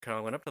 I kind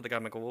of went up to the guy.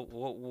 I'm like, well,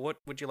 what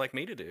would you like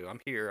me to do?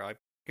 I'm here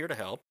to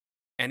help.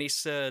 And he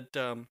said,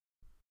 and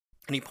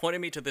he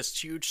pointed me to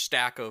this huge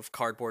stack of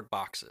cardboard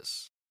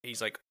boxes.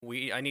 He's like,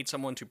 I need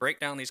someone to break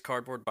down these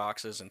cardboard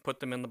boxes and put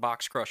them in the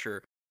box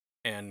crusher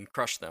and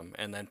crush them.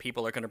 And then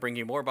people are going to bring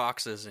you more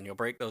boxes, and you'll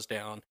break those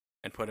down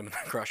and put them in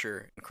the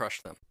crusher and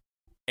crush them.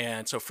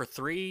 And so for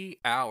 3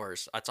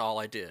 hours, that's all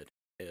I did,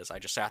 is I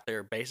just sat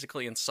there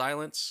basically in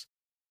silence,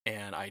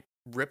 and I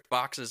ripped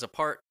boxes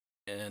apart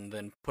and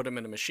then put them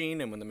in a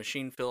machine. And when the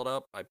machine filled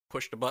up, I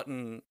pushed a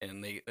button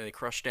and they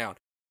crushed down.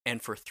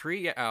 And for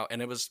 3 hours,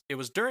 and it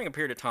was during a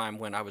period of time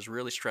when I was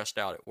really stressed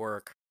out at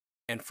work.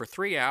 And for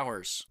 3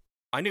 hours,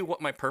 I knew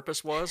what my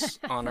purpose was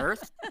on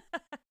Earth.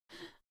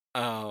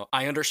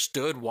 I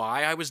understood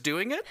why I was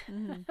doing it.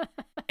 Mm-hmm.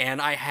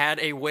 And I had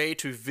a way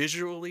to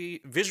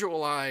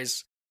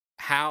visualize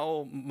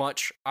how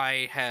much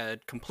I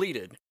had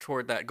completed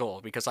toward that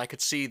goal, because I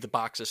could see the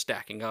boxes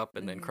stacking up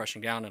and then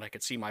crushing down, and I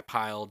could see my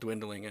pile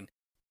dwindling,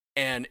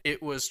 and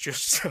it was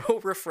just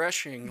so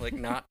refreshing, like,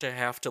 not to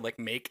have to like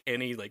make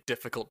any like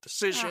difficult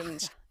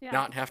decisions,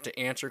 not have to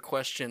answer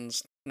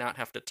questions, not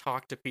have to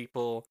talk to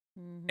people,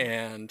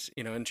 and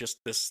and just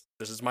this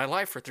is my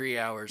life for 3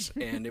 hours,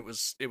 and it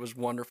was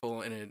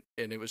wonderful, and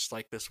it was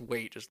like this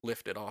weight just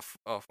lifted off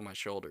of my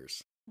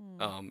shoulders.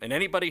 And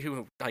anybody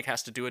who like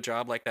has to do a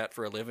job like that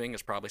for a living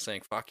is probably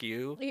saying "fuck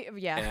you."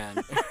 Yeah.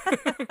 And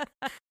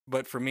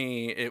but for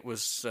me, it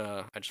was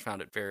I just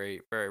found it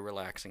very, very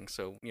relaxing.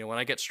 So when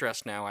I get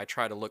stressed now, I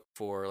try to look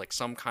for like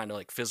some kind of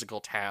like physical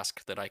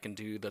task that I can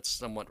do that's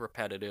somewhat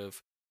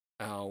repetitive,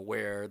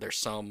 where there's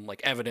some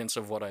like evidence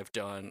of what I've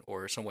done,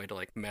 or some way to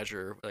like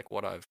measure like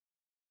what I've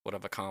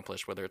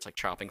accomplished, whether it's like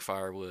chopping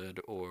firewood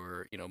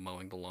or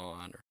mowing the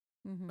lawn,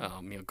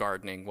 or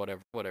gardening,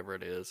 whatever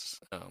it is.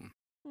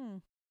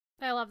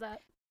 I love that.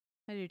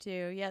 I do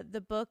too. Yeah,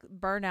 the book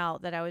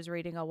Burnout that I was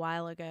reading a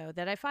while ago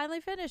that I finally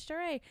finished.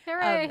 Hooray!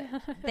 Hooray!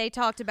 They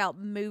talked about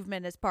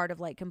movement as part of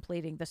like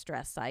completing the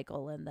stress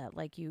cycle, and that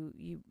like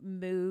you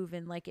move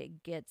and like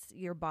it gets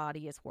your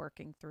body is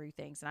working through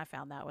things. And I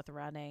found that with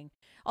running.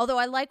 Although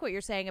I like what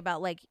you're saying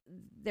about like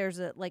there's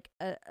a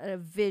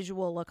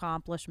visual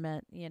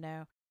accomplishment,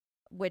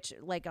 which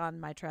like on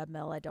my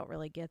treadmill I don't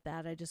really get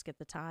that. I just get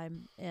the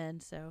time,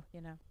 and so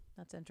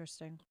that's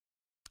interesting.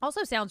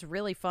 Also sounds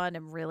really fun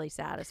and really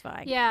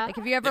satisfying. Yeah. Like,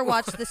 have you ever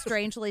watched the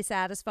strangely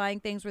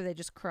satisfying things where they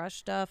just crush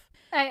stuff?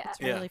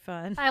 It's really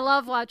fun. I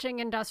love watching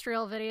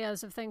industrial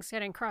videos of things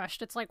getting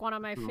crushed. It's like one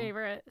of my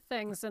favorite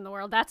things in the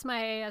world. That's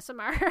my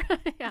ASMR.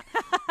 Yeah.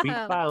 We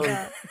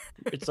found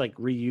it's like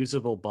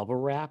reusable bubble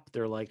wrap.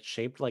 They're like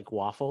shaped like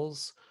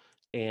waffles,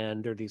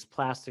 and they're these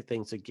plastic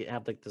things that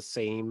have like the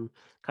same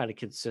kind of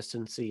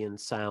consistency and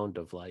sound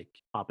of like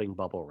popping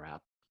bubble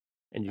wrap.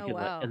 And you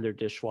and they're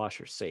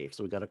dishwasher safe.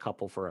 So we got a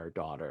couple for our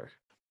daughter.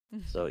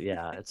 So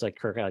yeah, it's like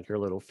her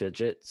little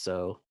fidget.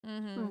 So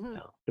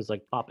it's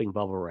like popping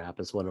bubble wrap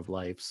is one of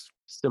life's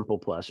simple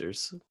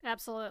pleasures.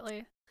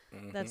 Absolutely.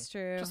 That's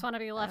true. Just want to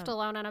be left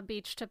alone on a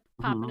beach to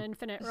pop an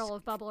infinite roll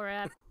of bubble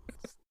wrap.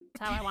 That's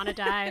how I want to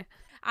die.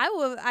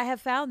 I have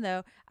found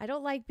though, I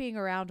don't like being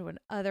around when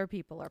other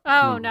people are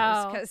popping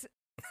those,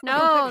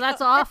 no,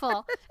 that's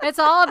awful. It's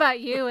all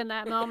about you in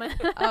that moment.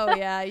 Oh,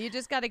 yeah. You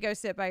just got to go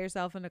sit by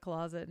yourself in a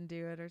closet and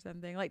do it or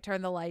something. Like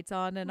turn the lights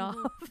on and off.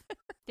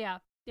 Yeah.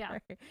 Right.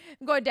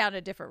 I'm going down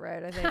a different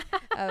road, I think.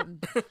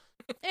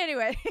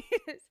 Anyway.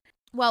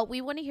 Well,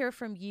 we want to hear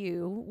from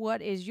you.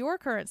 What is your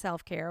current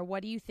self-care?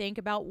 What do you think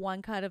about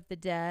One Cut of the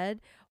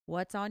Dead?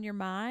 What's on your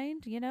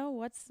mind?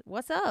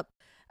 What's up?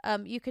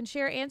 You can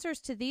share answers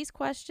to these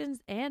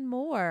questions and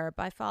more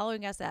by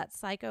following us at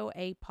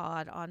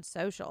PsychoAPod on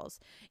socials.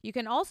 You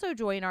can also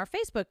join our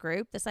Facebook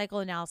group, the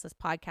Psychoanalysis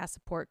Podcast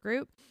Support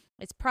Group.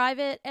 It's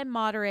private and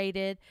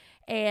moderated,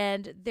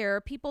 and there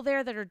are people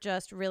there that are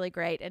just really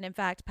great. And in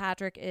fact,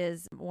 Patrick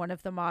is one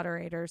of the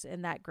moderators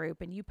in that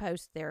group, and you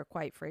post there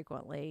quite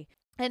frequently.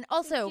 And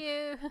also,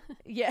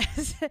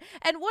 yes,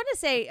 and want to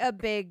say a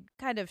big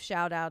kind of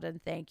shout out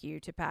and thank you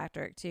to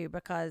Patrick too,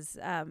 because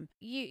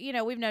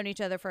we've known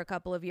each other for a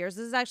couple of years.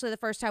 This is actually the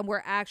first time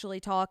we're actually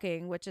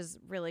talking, which is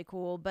really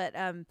cool. But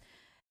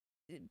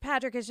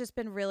Patrick has just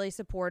been really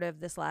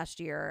supportive this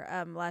last year.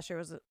 Last year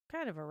was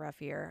kind of a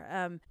rough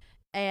year,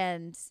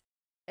 and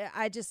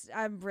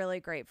I'm really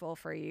grateful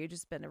for you.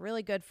 Just been a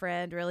really good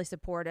friend, really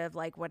supportive.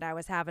 Like when I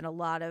was having a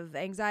lot of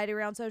anxiety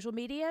around social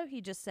media,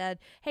 he just said,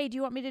 "Hey, do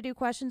you want me to do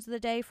questions of the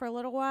day for a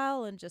little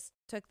while?" And just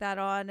took that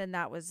on, and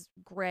that was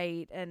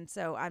great. And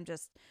so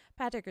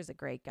Patrick is a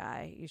great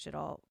guy. You should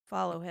all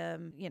follow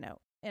him,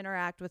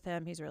 interact with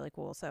him. He's really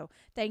cool. So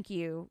thank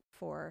you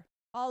for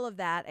all of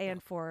that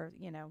and for,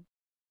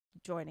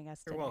 joining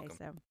us today. You're welcome.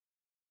 So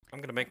I'm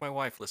going to make my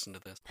wife listen to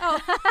this. Oh.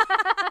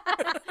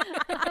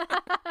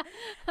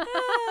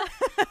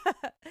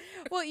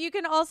 Well, you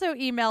can also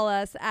email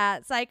us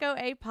at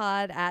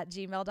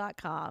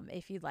psychoapod@gmail.com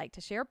if you'd like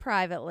to share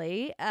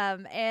privately.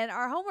 And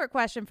our homework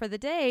question for the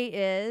day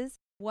is,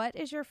 what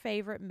is your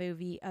favorite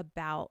movie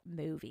about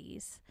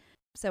movies?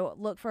 So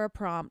look for a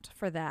prompt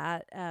for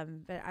that.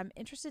 But I'm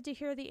interested to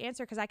hear the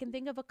answer because I can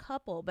think of a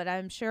couple, but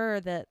I'm sure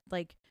that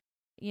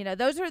You know,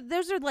 those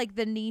are like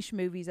the niche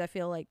movies I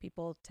feel like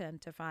people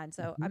tend to find.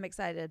 So Mm-hmm. I'm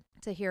excited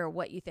to hear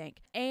what you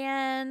think.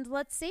 And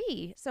let's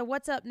see. So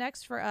what's up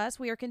next for us?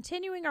 We are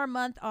continuing our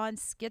month on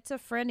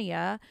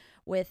schizophrenia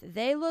with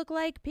They Look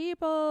Like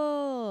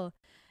People.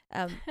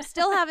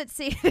 Still haven't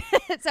seen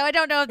it, so I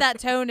don't know if that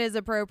tone is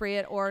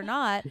appropriate or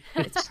not.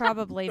 It's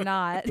probably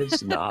not.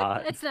 It's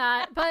not. It's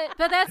not, but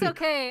that's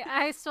okay.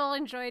 I still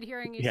enjoyed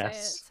hearing you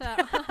Yes. say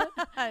it.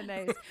 So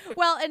Nice.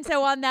 Well, and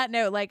so on that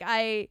note,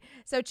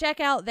 so check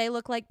out They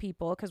Look Like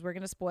People because we're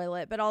going to spoil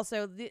it. But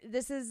also,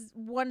 this is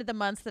one of the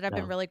months that I've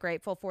been Yeah. really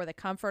grateful for the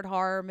comfort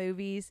horror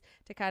movies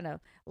to kind of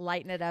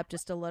lighten it up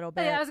just a little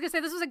bit. yeah, I was gonna say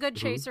this was a good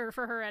chaser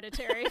for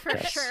Hereditary for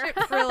Yes. sure.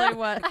 It really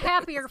was. A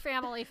happier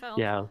family film.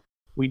 Yeah.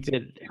 We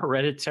did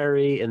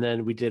Hereditary, and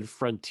then we did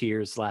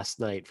Frontiers last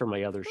night for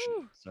my other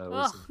show. So it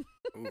was,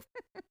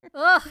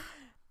 Ugh.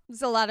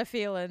 There's a lot of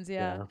feelings,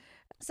 yeah.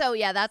 So,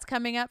 yeah, that's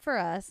coming up for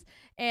us.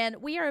 And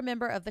we are a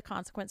member of the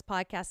Consequence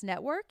Podcast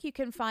Network. You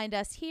can find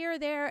us here,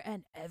 there,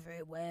 and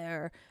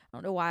everywhere. I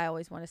don't know why I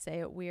always want to say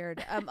it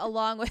weird.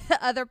 Along with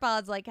other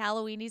pods like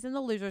Halloweenies and the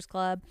Losers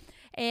Club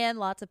and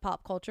lots of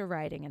pop culture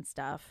writing and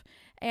stuff.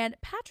 And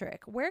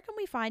Patrick, where can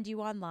we find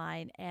you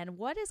online and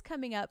what is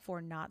coming up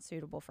for Not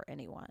Suitable for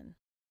Anyone?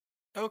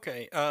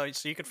 Okay,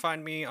 so you can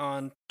find me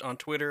on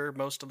Twitter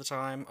most of the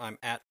time. I'm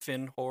at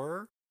Finn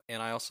Horror,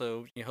 and I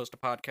also host a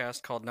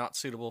podcast called Not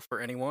Suitable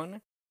for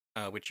Anyone,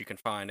 which you can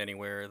find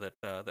anywhere that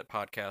that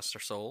podcasts are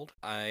sold.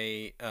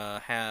 I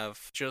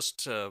have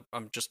just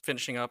I'm just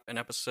finishing up an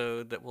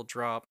episode that will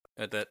drop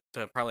that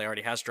probably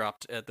already has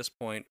dropped at this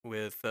point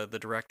with the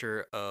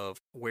director of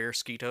Where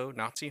Skeeto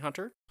Nazi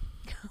Hunter.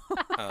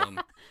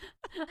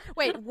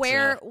 Wait,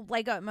 where,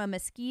 like a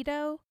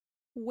mosquito?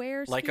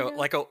 Where Like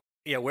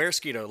a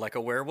Were-Skeeto, like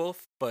a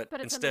werewolf, but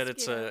But it's a instead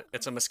mosquito.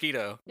 it's a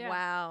mosquito. Yeah.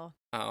 Wow.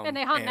 And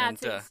they hunt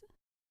Nazis.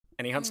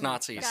 And he hunts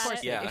Nazis. Got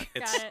it. Yeah,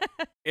 Got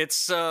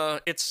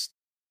it. it's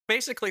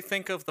basically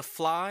think of The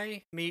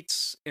Fly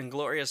meets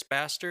Inglourious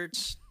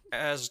Bastards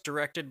as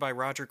directed by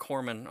Roger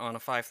Corman on a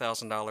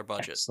 $5,000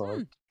 budget.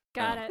 excellent.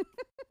 Got it.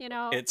 You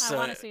know, It's, I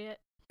want to see it.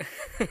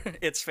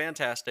 It's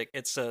fantastic.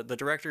 It's the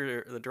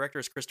director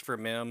is Christopher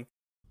Mim.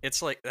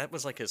 It's like that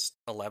was like his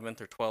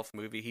 11th or 12th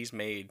movie. He's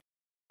made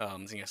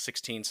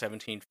 16,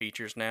 17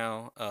 features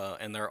now,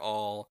 and they're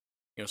all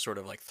sort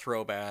of like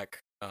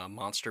throwback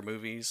monster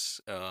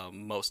movies.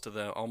 Almost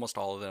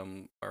all of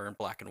them are in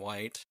black and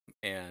white,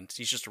 and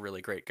he's just a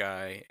really great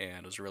guy, and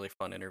it was a really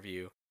fun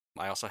interview.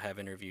 I also have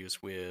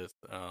interviews with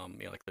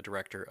like the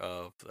director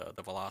of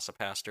the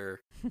Velocipaster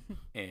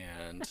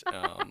and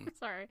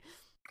Sorry.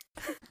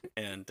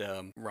 and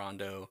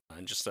Rondo,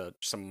 and just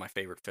some of my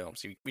favorite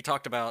films. We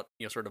talked about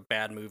sort of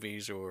bad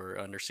movies or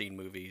underseen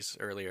movies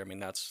earlier. I mean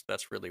that's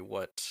really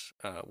what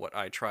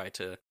I try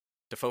to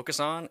focus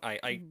on.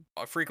 I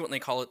frequently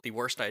call it the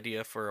worst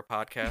idea for a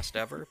podcast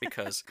ever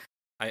because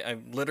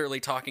I'm literally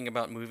talking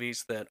about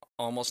movies that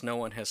almost no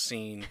one has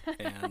seen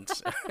and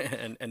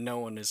and no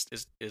one is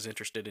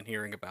interested in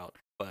hearing about,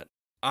 but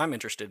I'm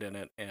interested in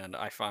it, and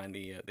I find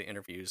the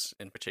interviews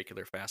in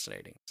particular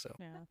fascinating. So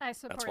I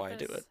support that's why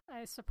this. I do it.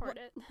 I support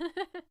it.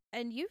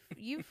 And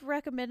you've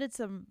recommended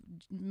some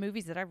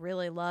movies that I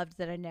really loved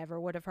that I never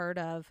would have heard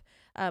of.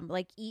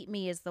 Like Eat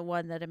Me is the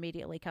one that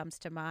immediately comes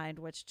to mind,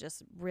 which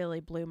just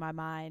really blew my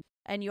mind.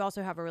 And you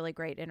also have a really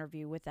great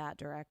interview with that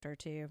director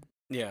too.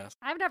 Yeah,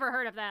 I've never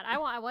heard of that. I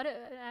want what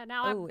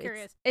now I'm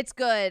curious. It's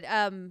good.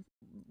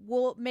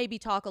 We'll maybe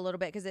talk a little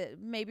bit because it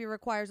maybe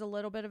requires a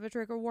little bit of a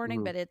trigger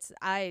warning, but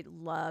I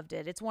loved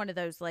it. It's one of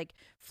those like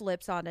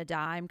flips on a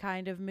dime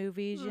kind of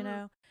movies, you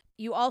know.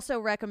 You also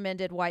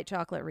recommended White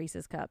Chocolate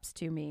Reese's Cups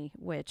to me,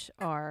 which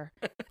are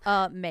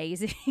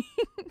amazing.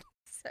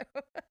 So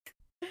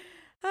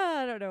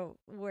I don't know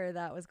where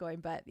that was going,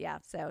 but yeah.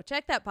 So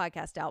check that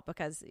podcast out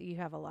because you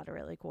have a lot of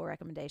really cool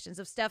recommendations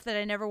of stuff that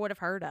I never would have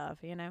heard of,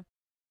 you know.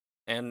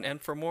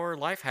 And for more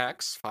life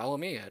hacks, follow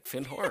me at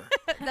Finn Horror.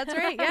 That's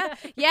right. Yeah.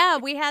 Yeah,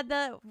 we have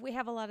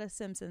a lot of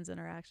Simpsons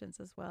interactions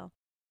as well.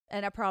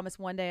 And I promise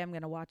one day I'm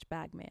going to watch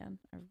Bagman.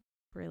 I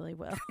really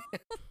will.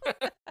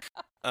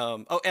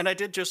 And I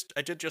did just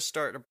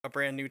start a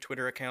brand new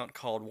Twitter account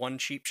called One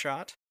Cheap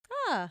Shot.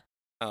 Ah.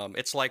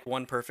 It's like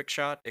One Perfect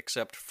Shot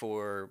except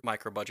for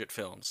micro budget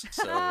films.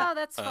 So Oh,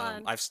 that's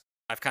fun.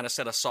 I've kind of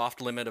set a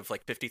soft limit of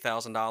like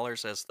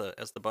 $50,000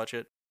 as the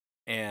budget,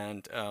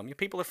 and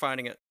people are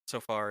finding it so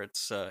far.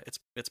 It's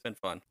been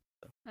fun.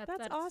 So.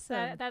 That's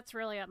awesome. That's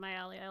really up my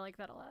alley. I like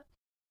that a lot.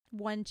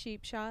 One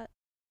Cheap Shot.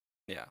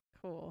 Yeah.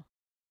 Cool.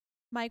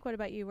 Mike, what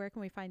about you? Where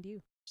can we find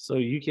you? So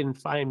you can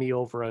find me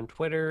over on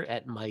Twitter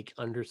at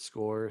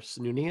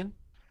Mike_Snoonian.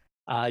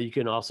 You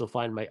can also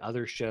find my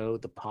other show,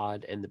 The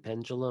Pod and the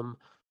Pendulum,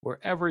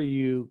 wherever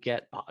you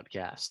get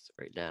podcasts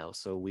right now.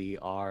 So we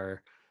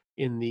are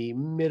in the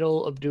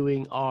middle of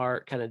doing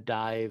our kind of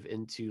dive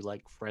into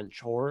like French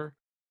horror.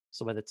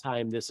 So by the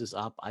time this is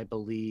up, I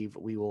believe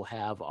we will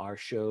have our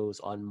shows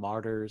on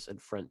Martyrs and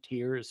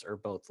Frontiers are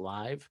both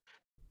live.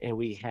 And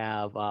we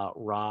have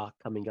Raw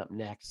coming up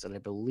next. And I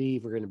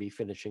believe we're going to be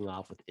finishing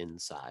off with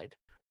Inside.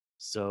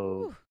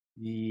 So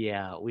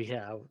Yeah, we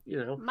have,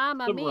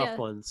 Mamma some mia.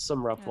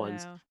 rough I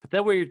ones. know. But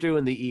then we're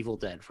doing the Evil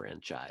Dead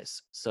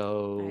franchise.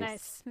 So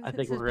Nice. I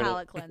This think is we're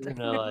palate gonna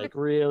cleanser. like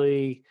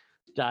really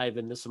dive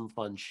into some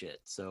fun shit.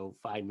 So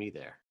find me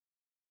there.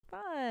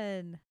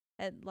 Fun.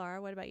 And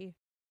Laura, what about you?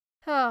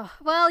 Oh,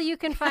 well, you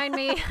can find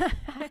me.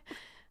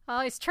 I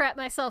always trap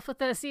myself with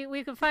this.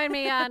 We can find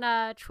me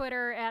on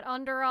Twitter at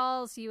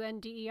Underalls,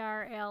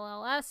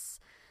 UNDERALLS.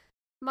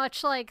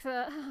 Much like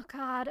oh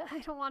God, I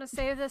don't want to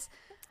say this.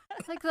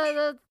 Like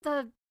the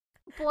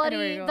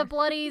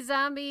bloody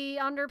zombie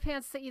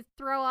underpants that you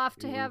throw off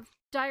to have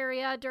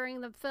diarrhea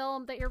during the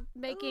film that you're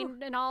making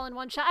and all in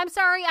one shot. I'm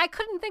sorry, I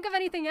couldn't think of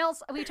anything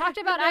else. We talked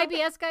about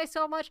IBS guy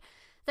so much.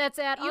 That's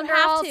at You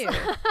Underalls.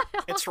 have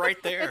to. It's right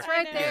there. It's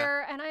right I know.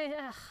 there, and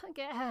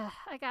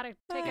I gotta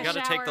take You a got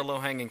to shower. take the low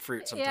hanging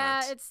fruit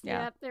sometimes.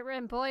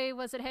 And boy,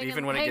 was it hanging,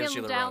 Even when it gives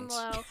you the down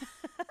runs.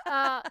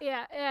 low.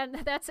 And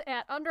that's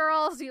at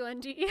Underalls,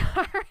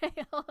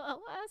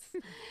 UNDERALLS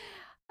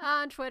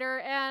on Twitter,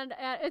 and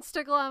at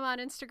Instagram on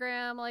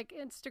Instagram, like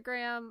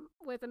Instagram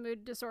with a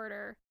mood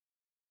disorder.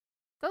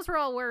 Those were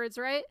all words,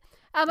 right?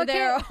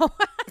 They're all-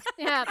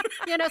 Yeah,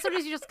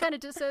 sometimes you just kind of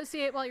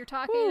dissociate while you're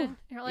talking, and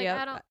you're like, Yep.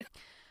 I don't. feel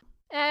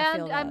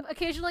And I'm that.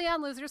 occasionally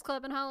on Losers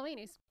Club and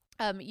Halloweenies.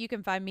 You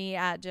can find me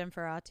at Jem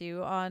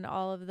Ferratu on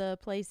all of the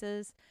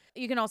places.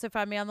 You can also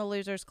find me on the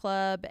Losers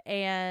Club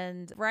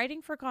and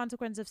writing for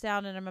Consequence of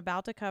Sound, and I'm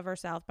about to cover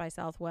South by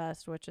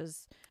Southwest, which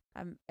is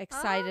I'm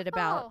excited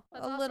about.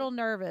 That's A little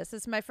nervous.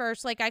 It's my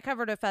first, I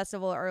covered a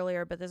festival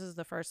earlier, but this is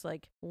the first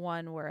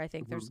one where I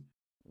think there's,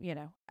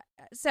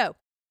 so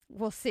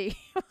we'll see.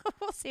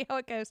 We'll see how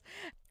it goes.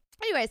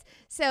 Anyways,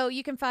 so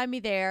you can find me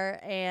there,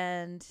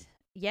 and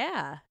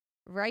yeah,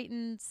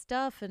 writing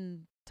stuff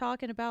and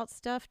talking about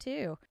stuff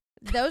too.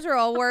 Those are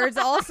all words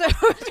also.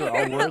 Those are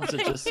all words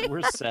that just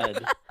were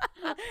said.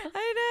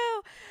 I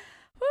know.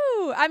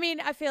 Whew. I mean,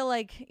 I feel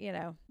like,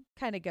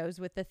 kind of goes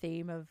with the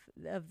theme of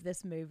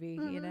this movie,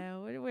 We're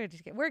going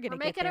to get making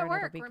there it and it'll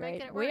work. be We're great.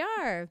 making it We work.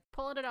 are.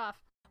 Pulling it off.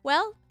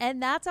 Well,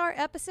 and that's our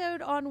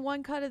episode on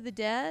One Cut of the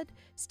Dead.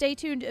 Stay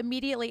tuned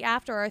immediately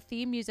after our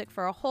theme music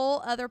for a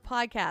whole other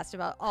podcast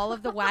about all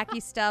of the wacky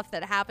stuff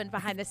that happened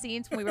behind the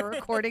scenes when we were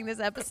recording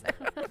this episode.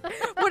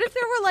 What if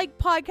there were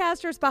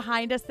podcasters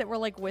behind us that were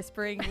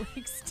whispering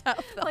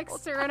stuff? Like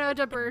Cyrano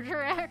de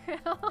Bergerac.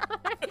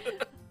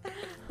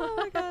 Oh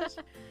my gosh.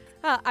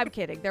 I'm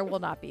kidding. There will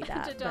not be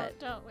that.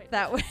 Don't wait.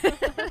 That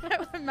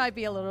might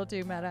be a little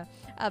too meta.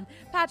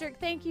 Patrick,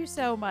 thank you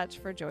so much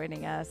for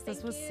joining us.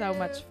 This was so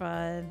much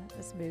fun.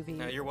 This movie.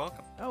 No, you're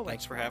welcome. Oh,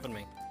 Thanks for having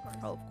me.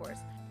 Oh, of course.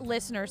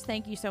 Listeners,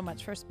 thank you so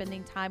much for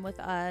spending time with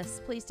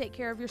us. Please take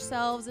care of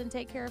yourselves and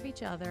take care of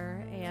each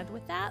other. And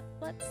with that,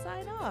 let's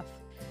sign off.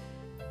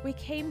 We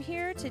came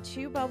here to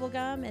chew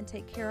bubblegum and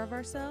take care of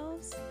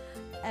ourselves.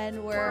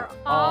 And we're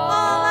all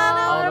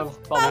out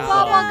of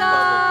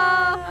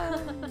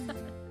bubblegum.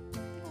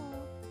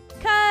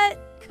 Cut.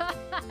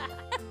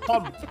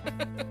 Pump.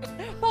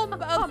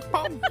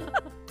 Pump.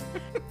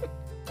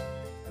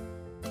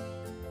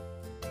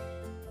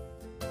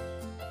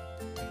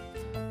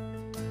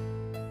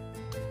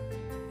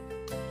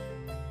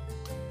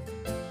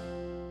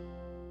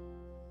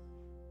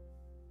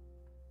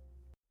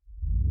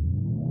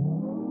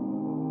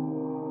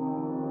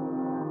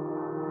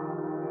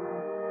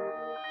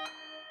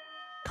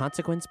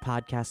 Consequence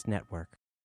Podcast Network.